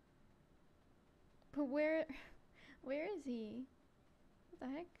 But where is he? What the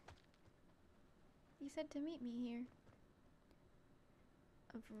heck? He said to meet me here.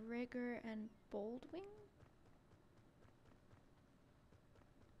 of rigor and boldwing?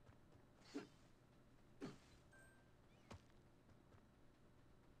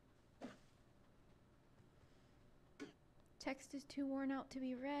 Text is too worn out to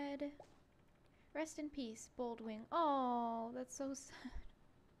be read. Rest in peace, Boldwing. Oh, that's so sad.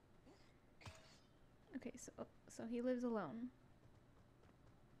 Okay, so he lives alone.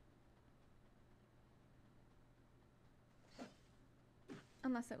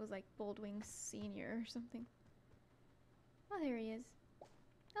 Unless it was like Boldwing Senior or something. Oh, there he is.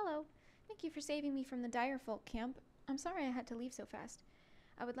 Hello. Thank you for saving me from the Direfolk camp. I'm sorry I had to leave so fast.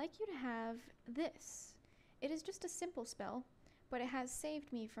 I would like you to have this. It is just a simple spell, but it has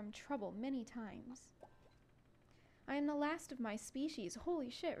saved me from trouble many times. I am the last of my species.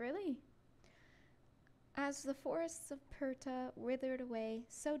 Holy shit, really? As the forests of Purta withered away,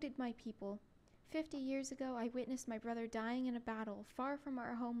 so did my people. 50 years ago, I witnessed my brother dying in a battle far from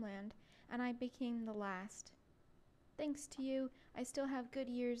our homeland, and I became the last. Thanks to you, I still have good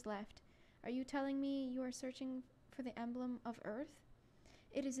years left. Are you telling me you are searching for the emblem of Earth?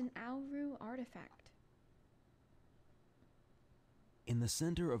 It is an Auru artifact. In the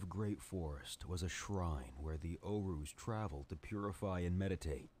center of Great Forest was a shrine where the Orus traveled to purify and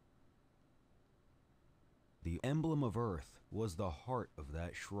meditate. The emblem of Earth was the heart of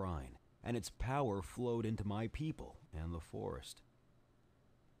that shrine, and its power flowed into my people and the forest.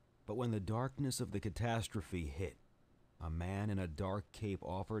 But when the darkness of the catastrophe hit, a man in a dark cape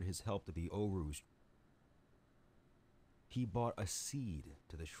offered his help to the Orus. He brought a seed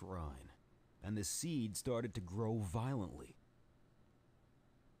to the shrine, and the seed started to grow violently.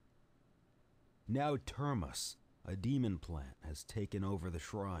 Now Termus, a demon plant, has taken over the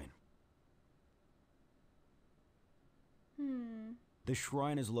shrine. The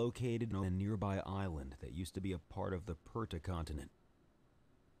shrine is located on a nearby island that used to be a part of the Purta continent.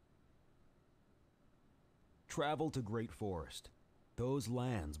 Travel to Great Forest. Those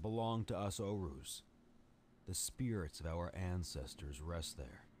lands belong to us Orus. The spirits of our ancestors rest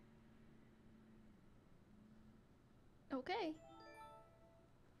there. Okay.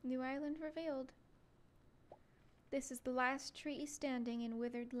 New island revealed. This is the last tree standing in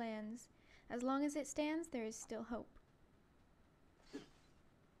withered lands. As long as it stands, there is still hope.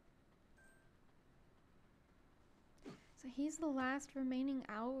 So he's the last remaining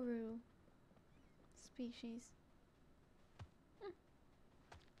Auru species.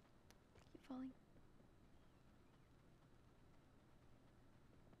 Keep falling.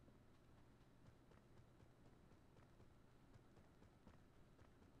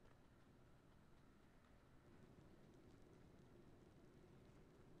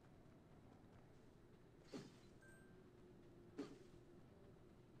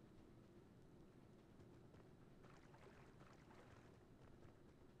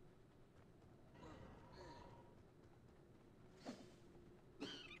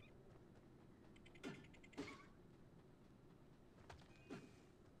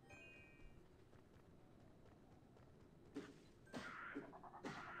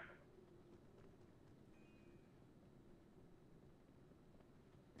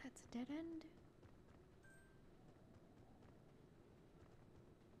 That's a dead end.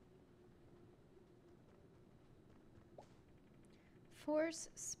 Force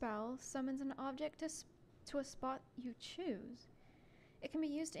spell summons an object to a spot you choose. It can be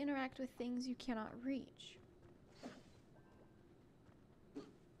used to interact with things you cannot reach.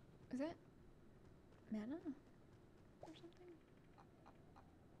 Is it mana or something?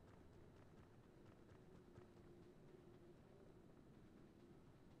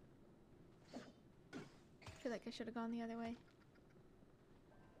 I feel like I should have gone the other way.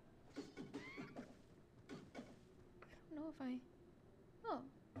 I don't know if I... Oh.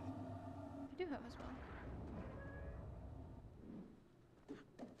 I do have a spell.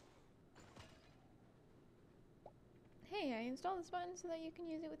 Hey, I installed this button so that you can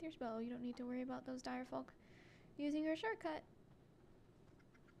use it with your spell. You don't need to worry about those Direfolk using your shortcut.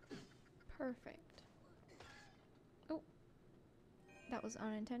 Perfect. Oh. That was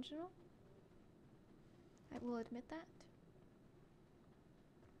unintentional. I will admit that.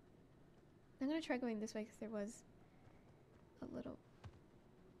 I'm gonna try going this way because there was a little...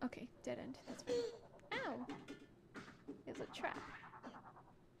 Okay, dead end. That's fine. Ow! It was a trap.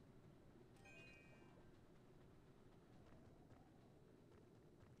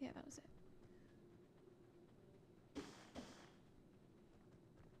 Yeah, that was it.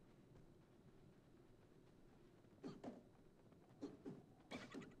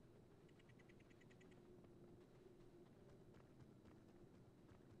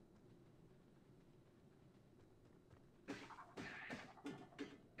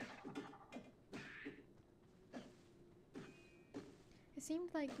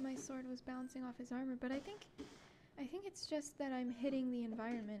 seemed like my sword was bouncing off his armor, but I think it's just that I'm hitting the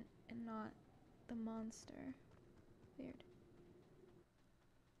environment and not the monster. Weird.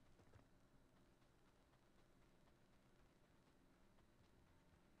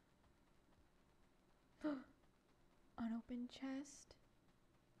 Unopened chest.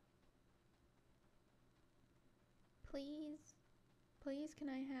 Please? Please, can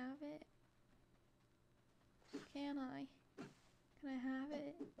I have it? Can I? Can I have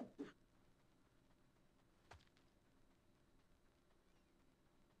it?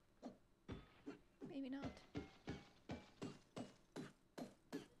 Maybe not.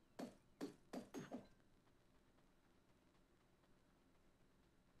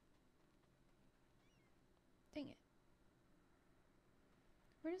 Dang it.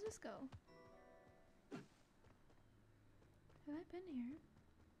 Where does this go? Have I been here?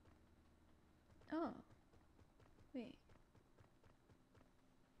 Oh. Wait.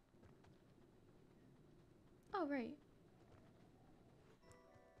 Oh, right.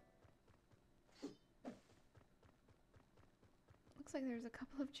 Looks like there's a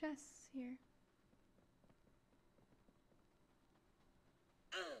couple of chests here.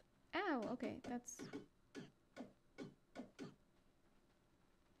 Ow, okay, that's...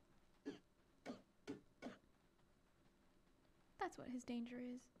 That's what his danger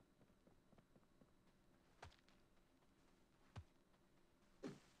is.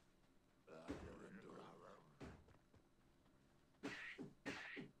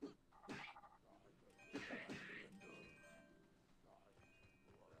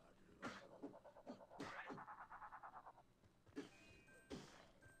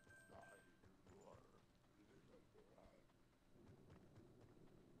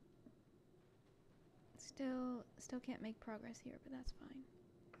 Still can't make progress here, but that's fine.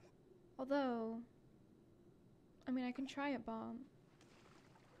 Although, I mean, I can try a bomb.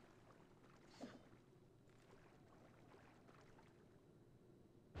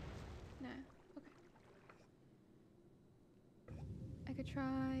 Nah, okay. I could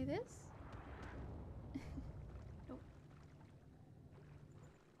try this. Nope.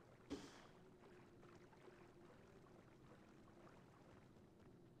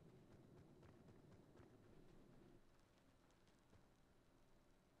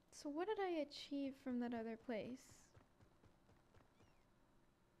 So what did I achieve from that other place?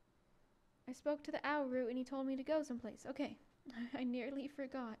 I spoke to the owl root and he told me to go someplace. Okay. I nearly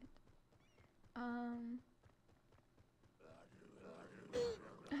forgot. Ow.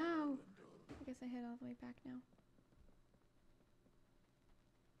 I guess I head all the way back now.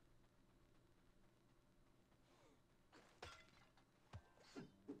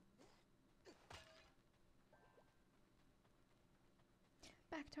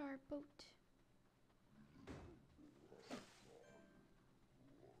 Back to our boat.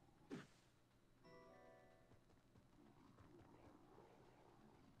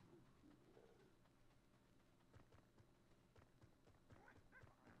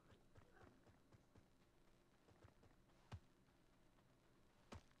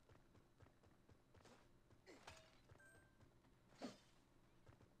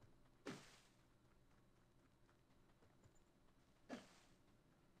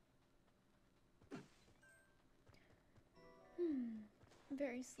 I'm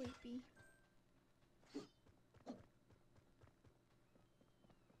very sleepy.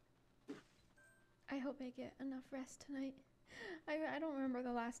 I hope I get enough rest tonight. I don't remember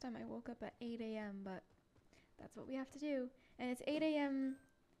the last time I woke up at 8 a.m., but that's what we have to do. And it's 8 a.m.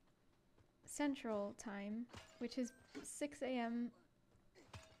 Central Time, which is 6 a.m.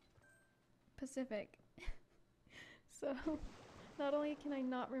 Pacific. So, not only can I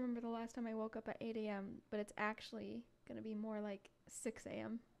not remember the last time I woke up at 8 a.m., but it's actually gonna be more like 6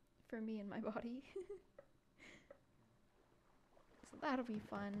 a.m. for me and my body. So that'll be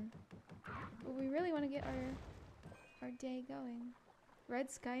fun. But we really want to get our day going. Red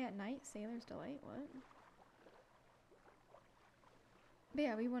sky at night, sailor's delight, what? But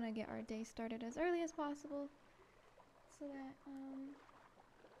yeah, we want to get our day started as early as possible. So that,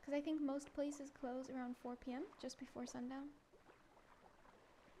 because I think most places close around 4 p.m., just before sundown.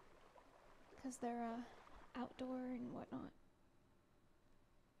 Because they're outdoor and whatnot.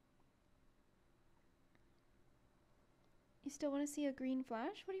 You still want to see a green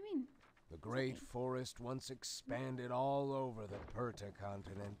flash? What do you mean? The great forest once expanded all over the Perta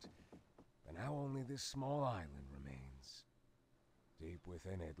continent, but now only this small island remains. Deep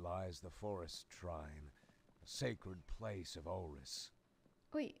within it lies the forest shrine, a sacred place of Orus.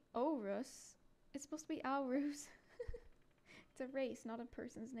 Wait, Orus? It's supposed to be Aurus. It's a race, not a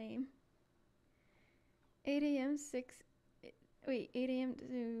person's name. 8 a.m., 6 Wait, 8 a.m.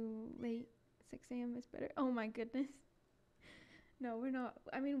 to late. 6 a.m. is better. Oh my goodness. No, we're not.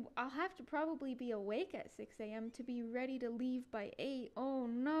 I mean, I'll have to probably be awake at 6 a.m. to be ready to leave by 8. Oh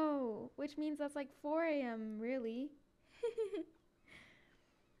no. Which means that's like 4 a.m. really.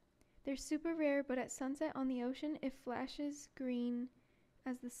 They're super rare, but at sunset on the ocean, it flashes green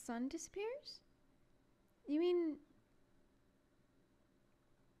as the sun disappears? You mean...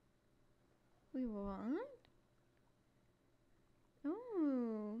 Wait, what?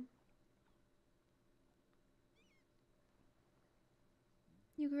 Oh.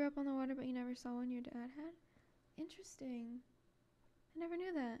 You grew up on the water, but you never saw one your dad had? Interesting. I never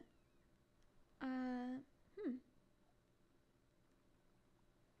knew that.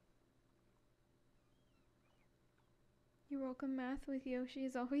 Your welcome math with Yoshi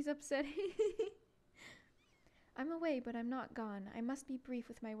is always upsetting. I'm away, but I'm not gone. I must be brief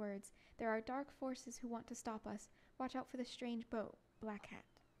with my words. There are dark forces who want to stop us. Watch out for the strange boat. Black Hat.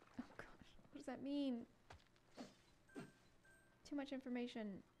 Oh gosh, what does that mean? Too much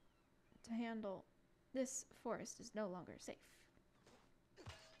information to handle. This forest is no longer safe.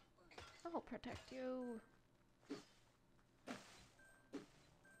 I'll protect you.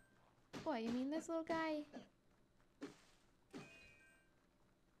 Boy, you mean this little guy?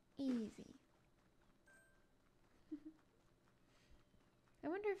 Easy. I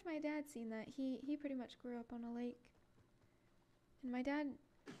wonder if my dad's seen that. He pretty much grew up on a lake. And my dad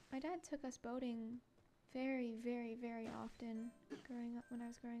took us boating very, very, very often when I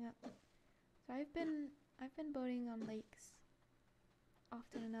was growing up. So I've been boating on lakes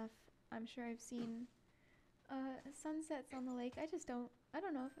often enough. I'm sure I've seen sunsets on the lake. I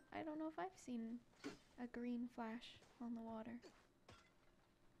don't know if I've seen a green flash on the water.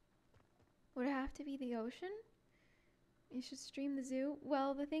 Would it have to be the ocean? You should stream the zoo.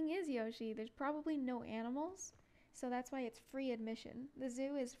 Well, the thing is, Yoshi, there's probably no animals, so that's why it's free admission. The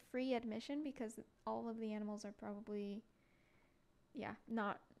zoo is free admission because all of the animals are probably, yeah,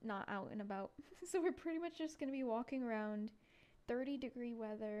 not out and about. So we're pretty much just gonna be walking around, 30-degree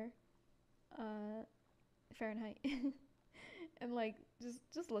weather, Fahrenheit, and like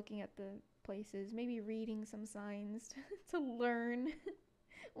just looking at the places, maybe reading some signs to learn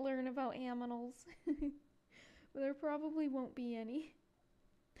about animals. But there probably won't be any.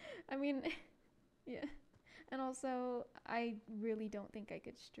 I mean, yeah. And also, I really don't think I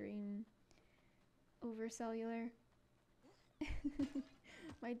could stream over cellular.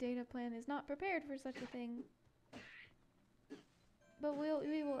 My data plan is not prepared for such a thing. But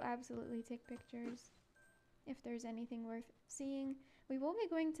we will absolutely take pictures if there's anything worth seeing. We will be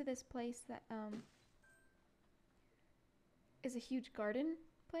going to this place that is a huge garden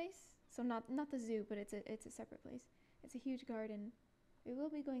place. So not the zoo, but it's a separate place. It's a huge garden. We will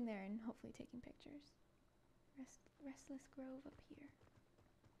be going there and hopefully taking pictures. Restless Grove up here.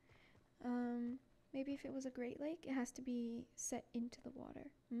 Maybe if it was a Great Lake, it has to be set into the water.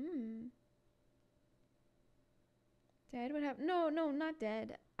 Dead would have no, not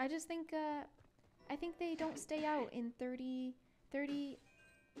dead. I just think I think they don't stay out in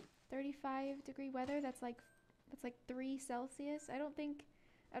 35-degree weather. That's like 3 Celsius. I don't think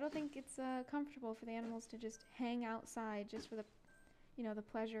it's comfortable for the animals to just hang outside just for the, the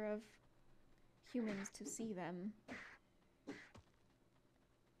pleasure of humans to see them.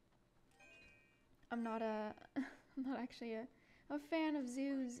 I'm not actually a fan of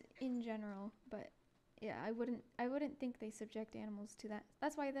zoos in general, but yeah, I wouldn't think they subject animals to that.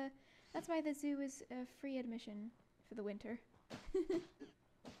 That's why the zoo is free admission for the winter.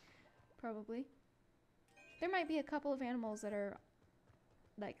 Probably. There might be a couple of animals that are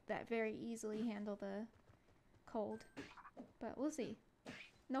like that very easily handle the cold, but we'll see.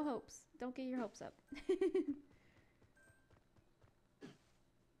 No hopes. Don't get your hopes up.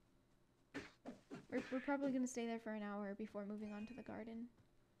 We're probably gonna stay there for an hour before moving on to the garden,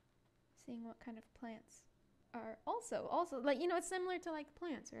 seeing what kind of plants are also like, it's similar to like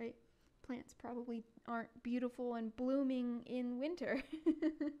plants, right? Plants probably aren't beautiful and blooming in winter.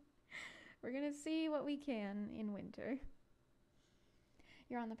 We're gonna see what we can in winter.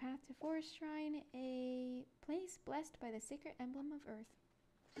 You're on the path to Forest Shrine, a place blessed by the sacred emblem of Earth.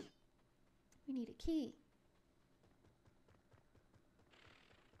 We need a key.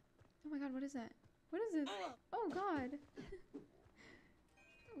 Oh my god, what is that? What is this? Oh god.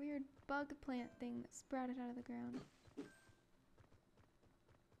 Weird bug plant thing that sprouted out of the ground.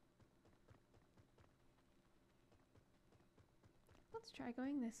 Let's try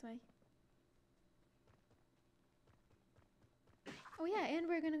going this way. Oh yeah, and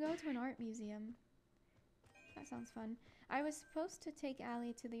we're gonna go to an art museum. That sounds fun. I was supposed to take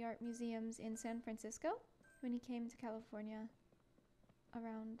Allie to the art museums in San Francisco when he came to California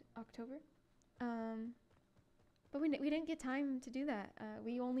around October. But we didn't get time to do that.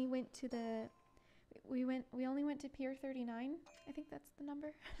 We only went to Pier 39. I think that's the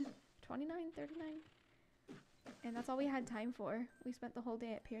number. 29, 39. And that's all we had time for. We spent the whole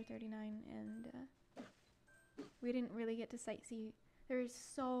day at Pier 39 and we didn't really get to sightsee. There's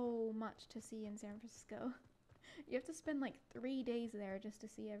so much to see in San Francisco. You have to spend like 3 days there just to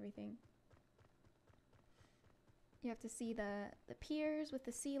see everything. You have to see the piers with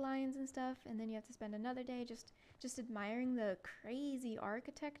the sea lions and stuff, and then you have to spend another day just admiring the crazy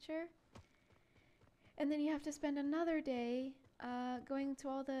architecture. And then you have to spend another day going to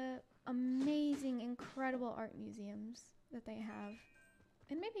all the amazing, incredible art museums that they have.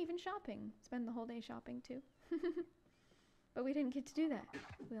 And maybe even shopping. Spend the whole day shopping too. But we didn't get to do that.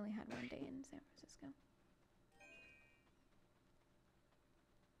 We only had 1 day in San Francisco.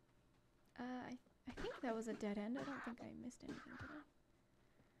 I think that was a dead end. I don't think I missed anything today.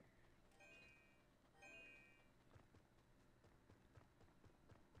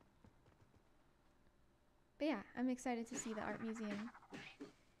 But yeah, I'm excited to see the art museum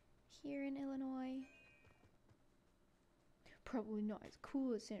here in Illinois. Probably not as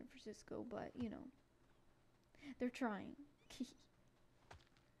cool as San Francisco, but you know, they're trying.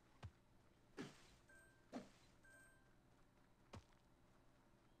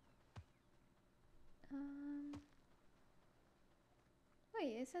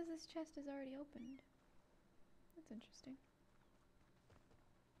 Wait, it says this chest is already opened. That's interesting.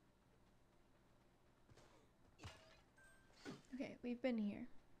 Okay, we've been here.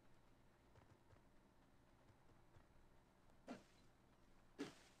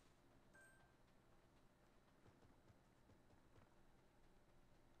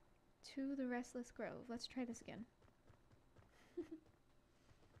 To the Restless Grove. Let's try this again.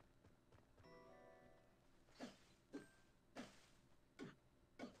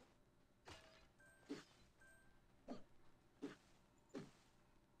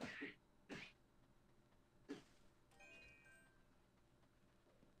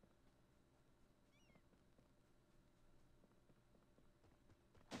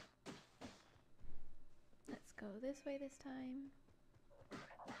 Let's go this way this time.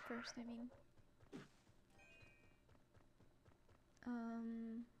 First, I mean.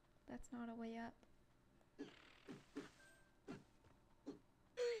 That's not a way up.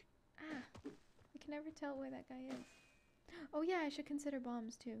 Ah, I can never tell where that guy is. Oh yeah, I should consider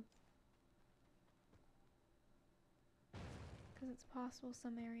bombs too. Because it's possible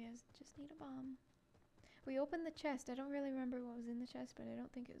some areas just need a bomb. We opened the chest. I don't really remember what was in the chest, but I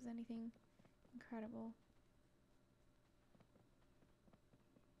don't think it was anything incredible.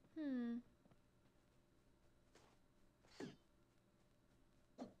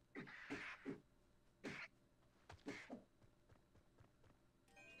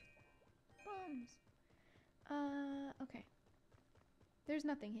 Bombs. Okay. There's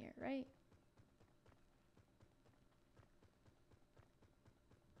nothing here, right?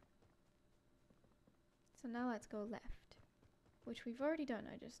 So now let's go left, which we've already done.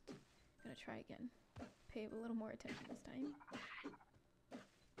 I just gonna try again. Pay a little more attention this time.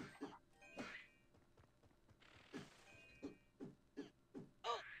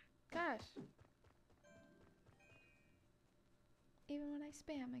 Gosh. Even when I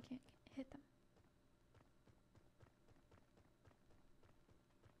spam, I can't hit them.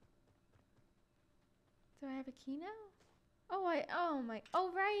 Do I have a key now? Oh,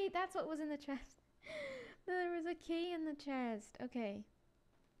 oh right, that's what was in the chest. There was a key in the chest. Okay.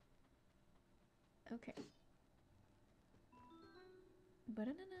 Okay. I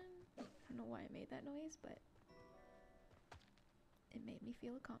don't know why I made that noise, but it made me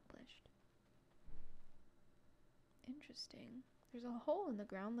feel accomplished. Interesting. There's a hole in the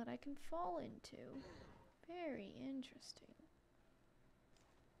ground that I can fall into. Very interesting.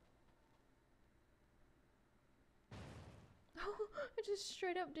 Oh, I just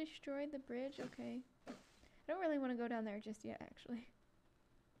straight up destroyed the bridge. Okay. I don't really want to go down there just yet, actually.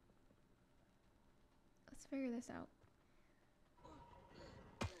 Let's figure this out.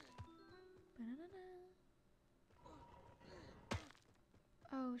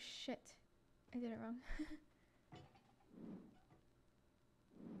 Oh shit. I did it wrong.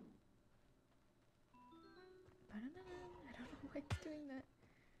 I don't know why it's doing that.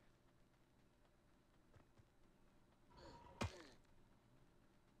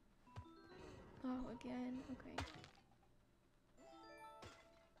 Oh, again. Okay.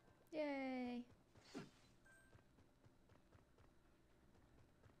 Yay.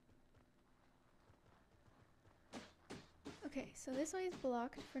 Okay, so this way is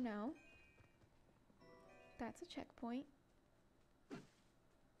blocked for now. That's a checkpoint.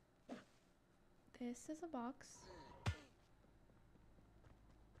 This is a box.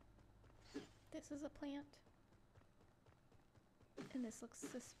 This is a plant. And this looks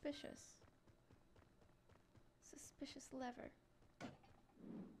suspicious. Suspicious lever.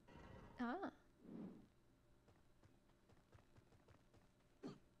 Ah.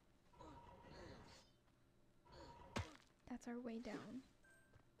 That's our way down.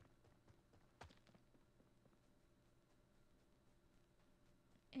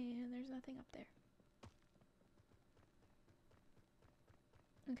 And there's nothing up there.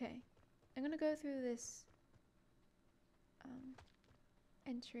 Okay. I'm gonna go through this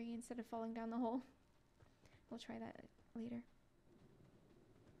entry instead of falling down the hole. We'll try that later.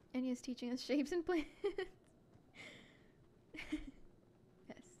 And he is teaching us shapes and plants.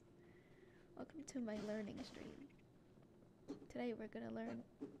 Yes. Welcome to my learning stream. Today we're gonna learn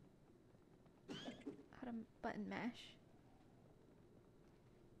how to button mash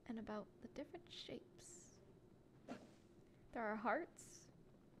and about the different shapes. There are hearts,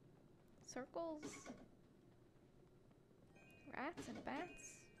 circles, rats and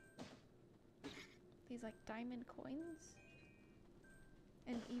bats. These like diamond coins.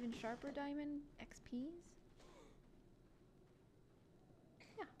 And even sharper diamond XPs.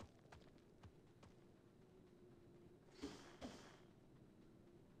 Yeah.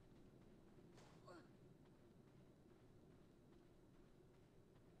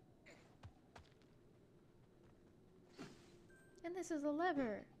 And this is a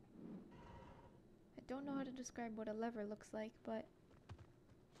lever. I don't know how to describe what a lever looks like, but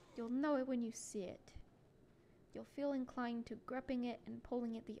you'll know it when you see it. You'll feel inclined to gripping it and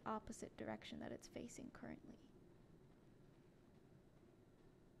pulling it the opposite direction that it's facing currently.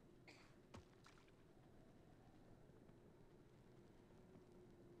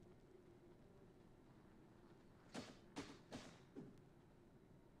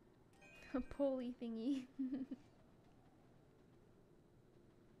 A pulley thingy.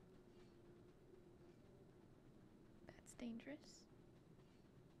 That's dangerous.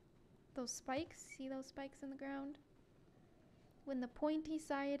 Those spikes, see those spikes in the ground? When the pointy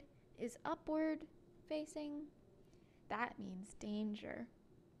side is upward facing, that means danger.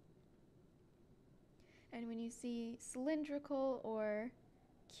 And when you see cylindrical or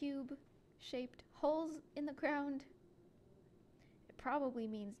cube-shaped holes in the ground, it probably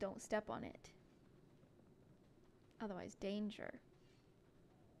means don't step on it. Otherwise, danger.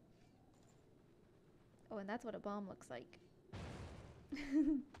 Oh, and that's what a bomb looks like.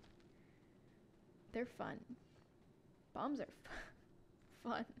 They're fun. Bombs are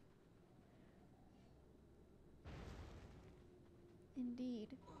fun. Indeed.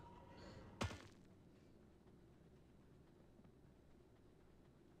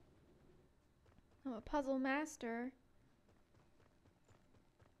 I'm a puzzle master.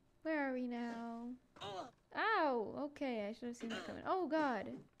 Where are we now? Ow! Okay, I should have seen that coming. Oh god!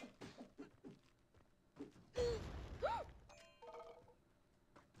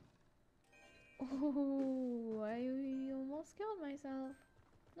 Oh, I almost killed myself.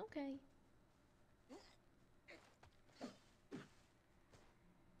 Okay.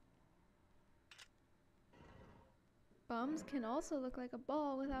 Bombs can also look like a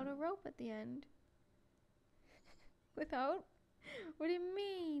ball without a rope at the end. Without? What do you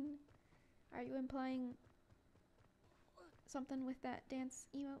mean? Are you implying something with that dance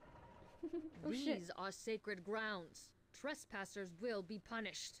emote? Oh These shit. are sacred grounds. Trespassers will be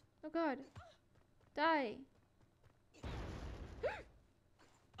punished. Oh god. Die.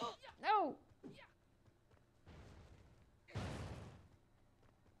 No!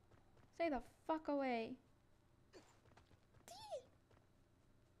 Stay the fuck away.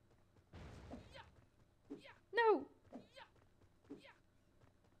 No!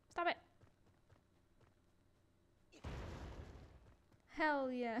 Stop it!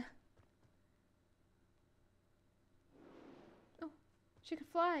 Hell yeah. Oh, she could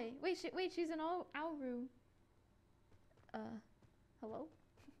fly. Wait, she's an Auru. Hello?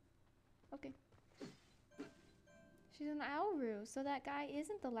 Okay. She's an Auru, so that guy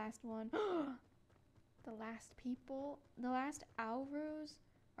isn't the last one. The last Aurus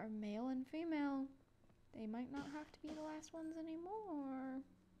are male and female. They might not have to be the last ones anymore.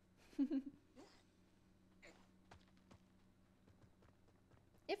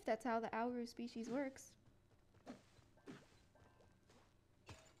 If that's how the Auru species works.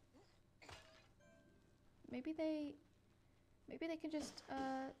 Maybe they can just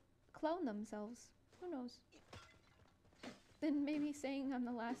clone themselves. Who knows? Then maybe saying I'm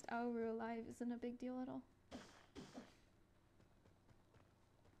the last Auru alive isn't a big deal at all.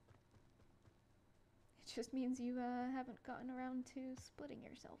 It just means you haven't gotten around to splitting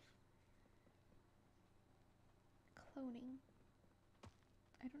yourself. cloning.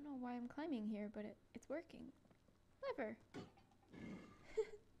 I don't know why I'm climbing here, but it's working. Clever.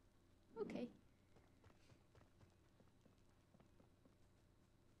 Okay.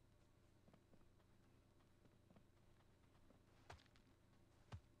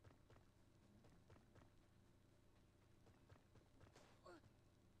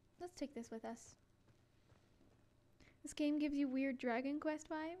 Let's take this with us. This game gives you weird Dragon Quest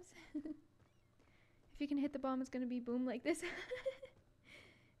vibes. If you can hit the bomb, it's gonna be boom like this.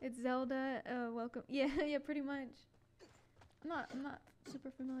 It's Zelda, welcome. Yeah, yeah, pretty much. I'm not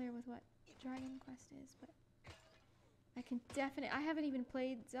super familiar with what Dragon Quest is, but I can I haven't even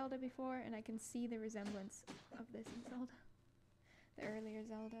played Zelda before, and I can see the resemblance of this in Zelda. The earlier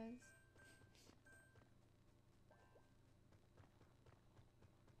Zeldas.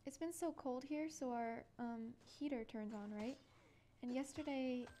 It's been so cold here, so our heater turns on, right? And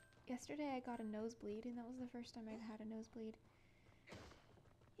yesterday I got a nosebleed, and that was the first time I've had a nosebleed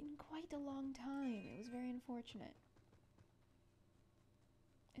in quite a long time. It was very unfortunate.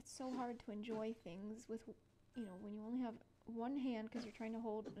 It's so hard to enjoy things with, you know, when you only have one hand because you're trying to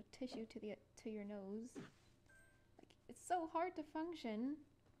hold a tissue to your nose. Like, it's so hard to function.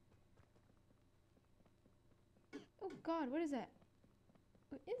 Oh God, what is that?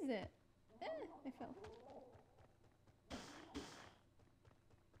 What is it? I fell.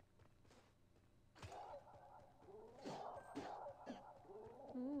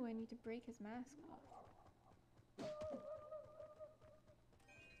 Ooh, I need to break his mask off.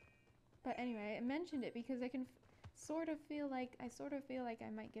 But anyway, I mentioned it because I can sort of feel like I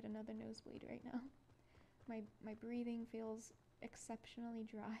might get another nosebleed right now. My breathing feels exceptionally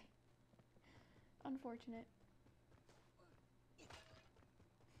dry. Unfortunate.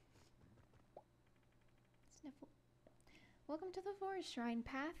 Sniffle. Welcome to the Forest Shrine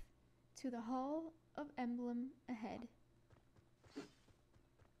path to the Hall of Emblem ahead.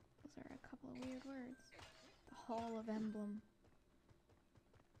 Those are a couple of weird words. The Hall of Emblem.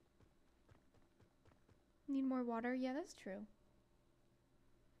 Need more water? Yeah, that's true.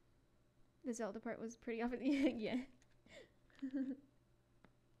 The Zelda part was pretty off at the end, yeah.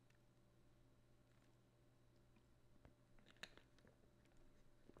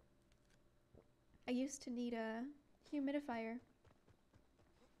 I used to need a humidifier.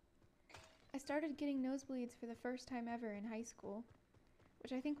 I started getting nosebleeds for the first time ever in high school,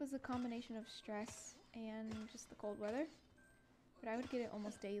 which I think was a combination of stress and just the cold weather. But I would get it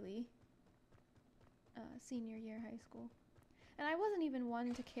almost daily. Senior year high school. And I wasn't even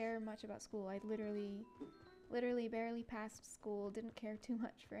one to care much about school. I literally barely passed school, didn't care too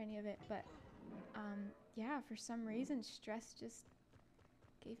much for any of it, but yeah, for some reason stress just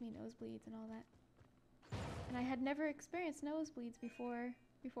gave me nosebleeds and all that. And I had never experienced nosebleeds before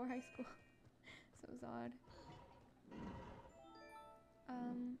high school. So it was odd.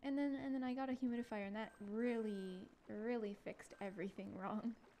 And then I got a humidifier, and that really fixed everything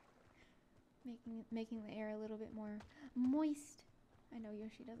wrong. Making the air a little bit more moist. I know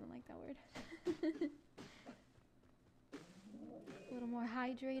Yoshi doesn't like that word. A little more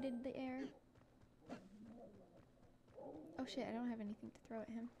hydrated, the air. Oh shit, I don't have anything to throw at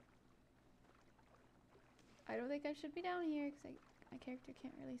him. I don't think I should be down here because my character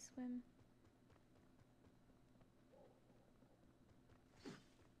can't really swim.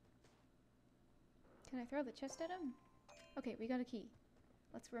 Can I throw the chest at him? Okay, we got a key.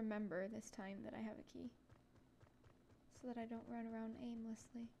 Let's remember this time that I have a key, so that I don't run around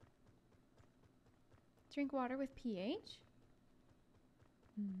aimlessly. Drink water with pH?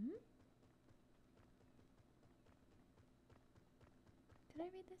 Hmm? Did I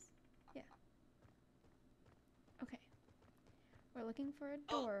read this? Yeah. Okay. We're looking for a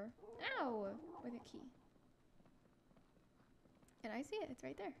door. Ow! With a key. And I see it. It's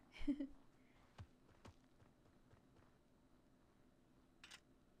right there.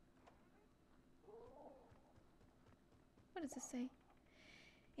 What does this say?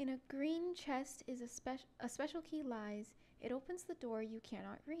 In a green chest is a special key lies. It opens the door you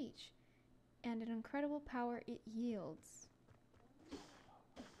cannot reach, and an incredible power it yields.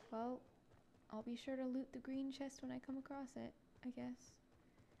 Well, I'll be sure to loot the green chest when I come across it, I guess.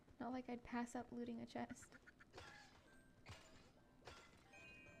 Not like I'd pass up looting a chest.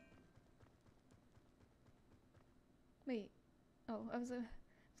 Wait. Oh, I was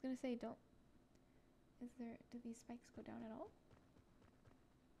gonna say, do these spikes go down at all?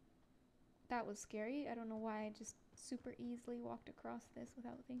 That was scary. I don't know why I just super easily walked across this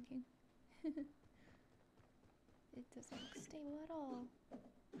without thinking. It doesn't look stable at all.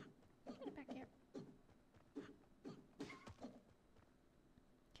 Get it back here.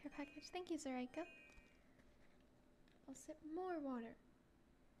 Care package. Thank you, Zoraika. sip more water.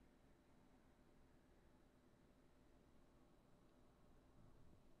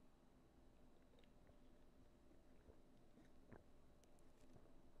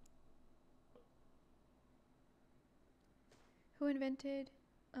 Who invented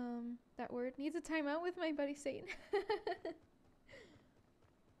that word? Needs a timeout with my buddy Satan.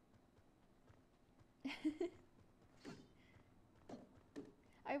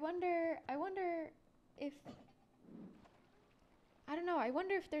 I wonder if, I don't know, I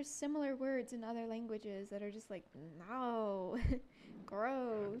wonder if there's similar words in other languages that are just like, no,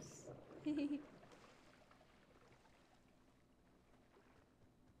 gross.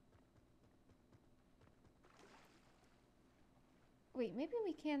 Wait, maybe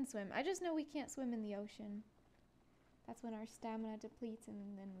we can swim. I just know we can't swim in the ocean. That's when our stamina depletes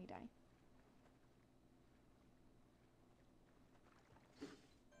and then we die.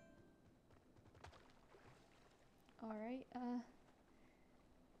 Alright,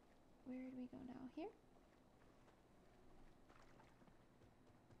 where do we go now? Here?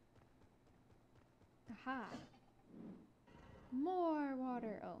 Aha! More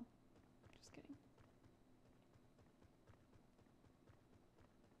water! Oh, just kidding.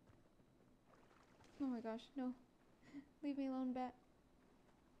 Oh my gosh, no. Leave me alone, bat.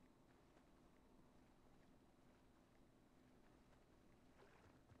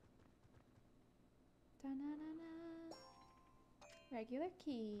 Da-na-na-na. Regular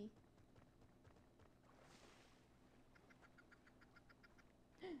key.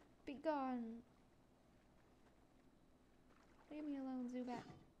 Be gone. Leave me alone, Zubat.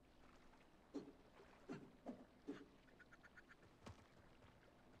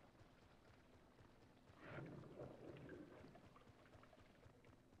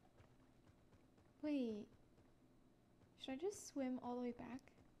 Wait. Should I just swim all the way back?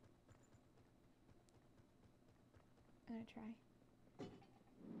 I'm gonna try.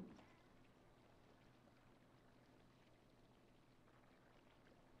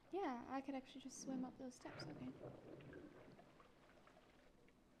 Yeah, I could actually just swim up those steps, okay.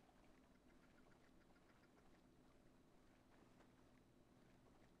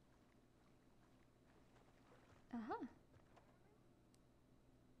 Uh-huh.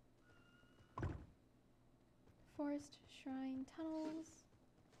 Forest shrine tunnels.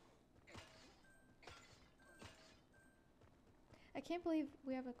 I can't believe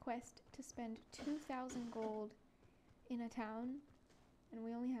we have a quest to spend 2,000 gold in a town, and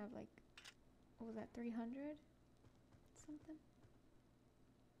we only have like, what was that, 300? Something?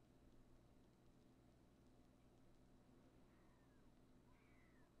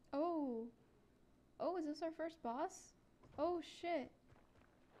 Oh! Oh, is this our first boss? Oh shit!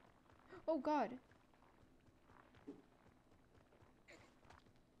 Oh god!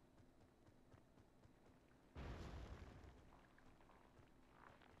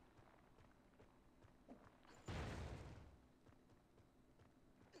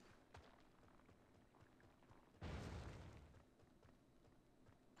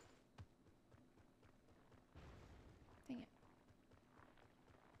 Dang it.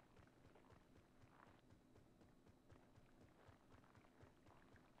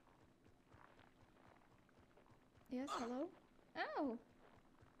 Yes, hello? Ow!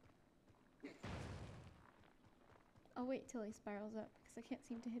 I'll wait till he spirals up, because I can't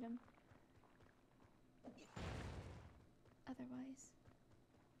seem to hit him otherwise.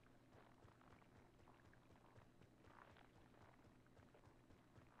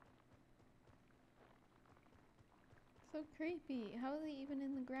 So creepy. How are they even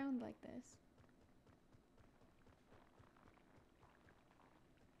in the ground like this?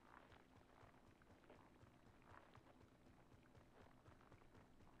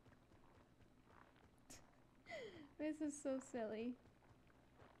 This is so silly.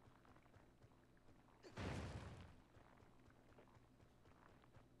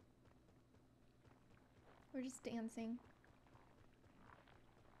 We're just dancing.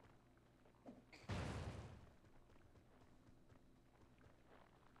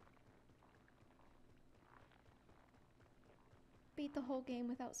 Beat the whole game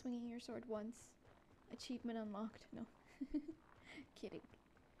without swinging your sword once. Achievement unlocked. No. Kidding.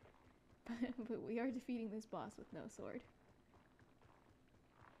 But we are defeating this boss with no sword.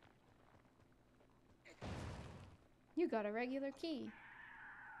 You got a regular key.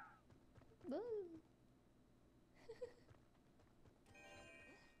 Woo.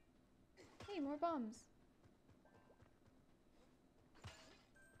 Hey, more bombs.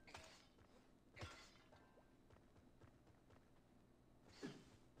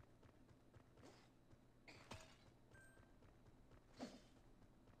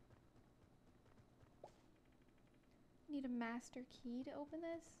 Need a master key to open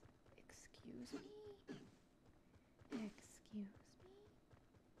this? Excuse me? Excuse me?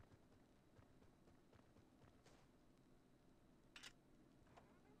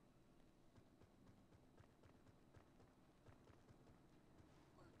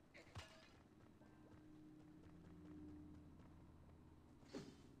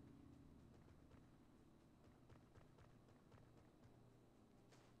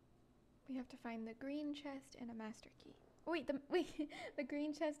 We have to find the green chest and a master key. Oh, wait, the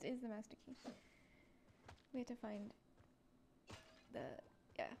green chest is the master key. We have to find the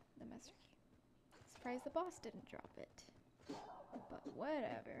master key. Surprised the boss didn't drop it. But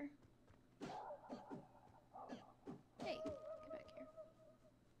whatever. Hey, get back here.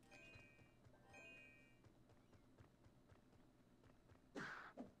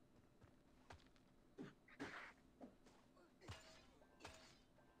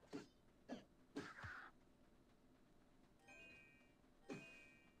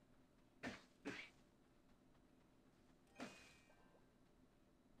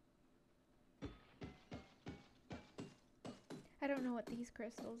 I don't know what these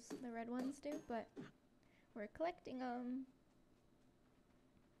crystals, the red ones, do, but we're collecting them.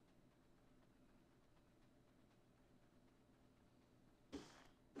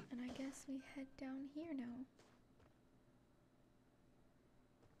 And I guess we head down here now.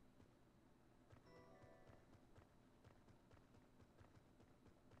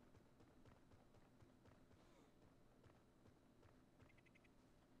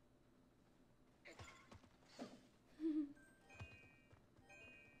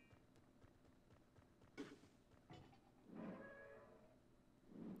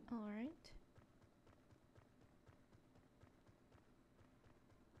 All right.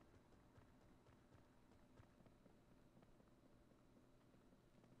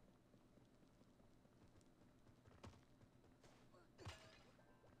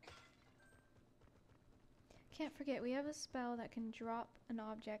 Can't forget, we have a spell that can drop an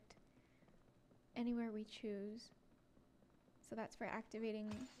object anywhere we choose. So that's for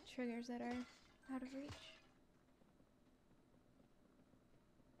activating triggers that are out of reach.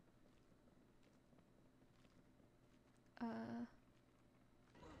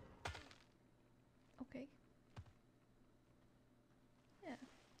 Okay. Yeah,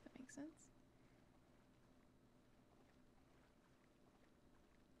 that makes sense.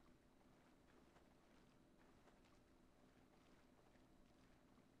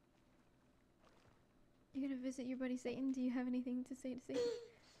 You're gonna visit your buddy Satan? Do you have anything to say to Satan?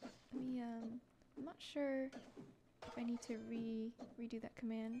 Let me, I'm not sure if I need to redo that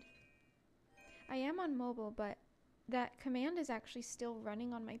command. I am on mobile, but that command is actually still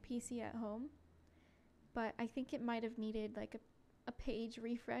running on my PC at home. But I think it might have needed like a page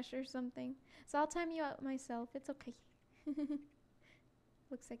refresh or something. So I'll time you out myself. It's okay.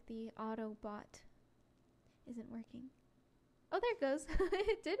 Looks like the auto bot isn't working. Oh, there it goes.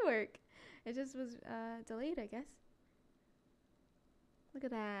 It did work. It just was delayed, I guess. Look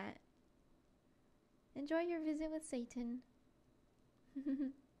at that. Enjoy your visit with Satan.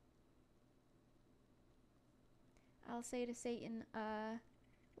 I'll say to Satan,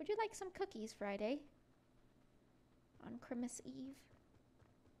 would you like some cookies Friday? On Christmas Eve.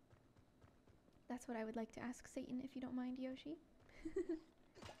 That's what I would like to ask Satan, if you don't mind, Yoshi.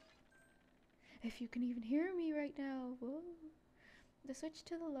 If you can even hear me right now. Whoa. The switch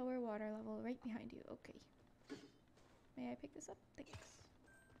to the lower water level right behind you. Okay. May I pick this up? Thanks.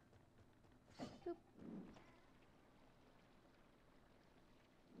 Boop.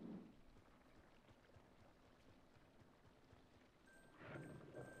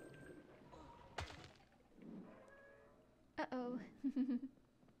 Uh-oh.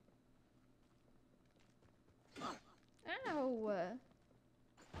 Ow!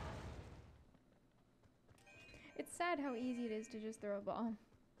 It's sad how easy it is to just throw a bomb.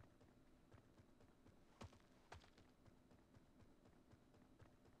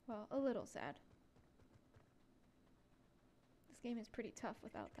 Well, a little sad. This game is pretty tough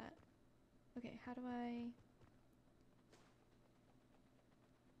without that. Okay, how do I...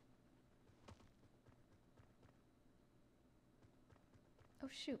 Oh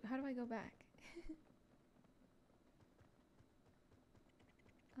shoot, how do I go back?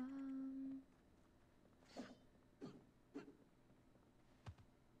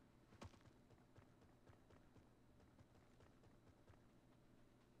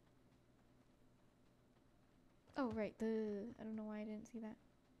 Oh, right, I don't know why I didn't see that.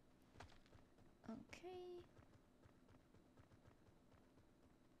 Okay.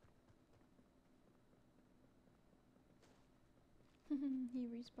 He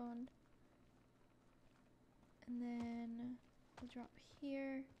respawned. And then we'll drop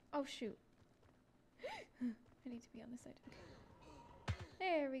here. Oh, shoot. I need to be on this side. Okay.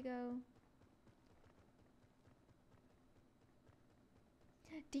 There we go.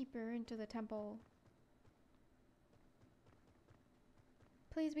 Deeper into the temple.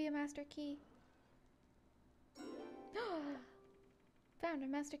 Please be a master key. Found a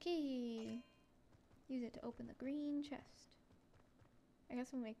master key. Use it to open the green chest. I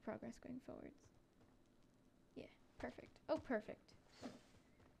guess we'll make progress going forwards. Yeah, perfect. Oh, perfect.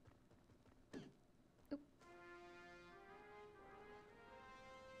 Oop.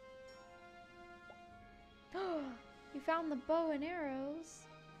 You found the bow and arrows.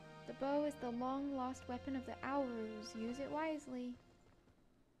 The bow is the long-lost weapon of the Aurus. Use it wisely.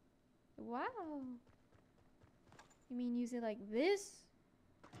 Wow. You mean use it like this?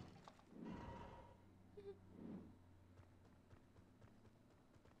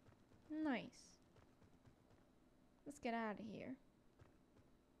 Nice. Let's get out of here.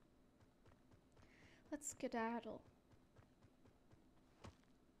 Let's skedaddle.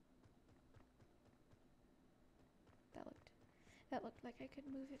 That looked like I could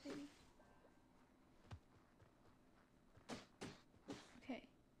move it maybe. Okay.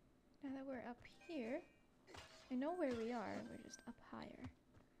 Now that we're up here, I know where we are, we're just up higher.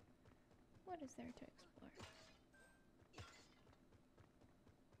 What is there to explore?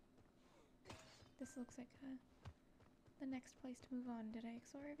 This looks like the next place to move on. Did I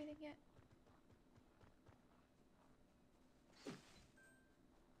explore everything yet?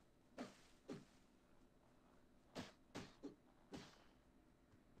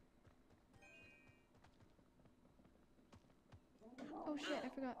 Oh shit, I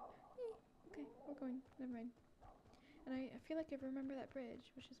forgot. Okay, we're going. Never mind. And I feel like I remember that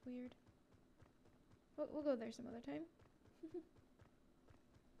bridge, which is weird. We'll go there some other time.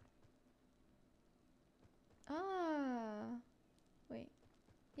 Ah! Wait.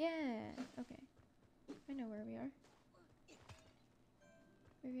 Yeah! Okay. I know where we are.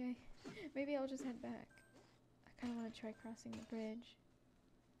 Maybe I'll just head back. I kinda wanna try crossing the bridge.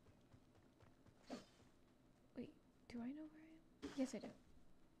 Wait, do I know where I am? Yes, I do.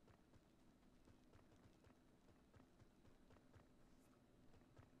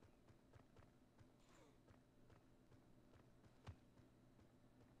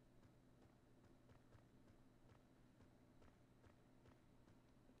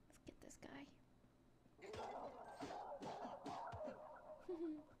 Let's get this guy.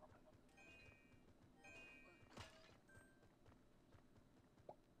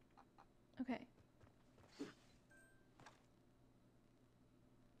 Okay.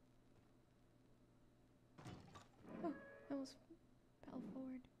 Oh, I almost fell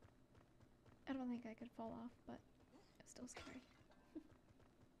forward. I don't think I could fall off, but it's still scary.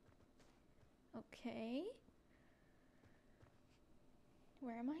 Okay.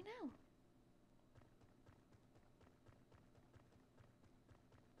 Where am I now?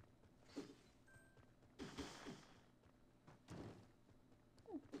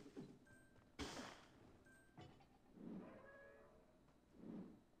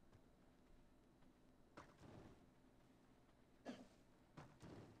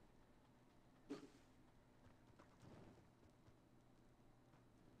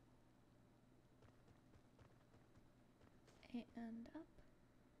 And up.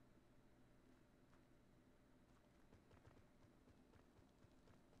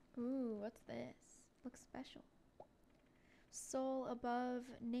 Ooh, what's this? Looks special. Soul above,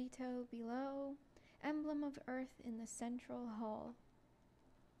 NATO below. Emblem of Earth in the central hall.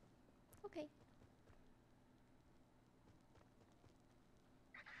 Okay.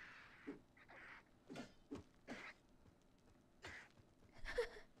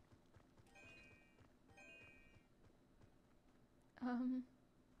 I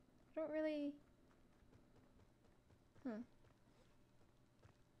don't really...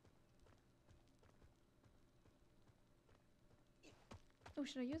 Oh,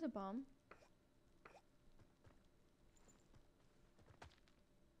 should I use a bomb?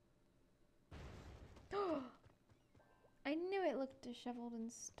 I knew it looked disheveled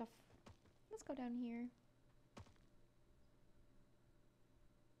and stuff. Let's go down here.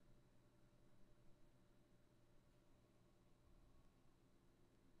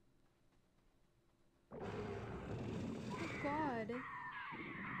 Oh God.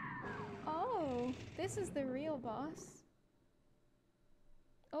 Oh, this is the real boss.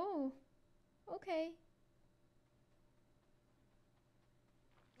 Oh, okay.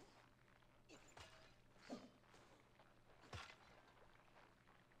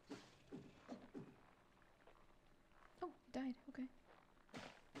 Oh, died. Okay.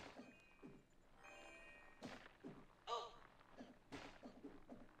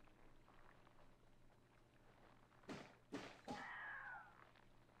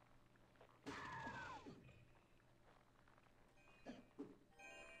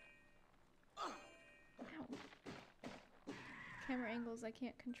 camera angles I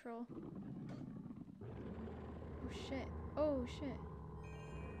can't control. Oh shit. Oh shit.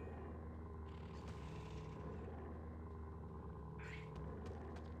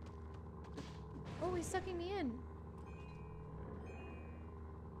 Oh, he's sucking me in.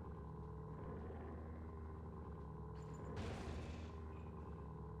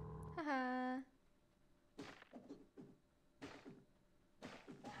 Haha.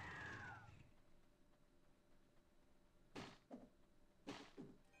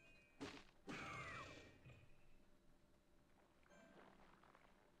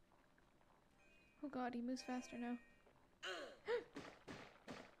 Oh god, he moves faster now.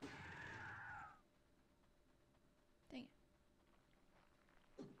 Dang it.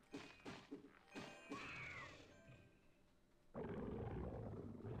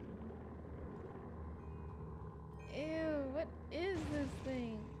 Ew, what is this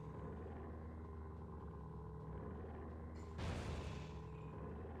thing?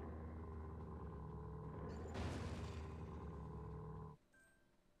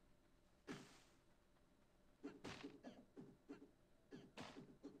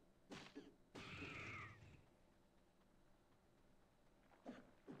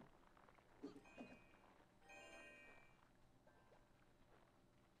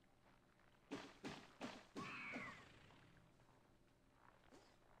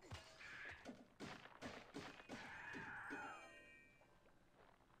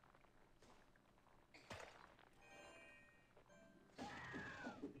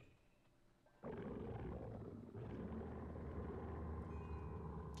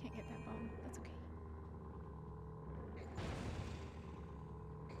 Can't get that bomb. That's okay.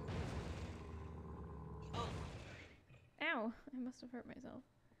 Ow! I must have hurt myself.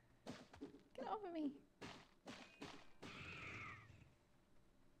 Get off of me!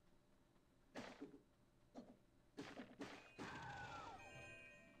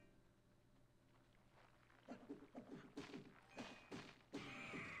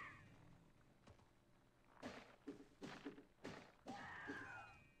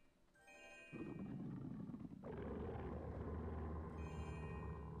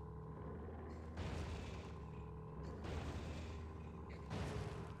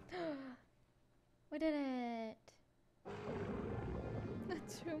 We did it!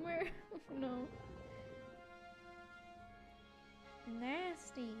 A tumor? No.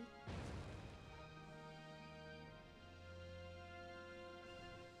 Nasty.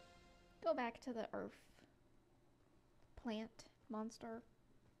 Go back to the earth. Plant. Monster.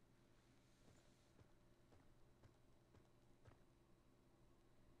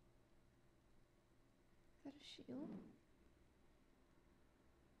 Is that a shield?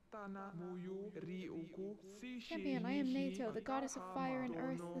 Champion, I am Nato, the goddess of fire and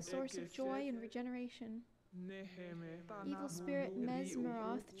earth, the source of joy and regeneration. Evil spirit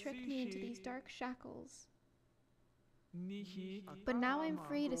Mesmeroth tricked me into these dark shackles. But now I'm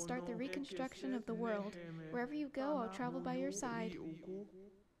free to start the reconstruction of the world. Wherever you go, I'll travel by your side.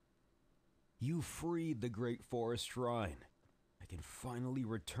 You freed the great forest shrine. I can finally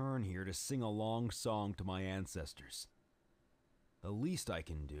return here to sing a long song to my ancestors. The least I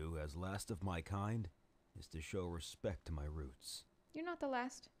can do, as last of my kind, is to show respect to my roots. You're not the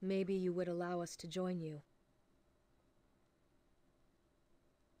last. Maybe you would allow us to join you.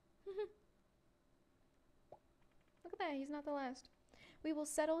 Look at that, he's not the last. We will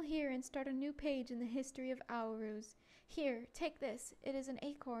settle here and start a new page in the history of Aurus. Here, take this. It is an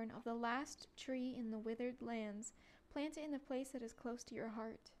acorn of the last tree in the withered lands. Plant it in the place that is close to your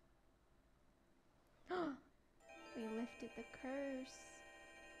heart. We lifted the curse.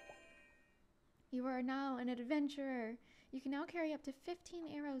 You are now an adventurer. You can now carry up to 15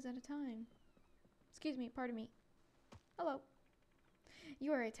 arrows at a time. Excuse me, pardon me. Hello.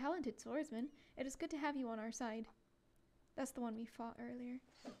 You are a talented swordsman. It is good to have you on our side. That's the one we fought earlier.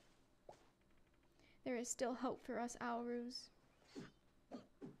 There is still hope for us Aurus.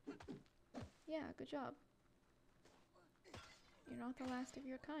 Yeah, good job. You're not the last of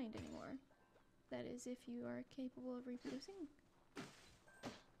your kind anymore. That is, if you are capable of reproducing.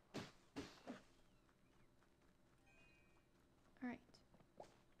 Alright.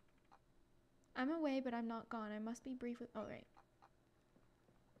 I'm away, but I'm not gone. I must be brief with— oh, right.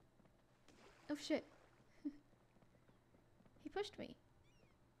 Oh, shit. He pushed me.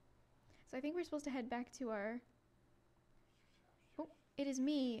 So I think we're supposed to head back to our— oh, it is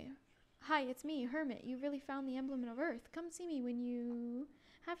me. Hi, it's me, Hermit. You really found the emblem of Earth. Come see me when you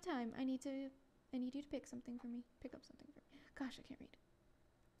have time. I need you to pick something for me. Pick up something for me. Gosh, I can't read.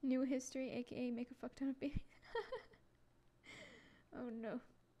 New history, aka make a fuck ton of babies. Oh no.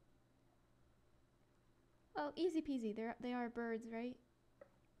 Well, easy peasy. They are birds, right?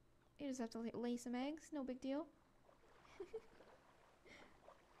 You just have to lay some eggs. No big deal.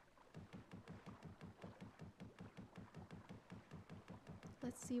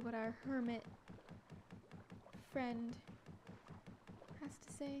 Let's see what our hermit friend has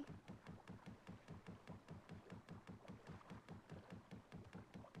to say.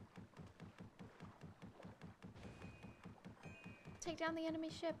 Take down the enemy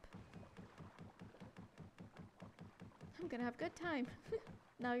ship. I'm gonna have a good time.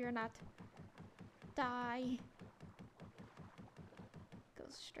 No, you're not. Die.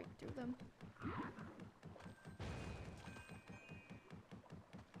 Goes straight through them.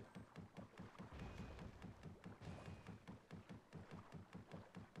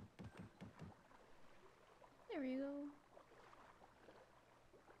 There we go.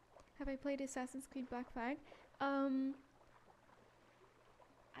 Have I played Assassin's Creed Black Flag? I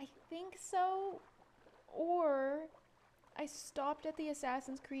think so. Or I stopped at the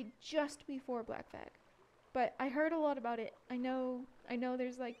Assassin's Creed just before Black Flag. But I heard a lot about it. I know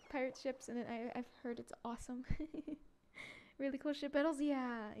there's like pirate ships and I've heard it's awesome. Really cool ship battles.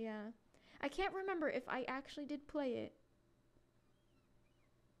 Yeah. I can't remember if I actually did play it.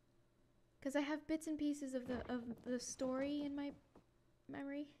 Cuz I have bits and pieces of the story in my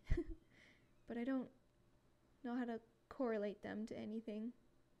memory. But I don't know how to correlate them to anything.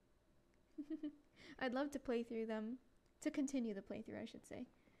 I'd love to play through them. To continue the playthrough, I should say.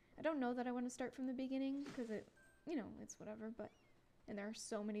 I don't know that I want to start from the beginning, because it, it's whatever, but, and there are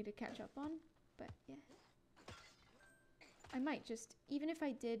so many to catch up on, but yeah. I might just, even if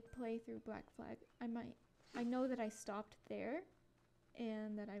I did play through Black Flag, I know that I stopped there,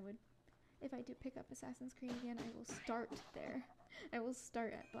 and that I would, if I do pick up Assassin's Creed again, I will start there. I will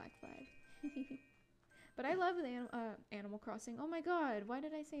start at Black Flag. But I love the Animal Crossing. Oh my god, why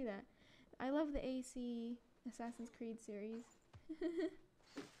did I say that? I love the AC Assassin's Creed series.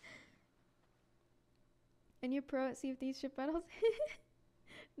 And you're pro at Sea of Thieves ship battles?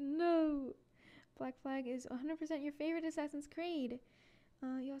 No! Black Flag is 100% your favorite Assassin's Creed.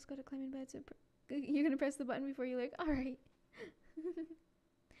 You also gotta climb in bed, so you're gonna press the button before you look. Alright.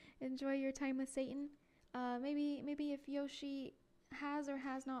 Enjoy your time with Satan. Maybe if Yoshi has or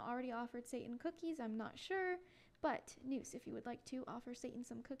has not already offered Satan cookies, I'm not sure. But, Noose, if you would like to offer Satan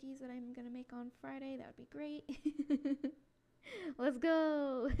some cookies that I'm gonna make on Friday, that would be great. Let's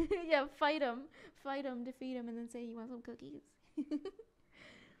go! Yeah, fight him, defeat him, and then say you want some cookies.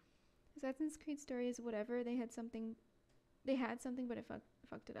 Assassin's Creed story is whatever. They had something, but it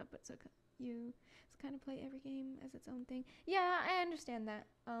fucked it up. But so you kind of play every game as its own thing. Yeah, I understand that.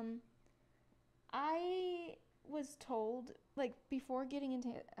 I was told, like, before getting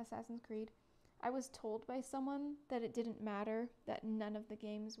into Assassin's Creed, I was told by someone that it didn't matter, that none of the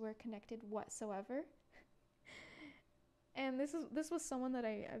games were connected whatsoever. And this was someone that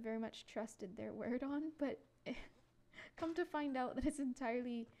I very much trusted their word on, but come to find out that it's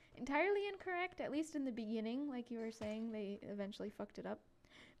entirely incorrect, at least in the beginning. Like you were saying, they eventually fucked it up.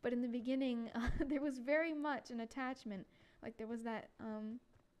 But in the beginning, there was very much an attachment. Like there was that,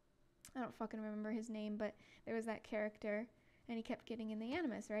 I don't fucking remember his name, but there was that character, and he kept getting in the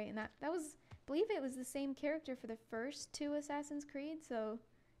Animus, right? And that was, I believe it was the same character for the first two Assassin's Creed, so,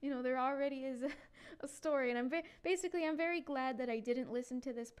 there already is a story, and I'm very glad that I didn't listen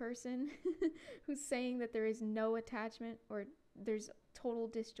to this person who's saying that there is no attachment, or there's total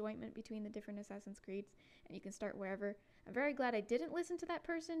disjointment between the different Assassin's Creeds, and you can start wherever. I'm very glad I didn't listen to that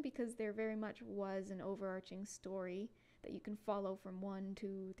person, because there very much was an overarching story that you can follow from 1,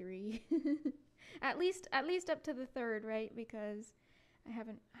 2, 3. at least up to the third, right? Because I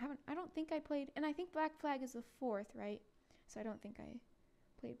don't think I played, and I think Black Flag is the fourth, right? So I don't think I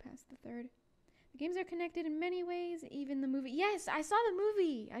played past the third. The games are connected in many ways, even the movie. Yes, I saw the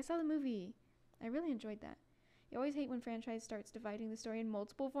movie. I really enjoyed that. You always hate when franchise starts dividing the story in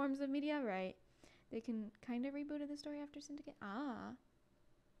multiple forms of media, right? They can kind of rebooted the story after Syndicate.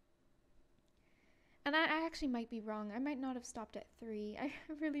 And I actually might be wrong. I might not have stopped at 3. I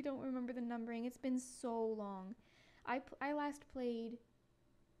really don't remember the numbering. It's been so long. I last played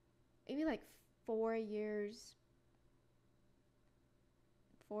maybe like 4 years.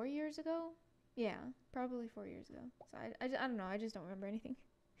 4 years ago? Yeah, probably 4 years ago. So I don't know. I just don't remember anything.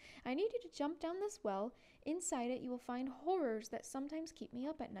 I need you to jump down this well. Inside it, you will find horrors that sometimes keep me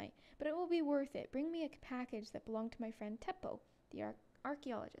up at night. But it will be worth it. Bring me a package that belonged to my friend Teppo, the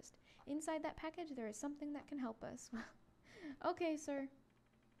archaeologist. Inside that package, there is something that can help us. Okay, sir.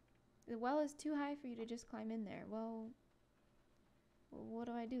 The well is too high for you to just climb in there. Well, what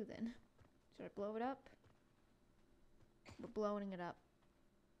do I do then? Should I blow it up? We're blowing it up.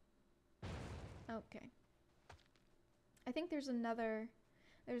 Okay. I think there's another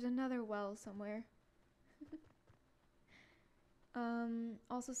well somewhere.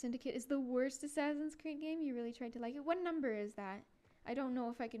 Also Syndicate is the worst Assassin's Creed game. You really tried to like it. What number is that? I don't know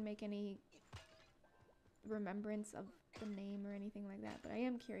if I can make any remembrance of the name or anything like that, but I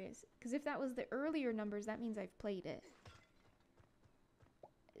am curious. Because if that was the earlier numbers, that means I've played it.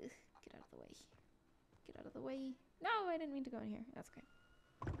 Ugh, get out of the way. Get out of the way. No, I didn't mean to go in here. That's okay.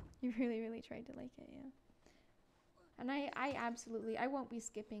 You really, really tried to like it, yeah. And I absolutely, I won't be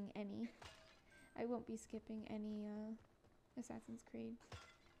skipping any. I won't be skipping any, Assassin's Creed.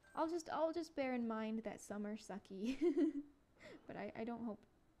 I'll just bear in mind that some are sucky. But I hope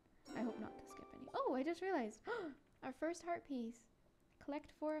not to skip any. Oh, I just realized. Our first heart piece.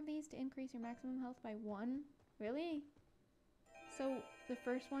 Collect 4 of these to increase your maximum health by 1. Really? So the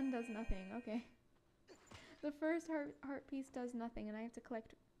first one does nothing. Okay. The first heart piece does nothing, and I have to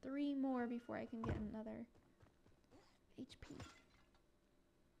collect 3 more before I can get another HP.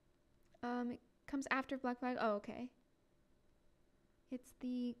 It comes after Black Flag. Oh, okay. It's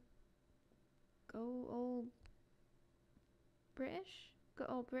the Go Old British? Go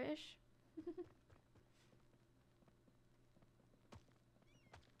Old British?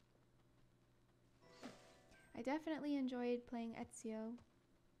 I definitely enjoyed playing Ezio.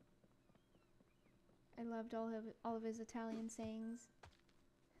 I loved all of his Italian sayings.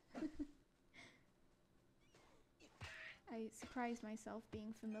 I surprised myself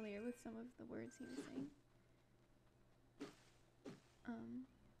being familiar with some of the words he was saying.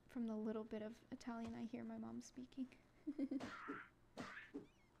 From the little bit of Italian I hear my mom speaking.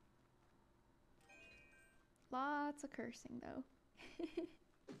 Lots of cursing, though.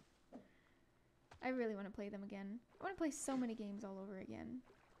 I really want to play them again. I want to play so many games all over again.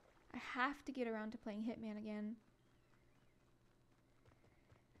 I have to get around to playing Hitman again.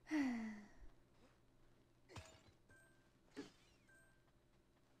 I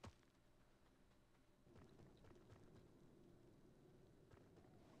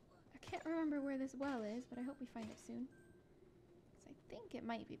can't remember where this well is, but I hope we find it soon. Because I think it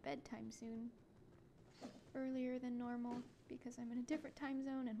might be bedtime soon. Earlier than normal, because I'm in a different time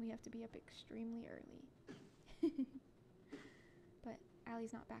zone and we have to be up extremely early. But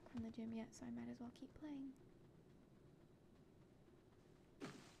Allie's not back from the gym yet, so I might as well keep playing.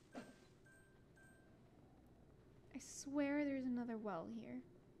 I swear there's another well here.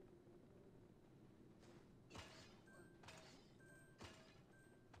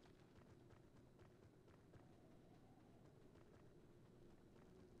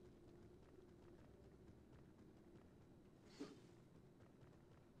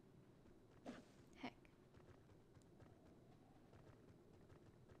 Heck.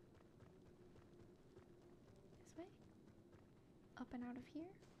 This way? Up and out of here,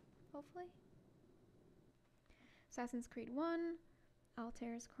 hopefully. Assassin's Creed 1,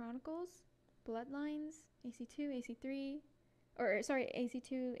 Altair's Chronicles, Bloodlines, AC2, AC3, or sorry,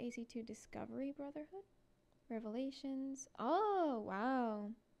 AC2, AC2 Discovery Brotherhood, Revelations. Oh,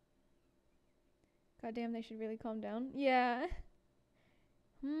 wow. Goddamn, they should really calm down. Yeah.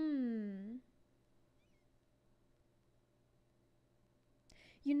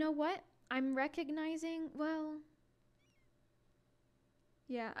 You know what? I'm recognizing, well,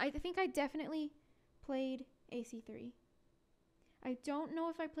 yeah, I think I definitely played AC3. I don't know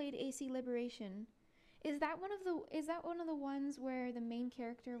if I played AC Liberation. Is that one of the ones where the main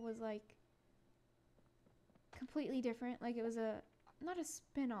character was like completely different? Like it was not a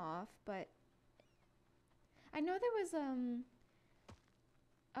spin-off, but I know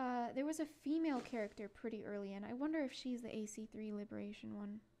there was a female character pretty early, and I wonder if she's the AC3 Liberation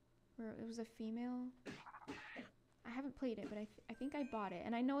one, where it was a female. I haven't played it, but I think I bought it,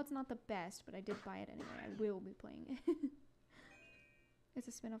 and I know it's not the best, but I did buy it anyway. I will be playing it. It's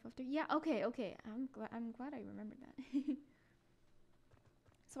a spin-off after. Yeah, okay. I'm glad I remembered that.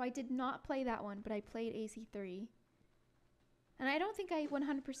 So I did not play that one, but I played AC3. And I don't think I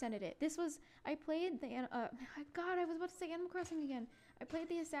 100%ed it. I played the, God, I was about to say Animal Crossing again. I played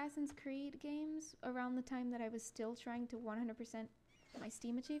the Assassin's Creed games around the time that I was still trying to 100% my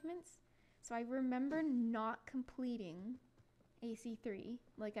Steam achievements. So I remember not completing AC3.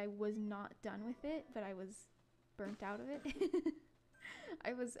 Like, I was not done with it, but I was burnt out of it.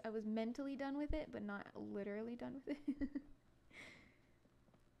 I was mentally done with it, but not literally done with it.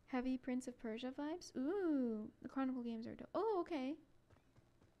 Heavy Prince of Persia vibes? Ooh, the Chronicle games are dope. Oh, okay.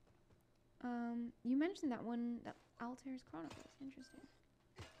 You mentioned that one, that Altair's Chronicles. Interesting.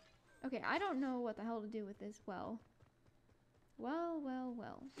 Okay, I don't know what the hell to do with this well. Well.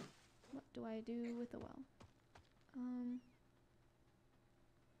 What do I do with the well?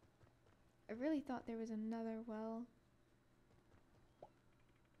 I really thought there was another well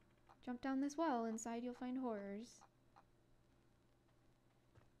Jump down this well. Inside you'll find horrors.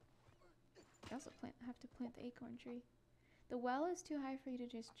 I also have to plant the acorn tree. The well is too high for you to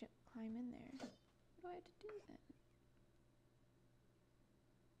just climb in there. What do I have to do then?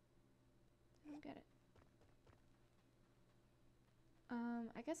 I don't get it.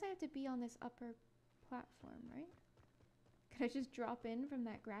 I guess I have to be on this upper platform, right? Could I just drop in from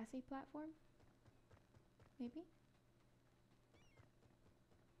that grassy platform? Maybe?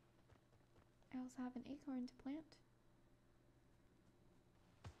 I also have an acorn to plant.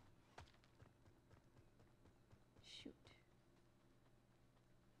 Shoot.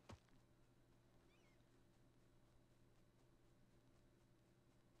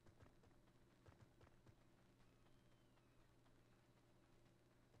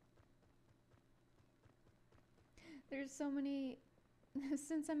 There's so many,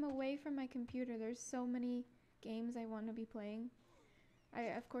 since I'm away from my computer, there's so many games I want to be playing. I,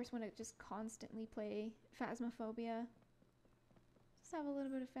 of course, want to just constantly play Phasmophobia. Just have a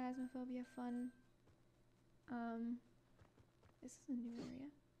little bit of Phasmophobia fun. This is a new area.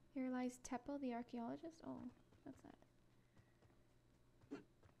 Here lies Teppo, the archaeologist. Oh, that's that.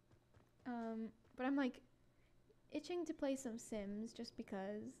 But I'm like itching to play some Sims just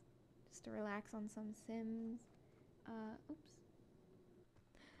because, just to relax on some Sims. Oops.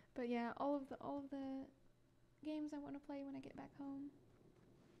 But yeah, all of the games I want to play when I get back home.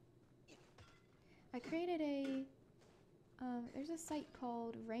 I created a there's a site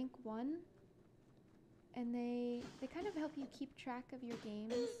called Rank 1, and they kind of help you keep track of your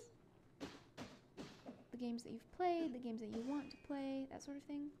games. The games that you've played, the games that you want to play, that sort of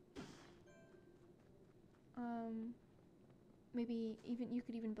thing. Maybe even you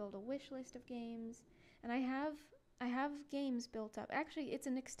could even build a wish list of games. And I have games built up. Actually, it's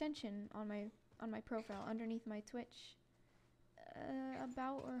an extension on my profile underneath my Twitch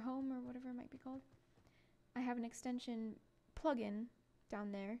about or home or whatever it might be called. I have an extension plugin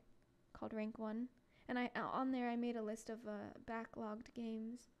down there called Rank 1, and on there I made a list of backlogged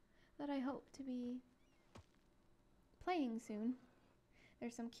games that I hope to be playing soon.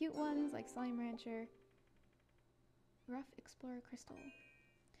 There's some cute ones like Slime Rancher, Rough Explorer Crystal,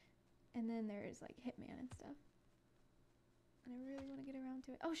 and then there's like Hitman and stuff. And I really want to get around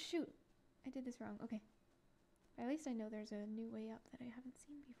to it. Oh shoot! I did this wrong. Okay. At least I know there's a new way up that I haven't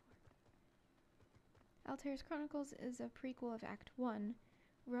seen before. Altair's Chronicles is a prequel of Act 1.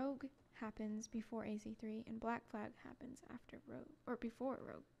 Rogue happens before AC3, and Black Flag happens after Rogue. Or before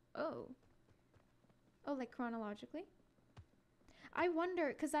Rogue. Oh. Oh, like chronologically? I wonder,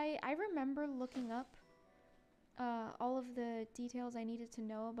 because I remember looking up all of the details I needed to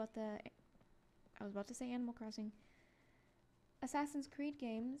know about the... I was about to say Animal Crossing. Assassin's Creed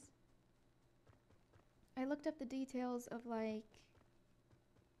games. I looked up the details of like...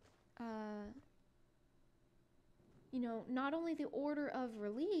 you know, not only the order of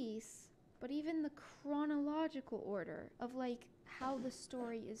release, but even the chronological order of like how the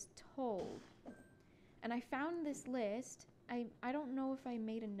story is told. And I found this list. I don't know if I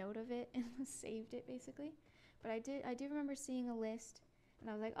made a note of it and saved it basically, but I do remember seeing a list, and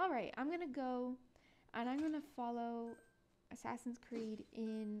I was like, all right, I'm gonna go and I'm gonna follow Assassin's Creed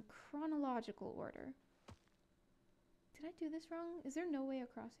in chronological order. Did I do this wrong? Is there no way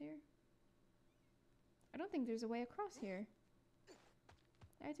across here? I don't think there's a way across here.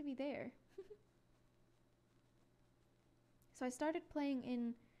 I had to be there. So I started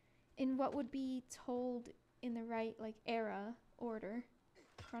playing in what would be told in the right like era order,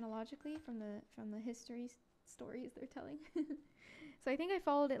 chronologically from the history stories they're telling. So I think I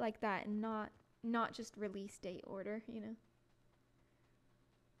followed it like that and not just release date order, you know.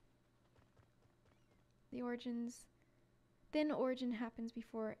 The origins. Then origin happens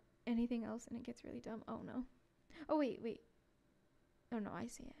before anything else, and it gets really dumb. Oh no. Oh wait. Oh no, I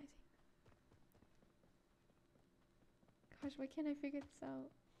see it. Gosh, why can't I figure this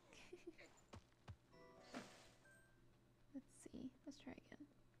out? Let's see. Let's try again.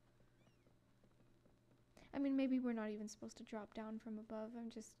 I mean, maybe we're not even supposed to drop down from above. I'm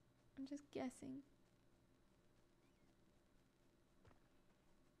just guessing.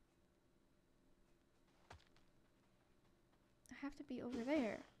 I have to be over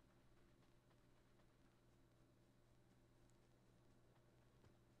there.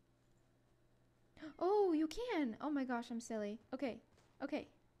 Oh, you can! Oh my gosh, I'm silly. Okay.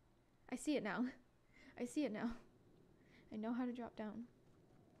 I see it now. I see it now. I know how to drop down.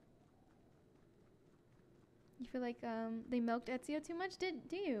 You feel like they milked Ezio too much?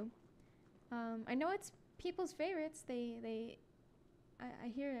 Do you? I know it's people's favorites. I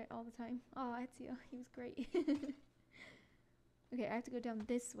hear it all the time. Oh, Ezio, he was great. Okay, I have to go down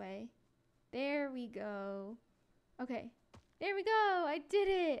this way. There we go. Okay. There we go! I did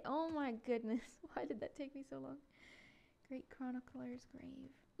it! Oh my goodness. Why did that take me so long? Great Chronicler's Grave.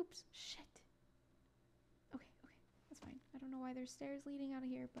 Oops. Shit. Okay, okay. That's fine. I don't know why there's stairs leading out of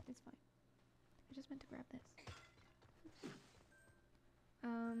here, but it's fine. I just meant to grab this.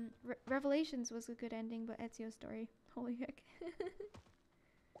 Revelations was a good ending, but Ezio's story. Holy heck.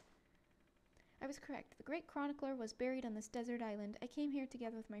 I was correct. The Great Chronicler was buried on this desert island. I came here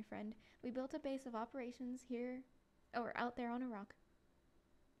together with my friend. We built a base of operations here, or out there on a rock.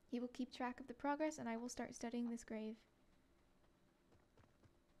 He will keep track of the progress, and I will start studying this grave.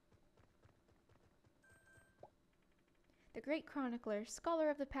 The Great Chronicler, scholar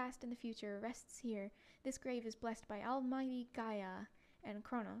of the past and the future, rests here. This grave is blessed by Almighty Gaia and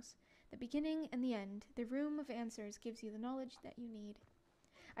Kronos. The beginning and the end. The room of answers gives you the knowledge that you need.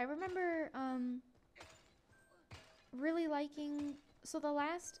 I remember really liking, so the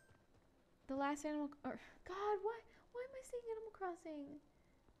last Animal, or God, why am I saying Animal Crossing?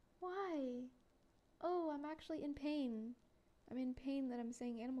 Why? Oh, I'm actually in pain. I'm in pain that I'm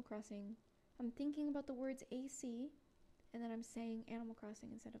saying Animal Crossing. I'm thinking about the words AC, and then I'm saying Animal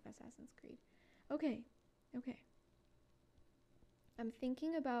Crossing instead of Assassin's Creed. Okay. I'm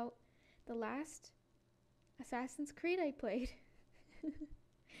thinking about the last Assassin's Creed I played.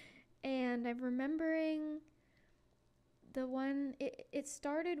 And I'm remembering the one, it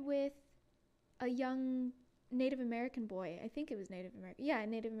started with a young Native American boy. I think it was Native American. Yeah, a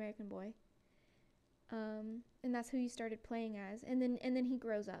Native American boy. And that's who you started playing as. And then he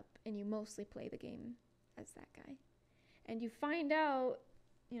grows up and you mostly play the game as that guy. And you find out,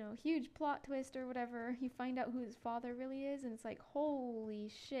 huge plot twist or whatever, you find out who his father really is, and it's like,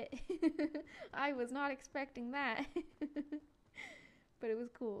 holy shit. I was not expecting that. But it was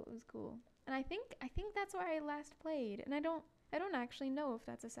cool. And I think that's where I last played. And I don't actually know if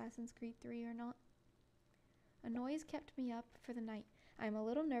that's Assassin's Creed 3 or not. A noise kept me up for the night. I'm a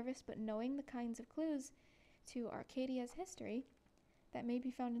little nervous, but knowing the kinds of clues to Arcadia's history that may be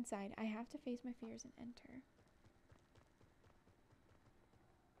found inside, I have to face my fears and enter.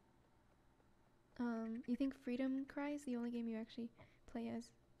 You think Freedom Cry is the only game you actually play as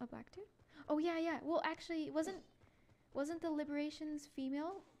a black dude? Oh yeah. Well, actually, wasn't the Liberations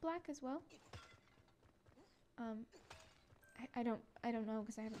female black as well? I don't know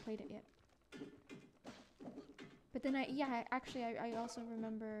because I haven't played it yet. But then I also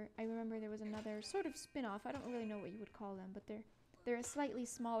remember there was another sort of spin-off. I don't really know what you would call them, but they're a slightly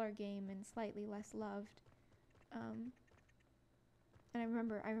smaller game and slightly less loved. And I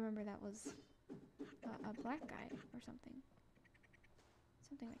remember that was a black guy or something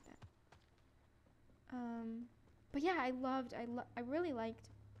like that. But yeah, I really liked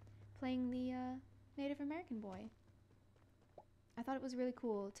playing the Native American boy. I thought it was really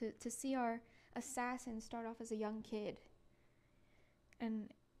cool to see our assassin start off as a young kid. And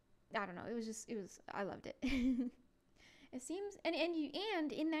I don't know, I loved it. It seems, and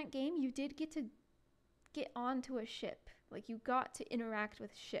in that game you did get onto a ship. Like, you got to interact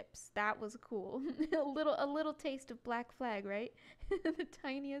with ships. That was cool. a little taste of Black Flag, right? The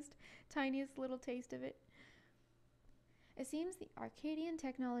tiniest little taste of it. It seems the Arcadian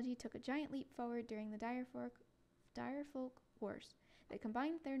technology took a giant leap forward during the Direfolk Wars. They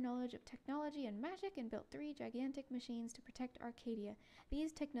combined their knowledge of technology and magic and built 3 gigantic machines to protect Arcadia.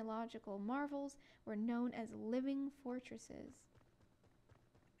 These technological marvels were known as living fortresses.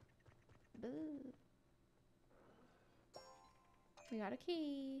 Boo. We got a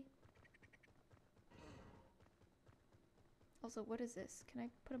key. Also, what is this? Can I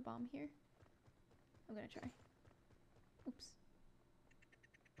put a bomb here? I'm gonna try. Oops.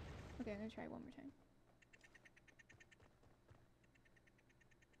 Okay, I'm gonna try one more time.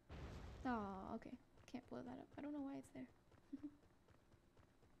 Oh, okay. Can't blow that up. I don't know why it's there.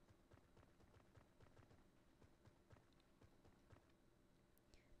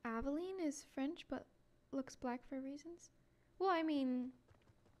 Aveline is French, but looks black for reasons. Well, I mean,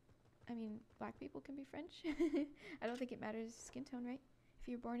 black people can be French. I don't think it matters skin tone, right? If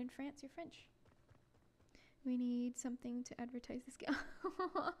you're born in France, you're French. We need something to advertise this game.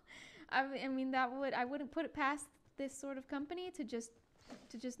 I mean, I wouldn't put it past this sort of company to just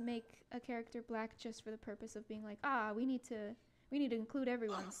make a character black just for the purpose of being like, we need to include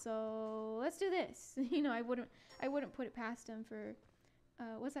everyone, so let's do this. I wouldn't put it past them for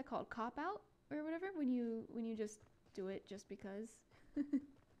what's that called, cop out or whatever, when you just do it just because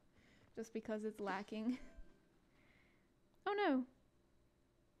just because it's lacking. Oh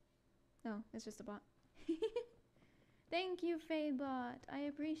no, it's just a bot. Thank you, Faybot. I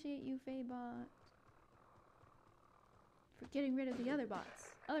appreciate you, Faybot, For getting rid of the other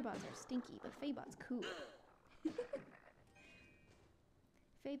bots. Other bots are stinky, but Faebot's cool.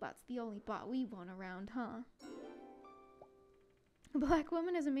 Faebot's the only bot we want around, huh? A black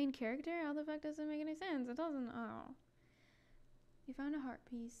woman as a main character? How the fuck does it make any sense? It doesn't. Oh. You found a heart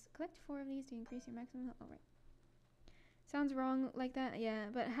piece. Collect 4 of these to increase your maximum health. Oh, right. Sounds wrong like that, yeah.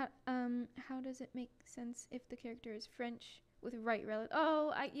 But how does it make sense if the character is French with white relatives?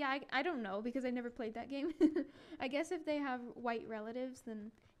 Oh, I don't know because I never played that game. I guess if they have white relatives,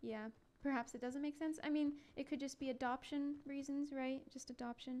 then yeah, perhaps it doesn't make sense. I mean, it could just be adoption reasons, right? Just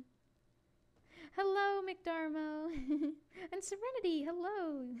adoption. Hello, McDarmo. And Serenity,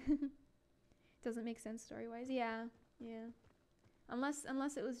 hello. Doesn't make sense story-wise. Yeah, yeah. Unless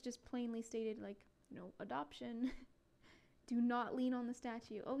it was just plainly stated, like, you know, adoption. Do not lean on the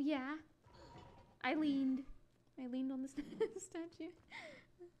statue. Oh, yeah. I leaned on the statue.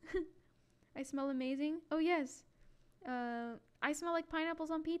 I smell amazing. Oh, yes. I smell like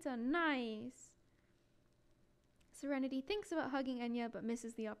pineapples on pizza. Nice. Serenity thinks about hugging Enya, but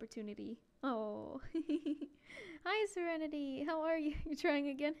misses the opportunity. Oh. Hi, Serenity. How are you? You trying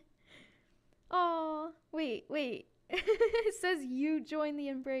again? Oh, wait. It says you join the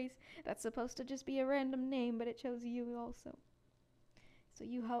embrace. That's supposed to just be a random name, but it chose you also. So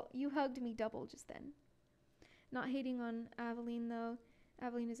you hugged me double just then. Not hating on Aveline, though.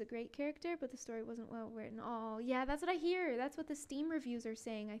 Aveline is a great character, but the story wasn't well written. Oh, yeah, that's what I hear. That's what the Steam reviews are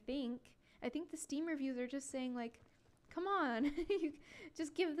saying, I think. I think the Steam reviews are just saying, like, come on, you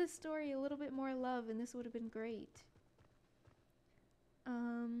just give this story a little bit more love and this would have been great.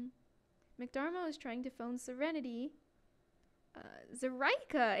 McDarmo is trying to phone Serenity.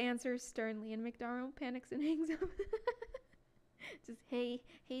 Zoraika answers sternly and McDarmo panics and hangs up. Just, hey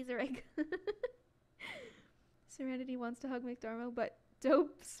Zoraika. Serenity wants to hug McDarmo, but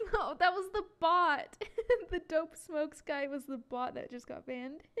Dope Smoke, that was the bot. The Dope Smokes guy was the bot that just got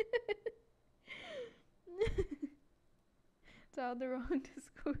banned. Dialed the wrong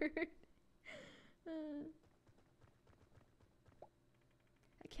Discord.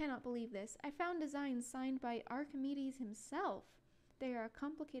 I cannot believe this. I found designs signed by Archimedes himself. They are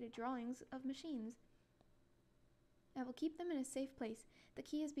complicated drawings of machines. I will keep them in a safe place. The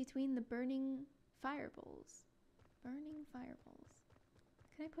key is between the burning fireballs. Burning fireballs.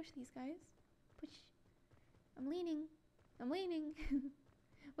 Can I push these guys? Push. I'm leaning.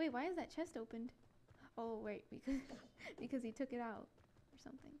 Wait, why is that chest opened? Oh, wait, because he took it out or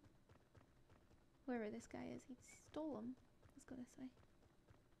something. Whoever this guy is, he stole them. Let's go this way.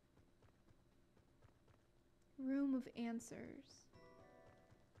 Room of Answers.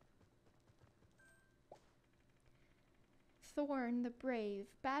 Thorn the Brave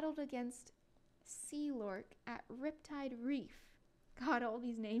battled against Sealork at Riptide Reef. God, all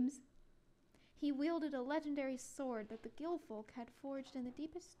these names. He wielded a legendary sword that the Gilfolk had forged in the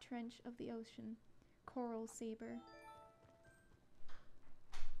deepest trench of the ocean. Coral Saber.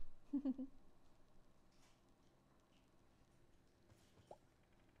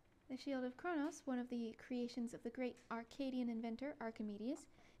 The Shield of Kronos, one of the creations of the great Arcadian inventor Archimedes,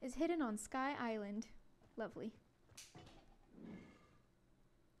 is hidden on Sky Island. Lovely.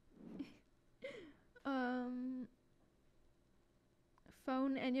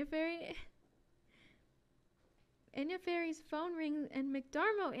 Phone Enya Fairy. Enya Fairy's phone rings and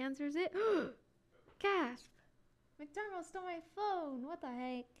McDarmo answers it. Gasp! McDarmo stole my phone! What the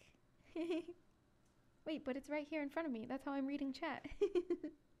heck? Wait, but it's right here in front of me. That's how I'm reading chat.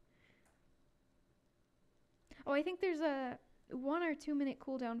 Oh, I think there's a 1 or 2 minute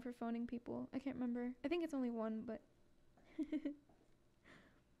cooldown for phoning people. I can't remember. I think it's only 1, but...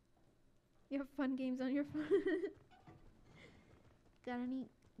 You have fun games on your phone? Got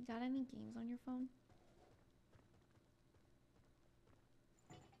any games on your phone?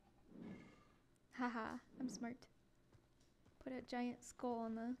 Haha, I'm smart. Put a giant skull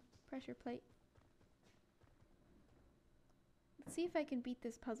on the pressure plate. Let's see if I can beat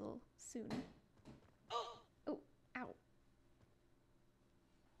this puzzle soon. Oh, ow.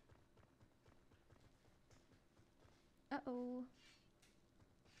 Uh-oh.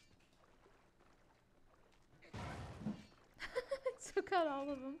 Took out all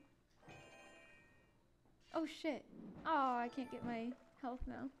of them. Oh shit. Oh, I can't get my health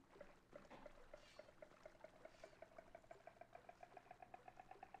now.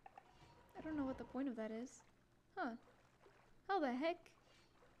 I don't know what the point of that is. Huh. How the heck?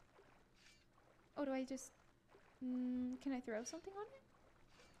 Oh, do I just... can I throw something on it?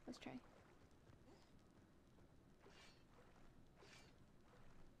 Let's try.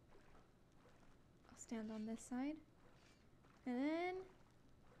 I'll stand on this side. And then...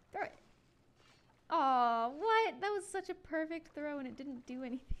 throw it! Oh, what? That was such a perfect throw and it didn't do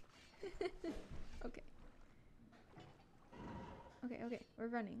anything. Okay. Okay, we're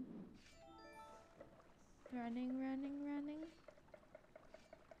running. Running.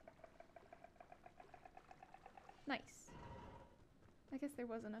 Nice. I guess there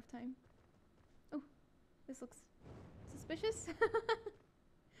was enough time. Oh, this looks suspicious.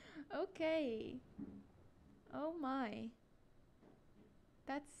 Okay. Oh my.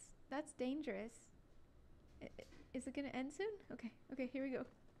 That's dangerous. Is it gonna end soon? Okay, here we go.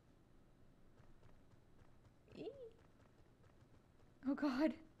 Eee. Oh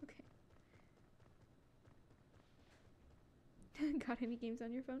god. Okay. Got any games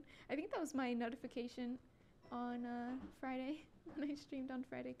on your phone? I think that was my notification on Friday when I streamed on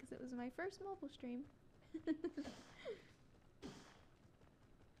Friday because it was my first mobile stream. These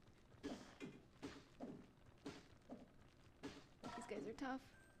guys are tough.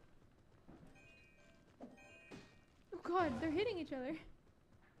 Oh god, they're hitting each other.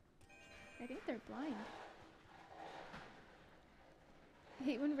 I think they're blind. I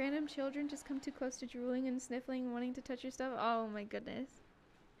hate when random children just come too close to drooling and sniffling and wanting to touch your stuff. Oh my goodness.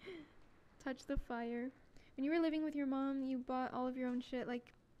 Touch the fire. When you were living with your mom, you bought all of your own shit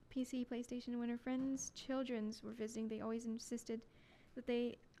like PC, PlayStation. When her friends' children's were visiting, they always insisted that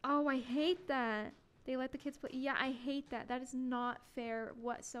they... Oh, I hate that. They let the kids play. Yeah, I hate that. That is not fair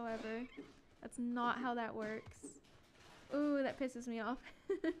whatsoever. That's not how that works. Ooh, that pisses me off.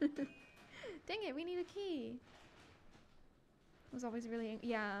 Dang it, we need a key. I was always really...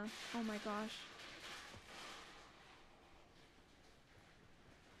 Yeah. Oh my gosh.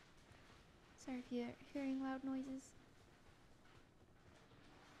 Sorry if you're hearing loud noises.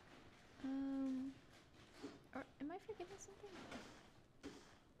 Or am I forgetting something?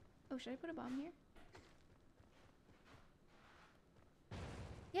 Oh, should I put a bomb here?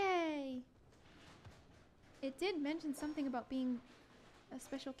 Yay! It did mention something about being a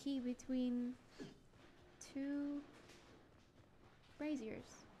special key between two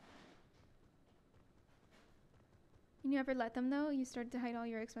braziers. You never let them though? You started to hide all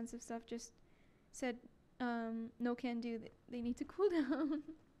your expensive stuff, just said, no can do, they need to cool down.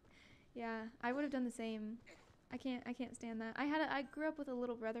 Yeah, I would have done the same. I can't stand that. I grew up with a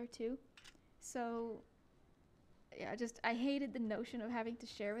little brother too, so yeah, I hated the notion of having to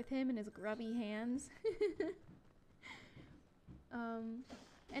share with him and his grubby hands.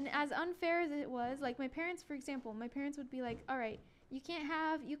 And as unfair as it was, like my parents, for example, my parents would be like, all right, you can't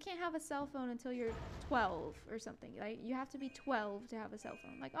have a cell phone until you're 12 or something. Like you have to be 12 to have a cell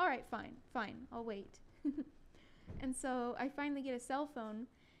phone. Like, all right, fine, I'll wait. And so I finally get a cell phone,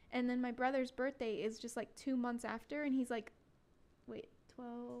 and then my brother's birthday is just like 2 months after, and he's like, wait,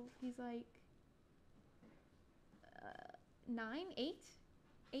 12, he's like 9,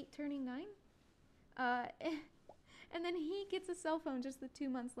 8 turning 9. And then he gets a cell phone just the 2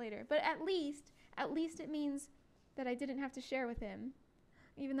 months later. But at least it means that I didn't have to share with him,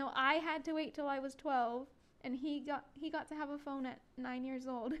 even though I had to wait till I was 12, and he got to have a phone at 9 years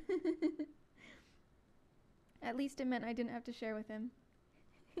old. At least it meant I didn't have to share with him.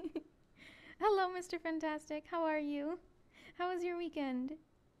 Hello, Mr. Fantastic. How are you? How was your weekend?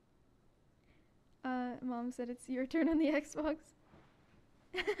 Mom said it's your turn on the Xbox.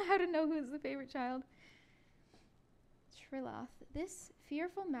 How to know who's the favorite child. Triloth. This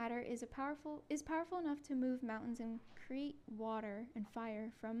fearful matter is powerful enough to move mountains and create water and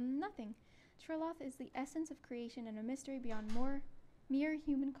fire from nothing. Triloth is the essence of creation and a mystery beyond mere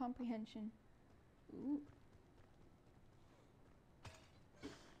human comprehension. Ooh.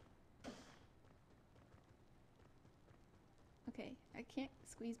 Okay, I can't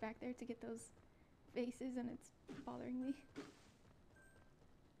squeeze back there to get those faces, and it's bothering me.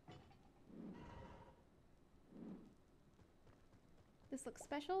 This looks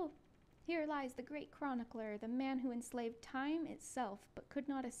special. Here lies the great chronicler, the man who enslaved time itself, but could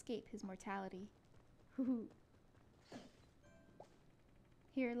not escape his mortality.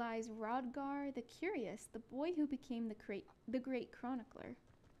 Here lies Rodgar the Curious, the boy who became the great chronicler.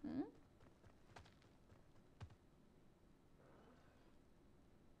 Hmm?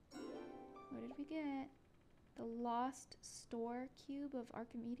 What did we get? The Lost Store Cube of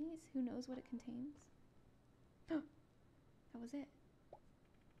Archimedes? Who knows what it contains? That was it.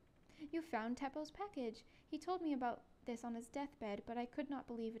 You found Teppo's package. He told me about this on his deathbed, but I could not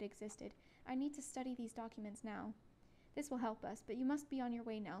believe it existed. I need to study these documents now. This will help us, but you must be on your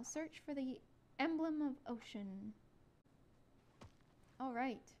way now. Search for the emblem of Ocean. All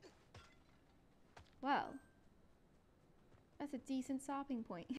right. Well, that's a decent stopping point.